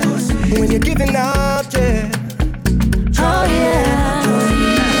yeah. When you're giving out, yeah. Oh yeah.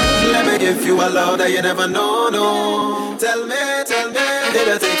 Let me give you a love that you never know, no. Tell me, did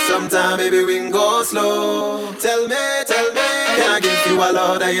it take some time, baby, we can go slow. Tell me, can I give you a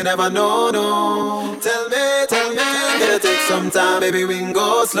love that you never know, no. Tell me, did it take some time, baby, we can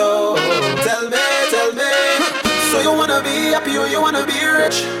go slow. Tell me, so you wanna be happy or you wanna be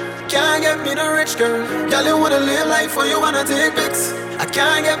rich? Can't get me the rich girl. Girl, you wanna live life or you wanna take pics? I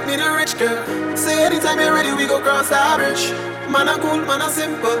can't get me the rich girl. Say anytime you're ready, we go cross the bridge. Man a cool, man a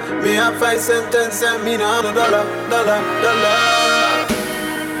simple. Me have 5 cents and me no $1.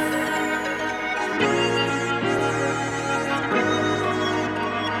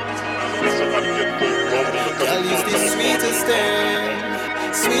 Girl, is the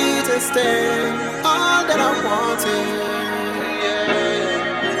sweetest thing, all that I wanted.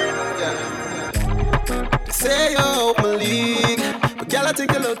 Say you're out my league, but girl I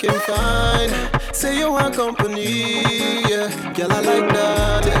think you're looking fine. Say you want company, yeah, girl I like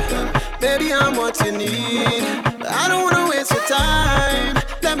that, yeah. Baby I'm what you need, but I don't wanna waste your time.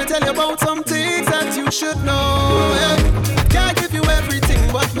 Let me tell you about some things that you should know, yeah. I can't give you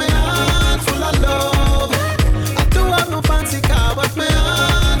everything, but my heart full of love. I don't have no fancy car, but my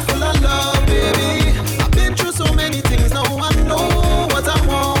heart full of love, baby. I've been through so many things, now I know what I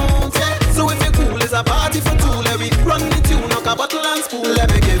want, yeah. So if you're cool, it's a party for two. Let me run the tune, knock a bottle and spoon. Let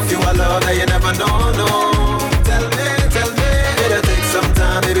me give you a love that you never know, no. Tell me, it'll take some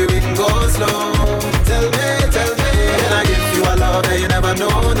time, baby, we can go slow. Tell me, can I give you a love that you never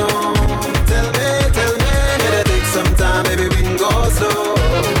know, no. Tell me, it'll take some time, baby, we can go slow.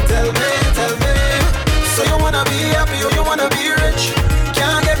 Tell me, so you wanna be happy or you wanna be rich?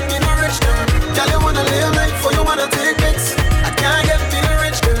 Can't get me no rich girl. Girl, you wanna live life or you wanna take pics? I can't get me no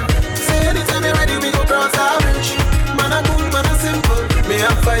rich girl. Anytime you're ready, we go cross our bridge. Man a cool, man a simple. Me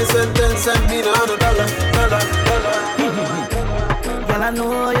have 5 cents and me no $1. Girl, I know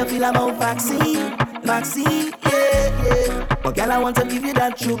how you feel about vaccine, yeah. But girl, I want to give you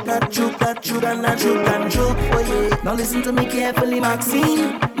that truth, and oh yeah. Now listen to me carefully,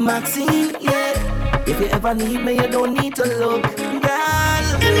 Maxine, yeah. If you ever need me, you don't need to look,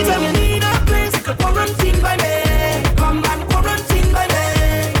 girl. Anytime you need a place, you can quarantine by me. Come and quarantine by me.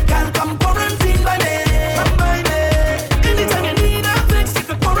 Girl, come quarantine by me. Come by me. Anytime you need a place, you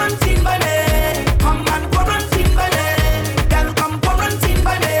can quarantine by me. Come and quarantine by me. Girl, come quarantine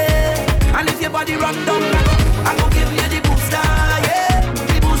by me. And if your body run down, I go give you the booster, yeah.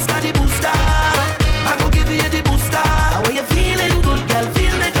 The booster. I go give you the booster. And when you're feeling good, girl,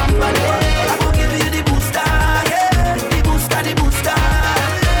 feel the company. I go give you the booster, yeah. The booster.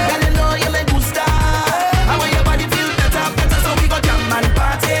 Girl, you know you make booster. And when your body feel better, so we go jam and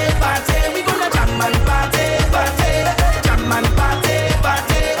party. We gonna jam and party. Jam and party.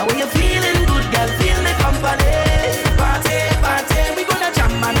 And when you're feeling good, girl, feel the company. Party. We gonna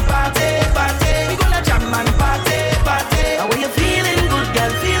jam and party. We gonna jam and party. And when you're feeling good,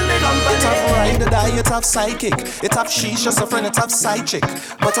 girl, feel the company. It have ride or die, it have psychic. It have she's just a friend, it have side chick.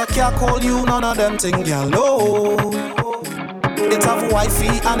 But I can't call you none of them thing, girl, no. It have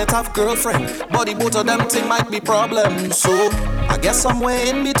wifey and it have girlfriend, but the both of them thing might be problems. So I guess somewhere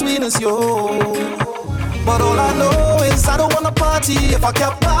in between is you. But all I know is I don't wanna party if I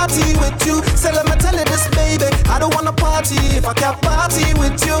can't party with you. Say let me tell you this, baby, I don't wanna party if I can't party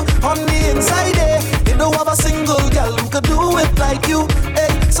with you. On the inside, you don't have a single girl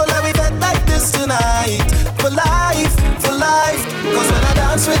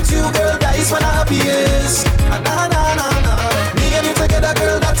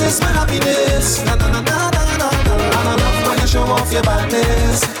off your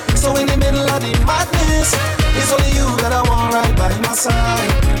badness. So in the middle of the madness, it's only you that I want right by my side.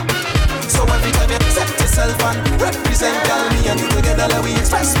 So every time you set yourself and represent, girl, me and you together, let we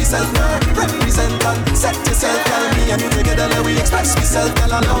express myself now. Represent and set yourself, girl, me and you together, let we express myself.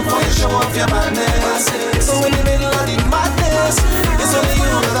 Girl, I love how you show off your madness. So in the middle of the madness, it's only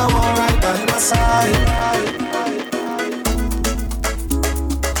you that I want right by my side.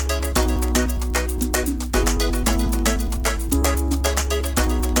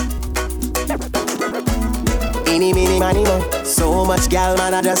 Eeny, meeny, miny, mo. So much gal,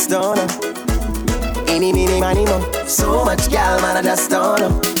 man, I just don't know. Eeny, meeny, miny, mo. So much gal, man, I just don't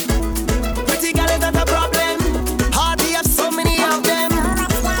know. Pretty gal is not a problem. Hardly have so many of them.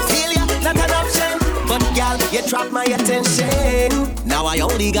 Failure, not an option. But gal, you trap my attention. Now I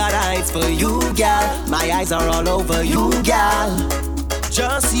only got eyes for you, gal. My eyes are all over you, gal.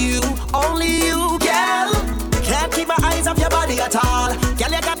 Just you, only you, gal. Can't keep my eyes off your body at all.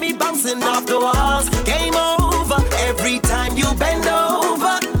 Girl, you got me bouncing off the walls. Game over every time you bend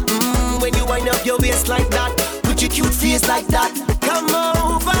over. When you wind up your waist like that, put your cute face like that. Come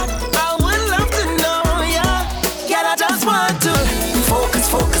over, I would love to know ya. Girl, I just want to focus,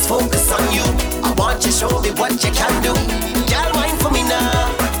 focus, focus on you. I want you to show me what you can do. Girl, wine for me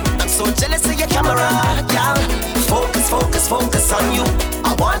now. I'm so jealous of your camera, girl. Focus, focus, focus on you.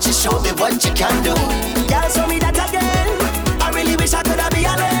 I want you to show me what you can do. Girl, show me that again. I really wish I could have be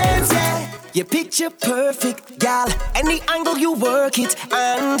a lens, yeah. You picture perfect, gal. Any angle you work it,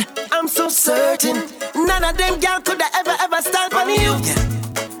 and I'm so certain none of them gal could have ever stand on you.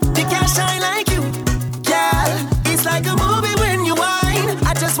 They can't shine like you, gal. It's like a movie when you whine.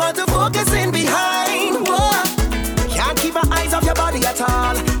 I just want to focus in behind. Whoa. Can't keep my eyes off your body at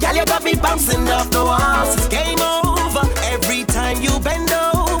all. Gal, you got me bouncing off the walls. It's game over every time you bend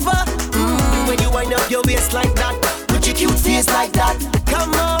over. When you wind up your waist like that, put your cute face like that.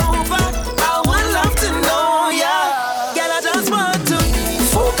 Come over, I would love to know ya. Girl, I just want to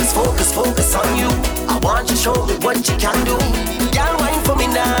focus, focus, focus on you. I want you to show me what you can do. Girl, wine for me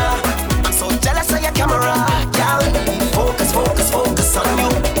now. I'm so jealous of your camera. Girl, focus, focus, focus on you.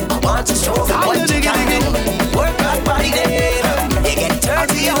 I want you to show me what you can do. Work that body there. You get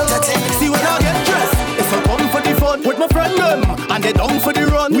 30 out of 10. See when I get dressed, if I come for the fun with my friend them, and they down for the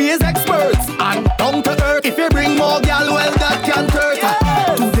run, we is experts and down to earth. If you bring more gal, well that can hurt.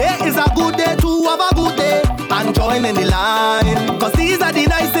 Today is a good day to have a good day and join in the line, cause these are the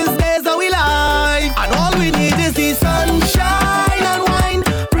nicest days that we like. And all we need is the sunshine and wine.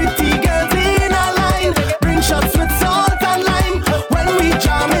 Pretty girls in a line, bring shots with salt and lime. When we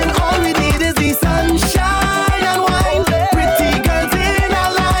jam in, all we need is the sunshine and wine. Pretty girls in a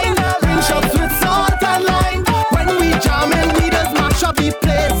line, bring shots with salt and lime. When we jam in, we just mash up the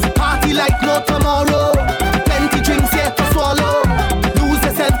place. Party like no tomorrow. Plenty drinks yet to swallow. Lose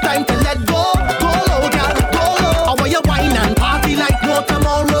yourself, time to let go. Go low, girl, go low. I want you wine and party like no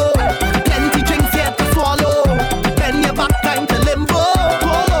tomorrow. Plenty drinks yet to swallow. Then you back, time to limbo.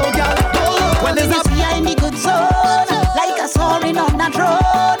 Go low, girl, go low. Well, there's a beer in the good zone, like a soaring on a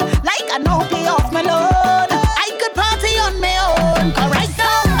drone, like a no pay off my loan. I could party on my own. Cause right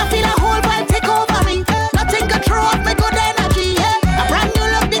now I feel a whole vibe take over me. Nothing could throw off my good energy. A brand new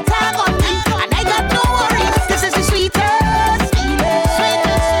look the tag on me, and I got no worries. This is the sweetest feeling.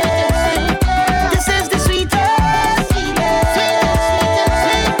 This is the sweetest feeling.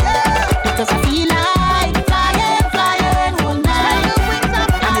 Because I feel like flying, flying all night.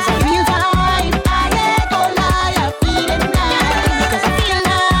 And it's a real vibe. I ain't gonna lie, I feel it now. Because I feel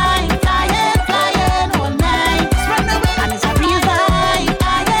like flying, flying all night. And it's a real vibe.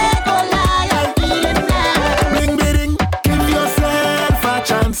 I ain't gonna lie, I feel it now. Bling, bling, give yourself a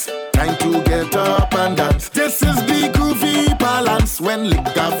chance. Time to get up and dance. This is the groovy balance. When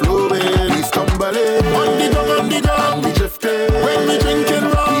liquor flowing, we stumbling. On the ground, we drifting. When we drinking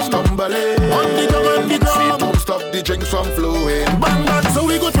rum, we stumbling. On the ground, don't stop the drinks from flowing. Bang, bang, so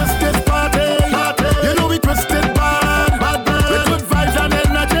we go twist this party. You know we twisted bad, bad, bad. With good vibes and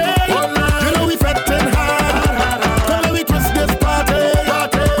energy. You know we fretting hard. Come on, we twist this party.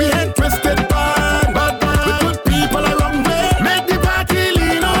 We ain't twisted bad, bad, bad. With good people around me. Make the party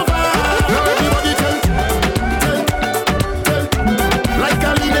lean over. Now everybody tilt, like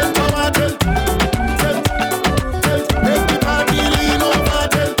a leaning tower, tilt. Make the party lean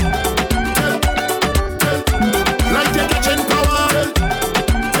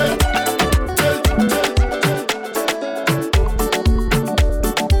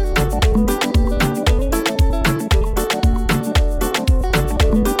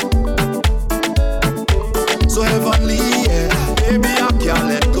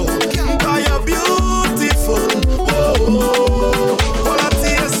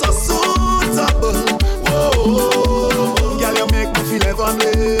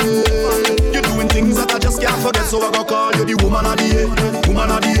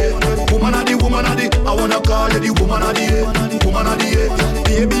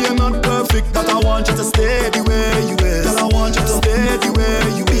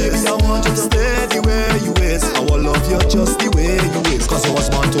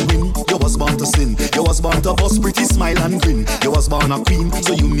was born to sin. You was born to bust pretty smile and grin. You was born a queen,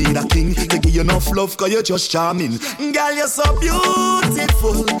 so you need a king to give you enough love, cause you're just charming. Girl, you're so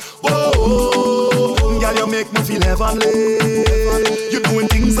beautiful. Whoa, girl, you make me feel heavenly. You're doing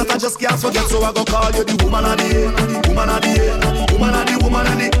things that I just can't forget, so I go call you the woman of the year. Woman of the year. Woman of the, woman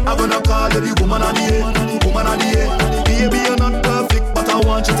of the. I'm gonna call you the woman of the year. Woman of the year. Baby, you're not perfect, but I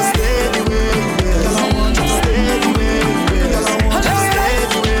want you to stay the way you is. Girl, I want you to stay the way you is. Girl, I want you to stay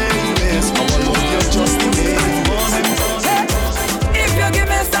the way you is. I want you just the way you want it. If you give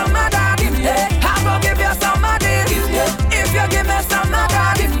me some of that, I go give you some of this. If you give me some of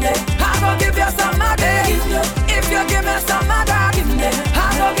that, I go give you some of this. If you give me some of that, I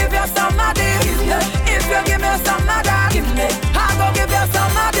go give you some of this. If you give me some of that, I go give you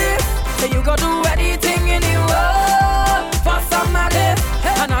some of this. So you go do anything in the world for some of this,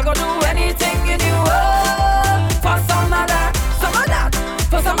 and I go do anything in the world for some of that,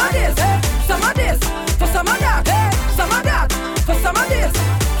 for some of this, some of this, for some of that, some of that, for some of this,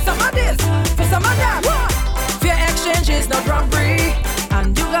 some of this, for some of that. Fair exchange is not robbery,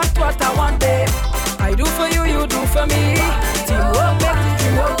 and you got what I want, babe. I do for you, you do for me. Teamwork makes the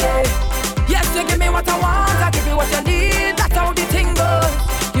dream okay. Yes, you give me what I want, I give you what you need. That's how the thing goes.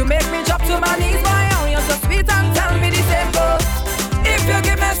 You make me drop to my knees, my own. You're so sweet and tell me the same goes. If you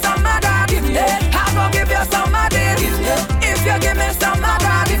give me some of that, I go give you some of this. If you give me some of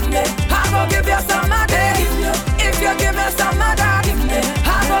that, I go give you some of this. If you give me some of that,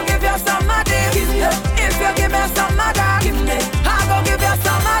 I go give you some of this. If you give me some of that, I go give you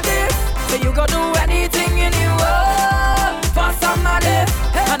some of this. So you go do anything in the world for some of this,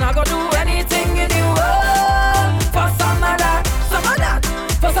 and I go do anything in the world for some of that, some of that,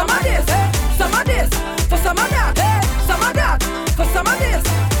 for some of this, some of this, for some of that, some of that, for some of this,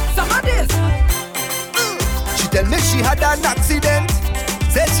 some of this. She tell me she had an accident,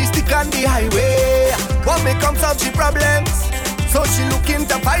 said she stick on the highway. What may come solve she problems, so she looking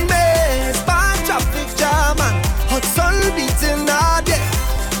to find me. Span traffic jam and hot sun beating her day.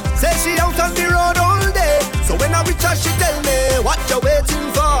 Say she out on the road all day, so when I reach her she tell me, what you waiting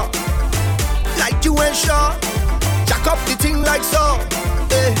for? Like you ain't sure, jack up the thing like so,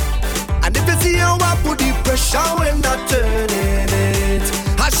 eh. And if you see how I put the pressure when I turn it,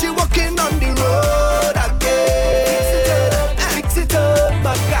 as she walking on the road again, fix it up,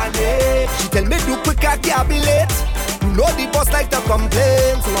 Macane. She tell me do quick, I can't be late. You know the boss like to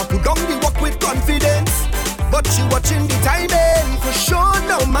complain, so I put down the work with confidence. But she watching the timing, for sure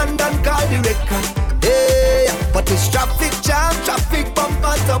no man done call the record. Hey, but it's traffic jam, traffic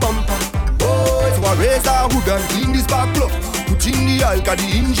bumper to bumper. Oh, it's what raise our hood and clean this back plug. Put in the oil, got the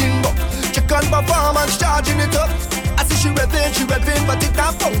engine up. Check on performance, charging it up. I see she revving, but it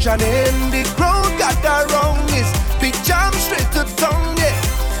not functioning. The crowd got her wrong, is big jam straight to tongue, yeah.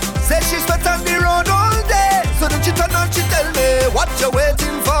 Say she's sweat on the road all day, so then she turn on, she tell me, what you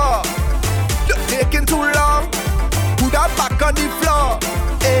waiting for? You're taking too long, put her back on the floor,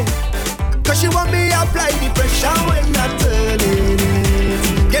 eh. Cause she want me apply the pressure when I turn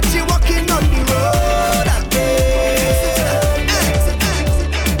it. Get you walking on the road again.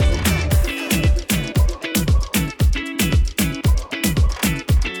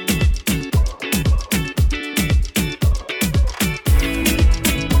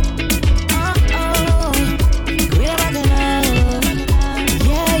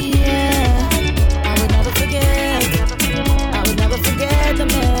 The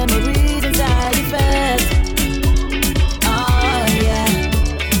memories inside your face. Oh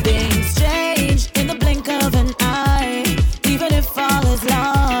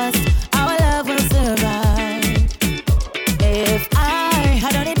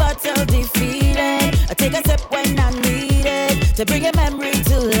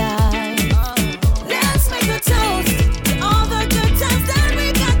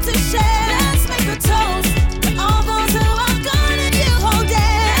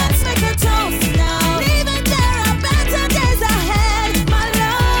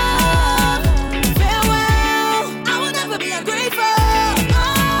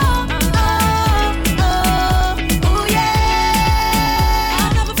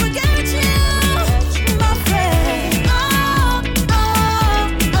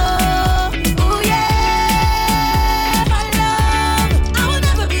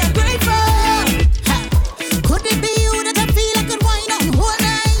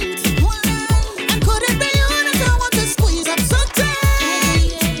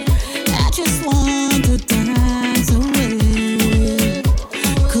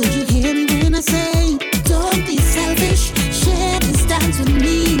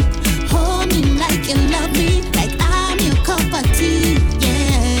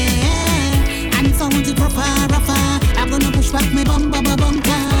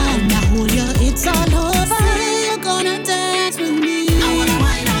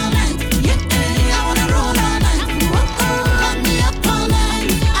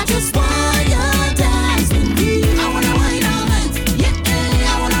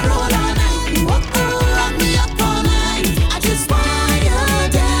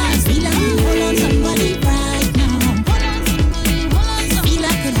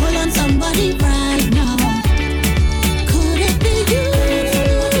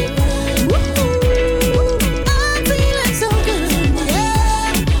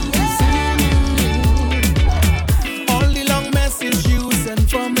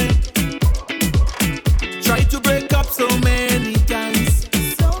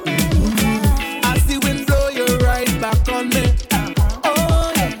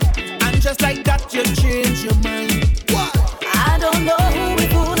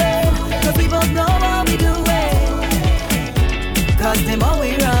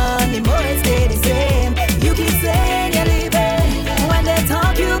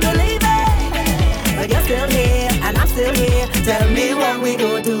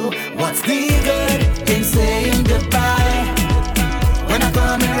What's the good in saying goodbye? When I'm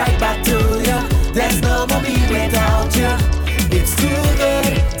coming right back to you, there's no more me without you. It's too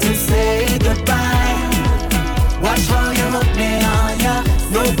good to say goodbye. Watch how you hook me on ya.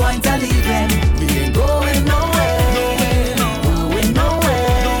 No point of leaving. We ain't going nowhere. Going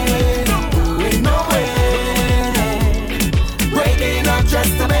nowhere. Going nowhere. Breaking up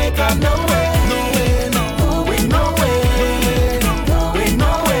just to make up nowhere. Going nowhere. Going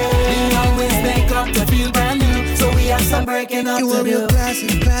nowhere. We always make up to feel brand new, so we have some breaking up to do. You are real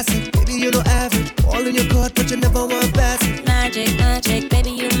classic, baby, you know average. All in your court, but you never want pass it. Magic,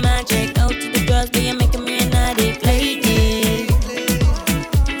 baby, you magic. Out to the girls, but you're making me an addict lately.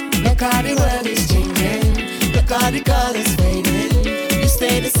 Look how the world is changing. Look how the colors fading. You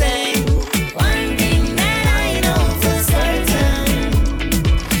stay the same. One thing that I know for certain,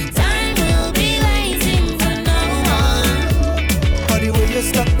 time will be waiting for no one. But the way you're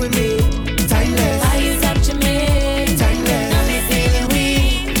stuck with me, timeless. How you touching me, timeless. Got me feeling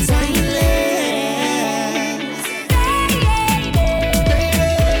weak, timeless.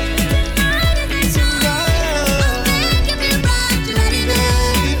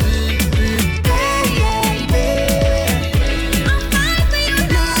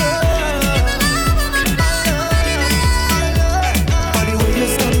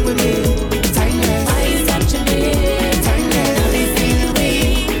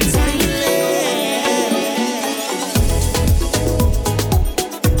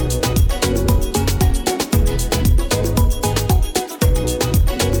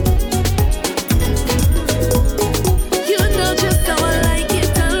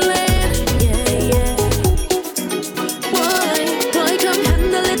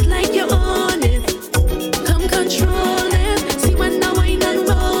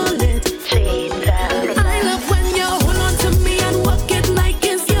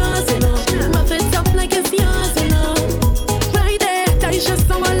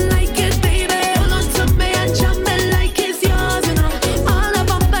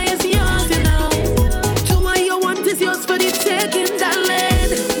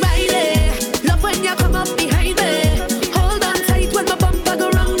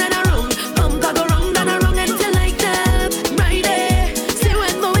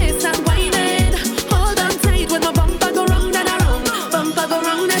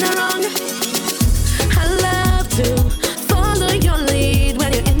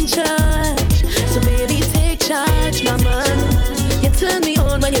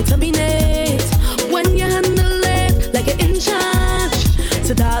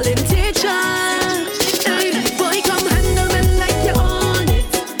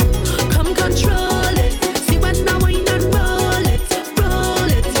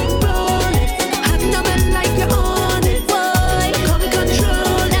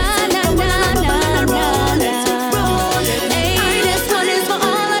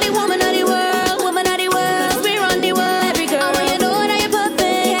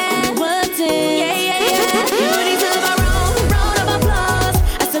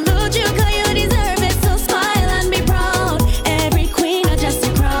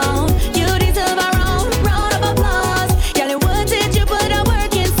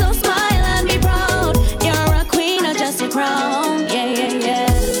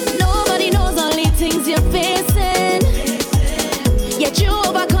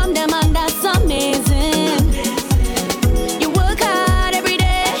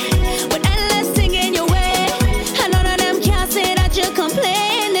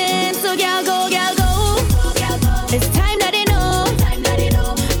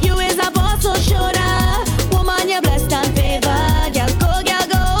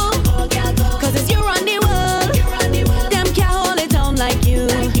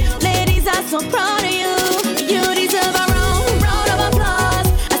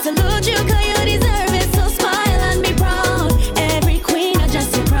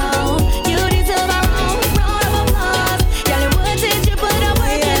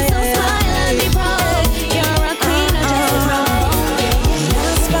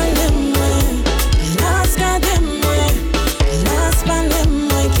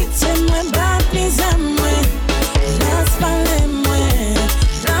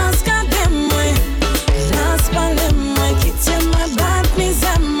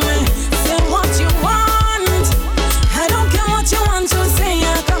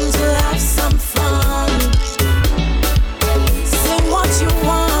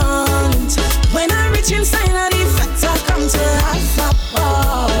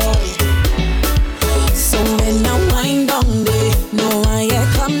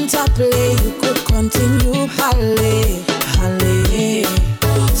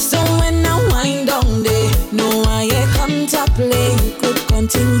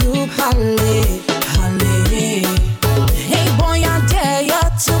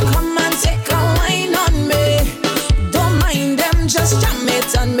 just jam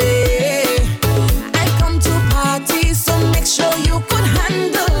it on me. I come to party, so make sure you could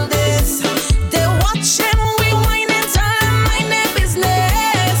handle this. They watching, we whining, tell them mind their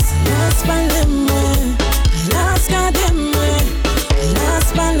business. Last palemwe, last kademwe,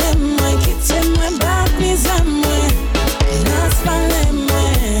 last palemwe, kitchen my back mizamwe. Last palemwe,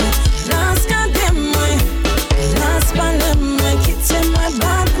 last kademwe, last palemwe, kitchen my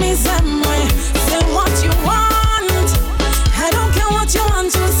back mizamwe. Say what you want, I don't care what you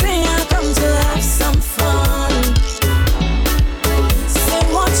want to say. I come to have some fun. Say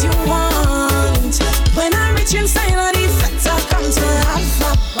what you want. When I reach inside of the fence, I come to have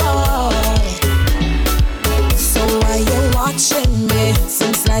a ball. So why you watching me?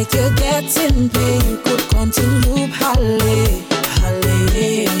 Seems like you're getting paid. You could continue, Holly,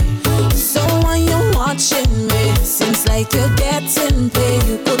 Holly. So why you watching me? Seems like you're getting paid.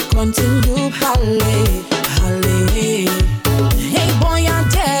 You could continue, Holly, Holly. Hey boy, I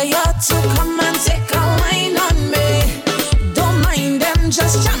dare you to come and take a wine on me. Don't mind them,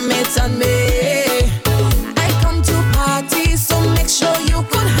 just jam it on me. I come to party, so make sure you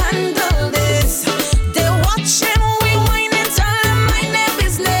could handle this. They watching, we whining, tell them mind their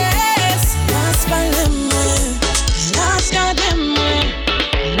business. Last palemwe, last kademwe,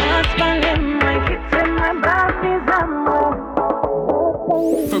 last palemwe, kitchen my back mizamwe.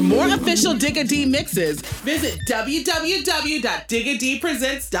 For more official Digga D mixes, visit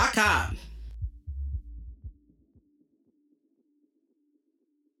www.diggadpresents.com.